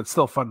anymore, but it's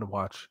still fun to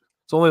watch.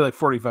 It's only like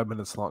 45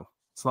 minutes long.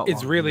 It's not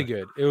It's long really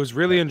either. good. It was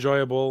really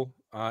enjoyable.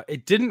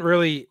 It didn't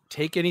really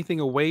take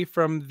anything away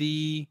from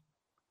the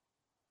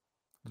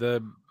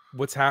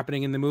what's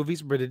happening in the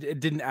movies, but it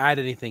didn't add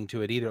anything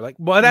to it either. Like,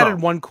 well, it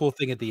added one cool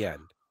thing at the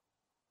end.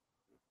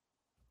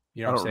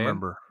 You know I what don't I'm saying?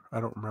 remember. I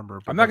don't remember.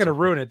 but I'm not that's going to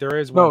okay. ruin it. There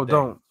is one No, thing.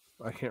 don't.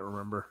 I can't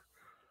remember.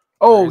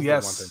 Oh, is the one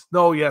yes. thing.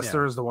 No, yes, Yeah.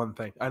 there is the one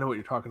thing. I know what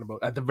you're talking about.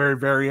 At the very,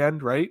 very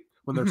end, right?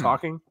 When they're Mhm.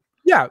 talking?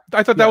 Yeah,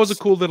 I thought that was a Yes.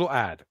 cool little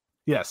ad.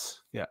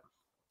 Yes. Yeah.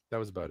 That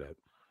was about it.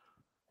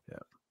 Yeah.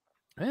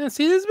 And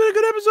see, this has been a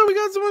good episode. We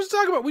got so much to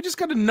talk about. We just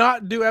got to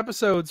not do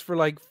episodes for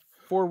like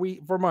 4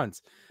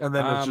 months. And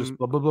then it's just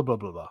blah, blah, blah, blah,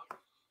 blah, blah.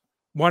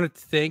 Wanted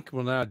to thank,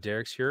 well, now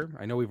Derek's here.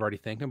 I know we've already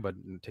thanked him, but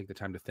take the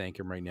time to thank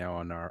him right now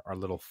on our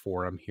little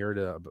forum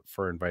here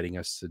for inviting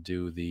us to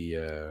do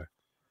the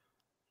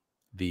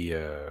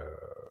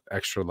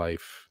Extra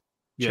Life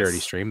charity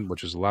Yes. stream,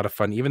 which was a lot of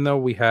fun, even though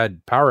we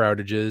had power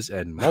outages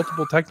and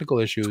multiple technical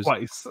issues.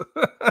 Twice.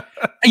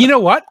 And you know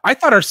what? I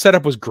thought our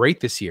setup was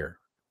great this year.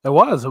 It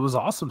was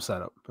awesome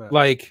setup. Yeah.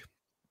 Like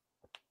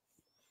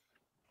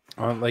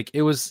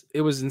it was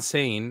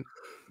insane,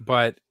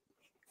 but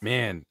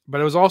man,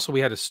 but it was also, we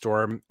had a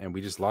storm and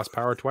we just lost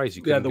power twice.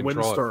 You Yeah, couldn't the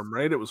control it. windstorm,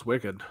 right? It was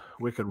wicked.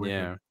 Wicked.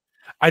 Yeah.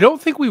 I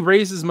don't think we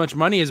raised as much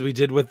money as we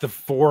did with the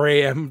 4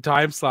 a.m.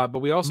 time slot, but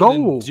we also No.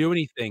 didn't do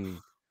anything.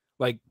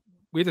 Like,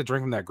 we had to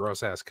drink from that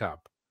gross ass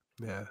cup.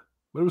 Yeah.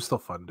 But it was still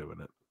fun doing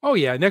it. Oh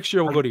yeah, next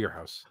year we'll go to your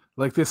house.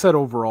 Like they said,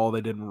 overall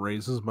they didn't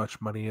raise as much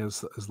money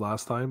as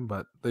last time,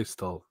 but they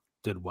still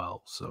did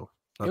well. So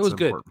that's It was the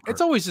good. important It's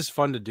part. always just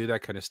fun to do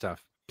that kind of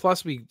stuff.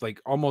 Plus, we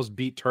like almost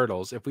beat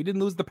Turtles. If we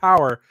didn't lose the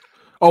power,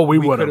 Oh, we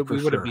would could've- have.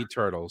 we would have beat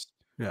Turtles.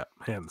 Yeah,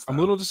 hands. I'm a down.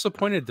 little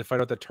disappointed to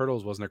find out that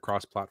Turtles wasn't a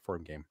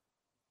cross-platform game.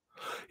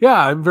 Yeah,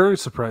 I'm very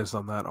surprised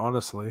on that,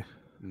 honestly.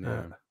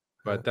 Yeah,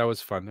 but that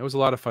was fun. It was a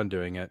lot of fun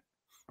doing it.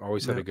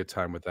 Always had Yeah. a good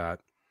time with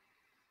that.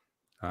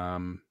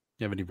 You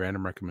have any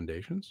random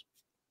recommendations?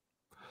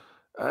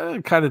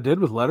 I kind of did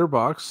with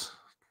Letterbox.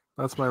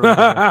 That's my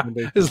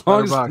recommendation. as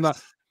long as it's Letterboxd. not,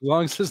 as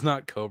long as it's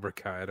not Cobra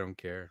Kai, I don't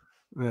care.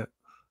 Yeah,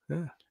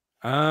 yeah.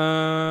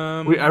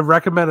 I I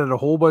recommended a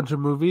whole bunch of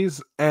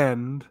movies,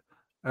 and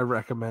I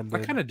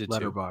recommended. kinda did too.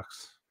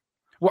 Letterbox.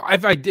 Well,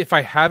 if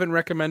I haven't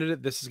recommended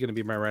it, this is going to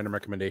be my random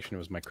recommendation. It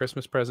was my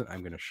Christmas present.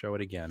 I'm going to show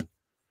it again.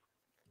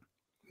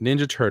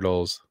 Ninja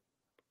Turtles: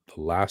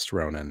 The Last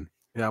Ronin.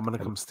 Yeah, I'm gonna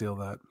come steal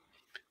that.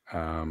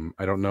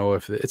 I don't know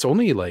if it's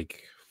only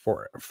like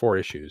four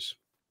issues.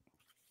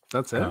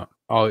 That's it.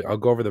 I'll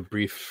go over the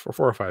brief for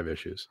 4 or 5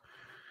 issues.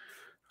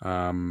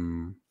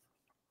 Robert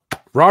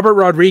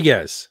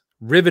Rodriguez,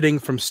 riveting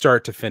from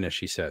start to finish,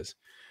 he says.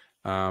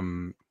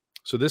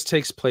 So this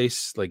takes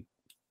place like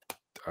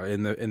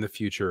in the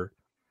future.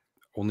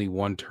 Only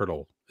one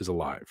turtle is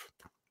alive.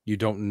 You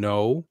don't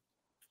know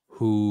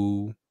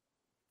who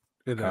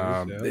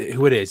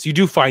who it is. You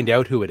do find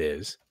out who it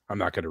is. I'm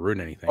not going to ruin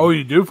anything. Oh,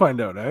 you do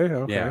find out, eh?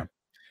 Okay.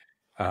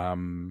 Yeah.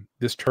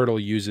 This turtle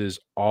uses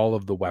all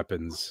of the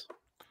weapons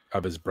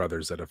of his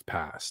brothers that have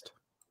passed.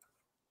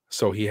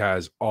 So he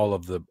has all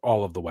of the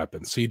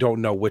weapons. So you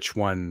don't know which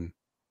one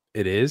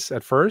it is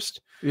at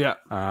first. Yeah.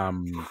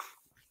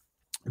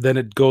 Then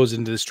it goes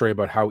into the story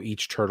about how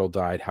each turtle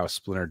died, how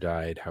Splinter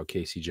died, how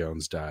Casey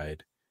Jones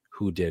died,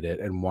 who did it,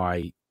 and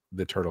why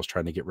the turtle's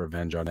trying to get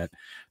revenge on it.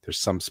 There's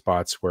some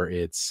spots where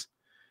it's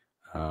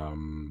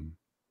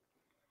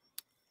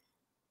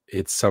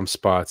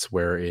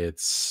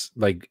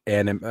like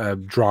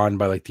drawn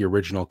by like the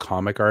original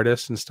comic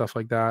artist and stuff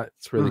like that.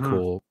 It's really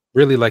cool.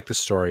 Really like the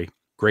story.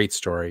 Great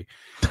story.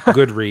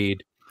 Good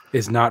read.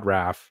 Is not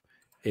Raph.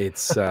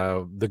 It's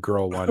the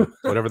girl one.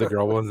 Whatever the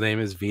girl one's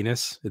name is,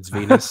 Venus. It's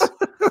Venus.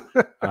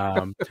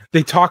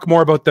 They talk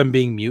more about them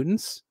being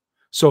mutants.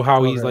 So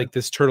how he's like,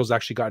 this turtle's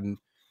actually gotten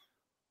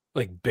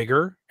like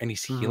bigger and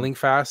he's healing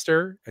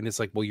faster. And it's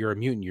like, well, you're a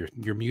mutant.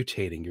 You're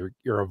mutating.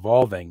 You're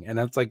evolving. And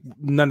that's like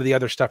none of the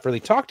other stuff really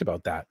talked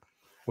about that,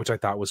 which I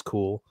thought was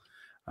cool.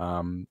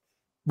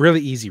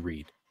 Really easy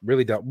read.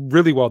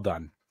 Really well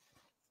done.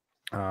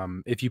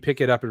 If you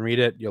pick it up and read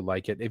it, you'll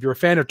like it. If you're a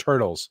fan of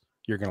turtles,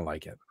 you're gonna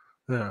like it.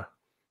 Yeah.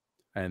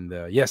 And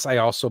yes, I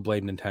also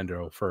blame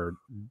Nintendo for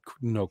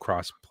no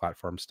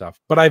cross-platform stuff.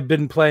 But I've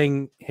been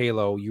playing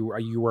Halo. You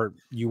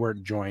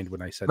weren't joined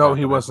when I said no, that,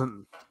 he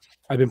wasn't.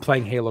 I've been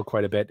playing Halo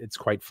quite a bit. It's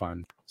quite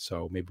fun.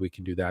 So maybe we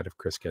can do that if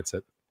Chris gets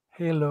it.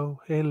 Halo.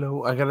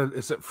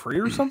 Is it free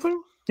or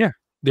something? Yeah,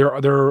 the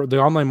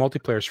online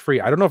multiplayer is free.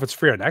 I don't know if it's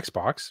free on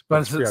Xbox,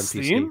 but it's free on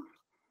Steam?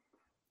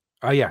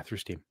 PC. Yeah, through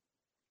Steam.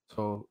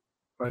 So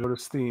I go to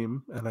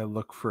Steam and I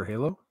look for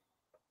Halo.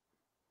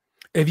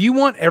 If you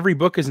want every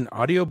book as an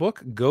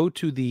audiobook, go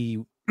to the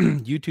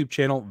YouTube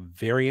channel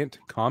Variant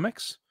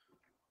Comics,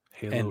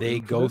 Halo and they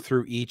Infinite? go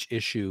through each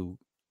issue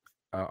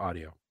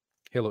audio.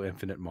 Halo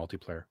Infinite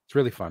multiplayer. It's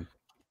really fun.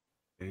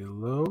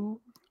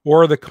 Halo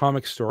or the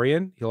comic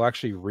historian. He'll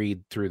actually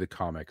read through the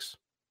comics.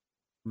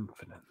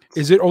 Infinite.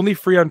 Is it only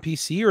free on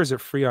PC or is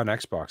it free on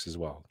Xbox as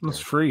well? It's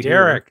free.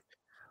 Derek.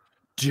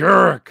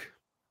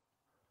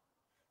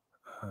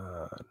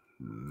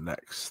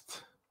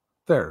 Next.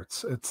 There,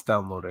 it's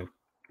downloading.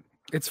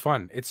 It's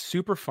fun. It's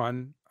super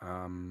fun.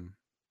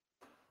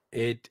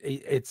 It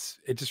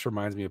just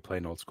reminds me of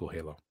playing old school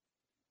Halo.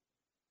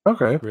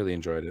 Okay. Really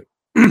enjoyed it.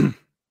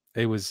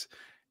 It was,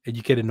 and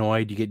you get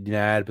annoyed, you get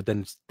mad, but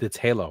then it's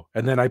Halo.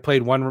 And then I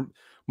played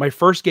my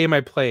first game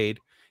I played,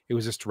 it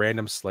was just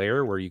random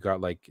Slayer where you got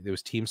like, it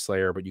was Team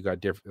Slayer, but you got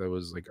different, it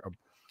was like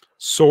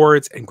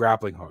swords and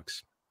grappling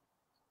hooks.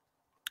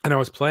 And I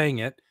was playing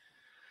it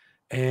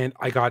and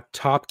I got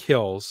top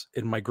kills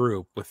in my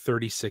group with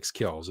 36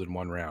 kills in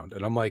one round.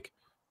 And I'm like,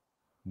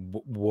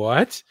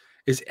 what?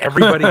 Is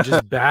everybody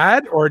just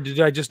bad? Or did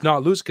I just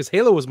not lose? Because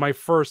Halo was my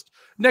first,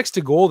 next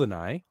to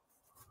GoldenEye.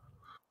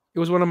 It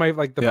was one of my,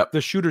 like,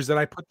 the shooters that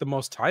I put the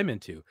most time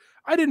into.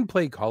 I didn't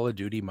play Call of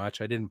Duty much.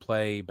 I didn't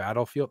play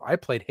Battlefield. I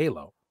played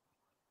Halo.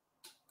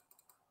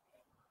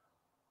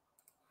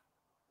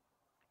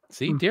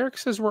 See, Derek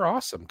says we're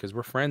awesome because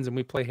we're friends and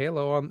we play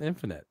Halo on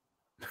Infinite.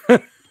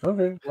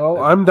 Okay.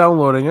 Well, I'm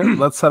downloading it.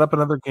 Let's set up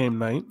another game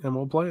night and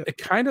we'll play it. It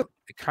kind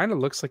of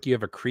looks like you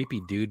have a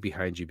creepy dude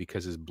behind you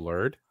because it's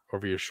blurred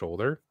over your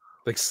shoulder,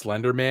 like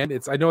Slender Man.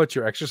 I know it's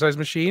your exercise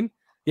machine.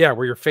 Yeah,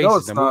 where your face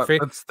is. It's not.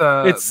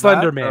 It's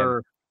Slender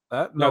Man.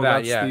 That? No,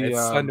 that's it's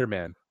Slender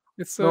Man.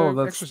 It's that's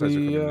exercise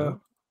the.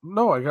 equipment,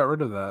 no, I got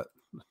rid of that.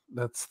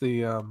 That's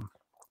the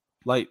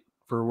light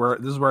for where.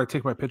 This is where I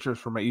take my pictures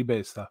for my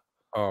eBay stuff.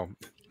 Oh,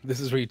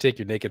 this is where you take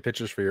your naked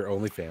pictures for your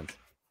OnlyFans.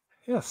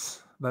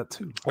 Yes, that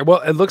too.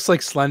 Well, it looks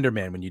like Slender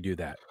Man when you do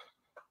that.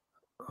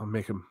 I'll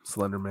make him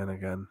Slender Man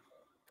again.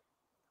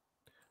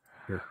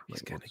 Here,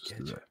 he's gonna get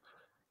you.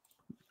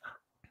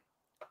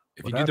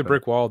 If What you do the happened?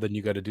 brick wall, then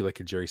you got to do like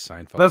a Jerry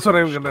Seinfeld. That's what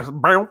I'm gonna.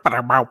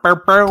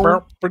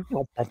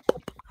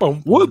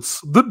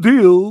 What's the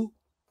deal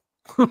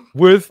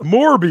with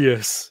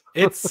Morbius?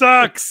 It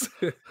sucks.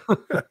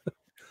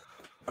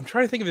 I'm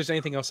trying to think if there's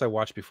anything else I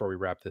watched before we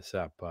wrap this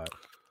up, but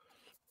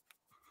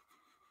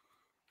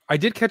I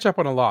did catch up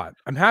on a lot.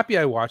 I'm happy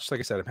I watched, like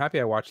I said, I'm happy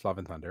I watched Love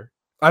and Thunder.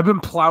 I've been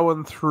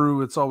plowing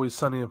through It's Always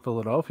Sunny in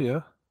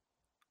Philadelphia.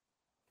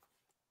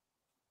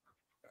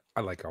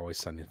 I like Always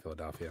Sunny in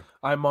Philadelphia.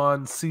 I'm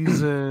on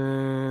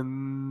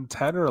season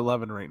 10 or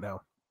 11 right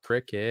now.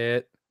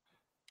 Cricket.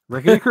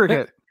 Rickety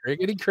cricket.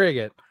 Rickety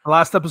cricket. The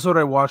last episode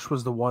I watched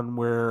was the one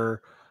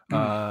where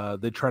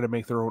they try to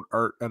make their own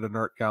art at an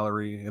art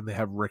gallery and they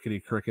have Rickety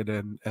cricket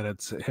in, and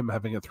it's him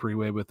having a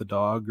three-way with the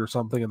dog or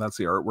something, and that's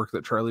the artwork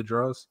that Charlie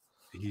draws.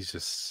 He's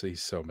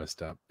so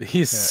messed up.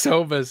 He's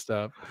so messed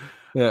up.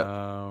 Yeah.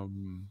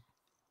 I'm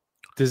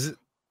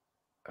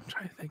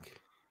trying to think.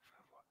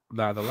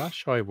 Nah, the last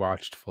show I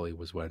watched fully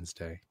was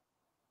Wednesday.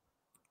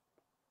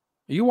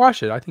 You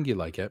watch it. I think you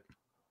like it.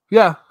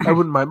 Yeah, I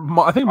wouldn't mind.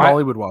 I think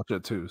Molly would watch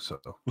it too. So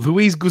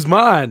Luis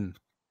Guzman.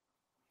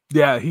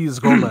 Yeah, he's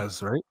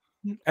Gomez, right?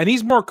 And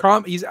he's more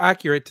he's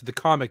accurate to the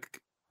comic.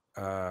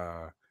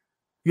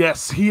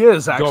 Yes, he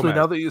is actually. Gomez.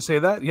 Now that you say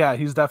that, yeah,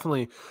 he's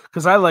definitely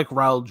because I like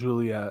Raul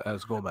Julia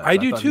as Gomez. I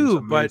do thought he was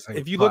too, but amazing,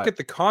 if you look at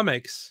the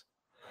comics,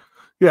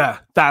 yeah,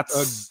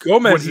 that's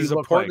Gomez what he is a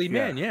looked portly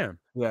like, man.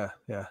 Yeah,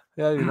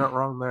 you're not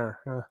wrong there.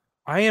 Yeah.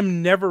 I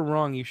am never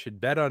wrong. You should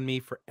bet on me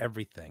for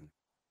everything.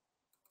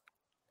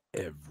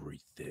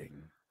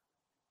 Everything.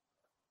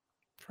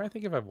 Try to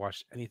think if I've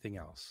watched anything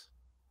else.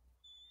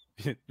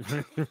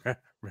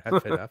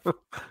 Wrap it up.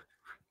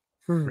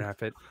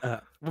 Wrap it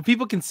up. Well,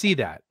 people can see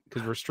that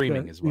because we're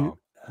streaming as well.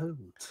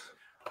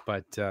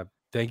 But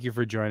thank you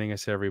for joining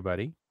us,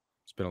 everybody.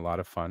 It's been a lot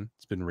of fun.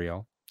 It's been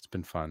real. It's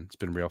been fun. It's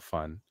been real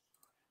fun.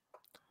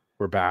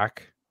 We're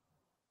back.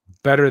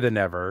 Better than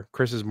ever.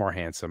 Chris is more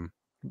handsome.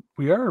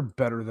 We are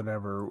better than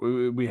ever.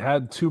 We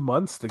had 2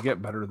 months to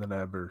get better than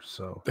ever.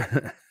 So,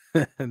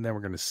 and then we're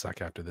going to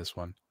suck after this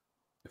one.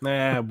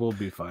 Nah, we'll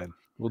be fine.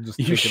 We'll just.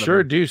 You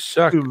sure do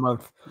suck. 2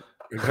 months.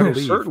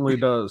 It certainly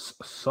does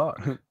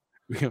suck.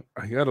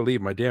 I gotta leave.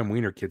 My damn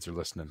wiener kids are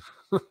listening.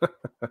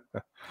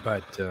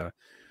 But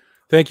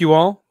thank you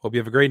all. Hope you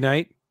have a great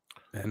night,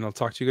 and I'll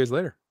talk to you guys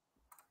later.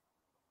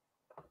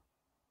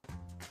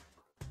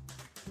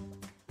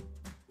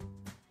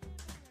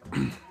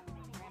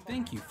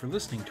 Thank you for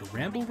listening to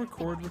Ramble,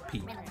 Record,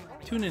 Repeat.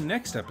 Tune in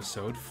next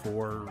episode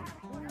for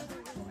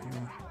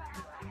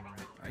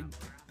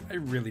I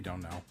really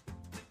don't know.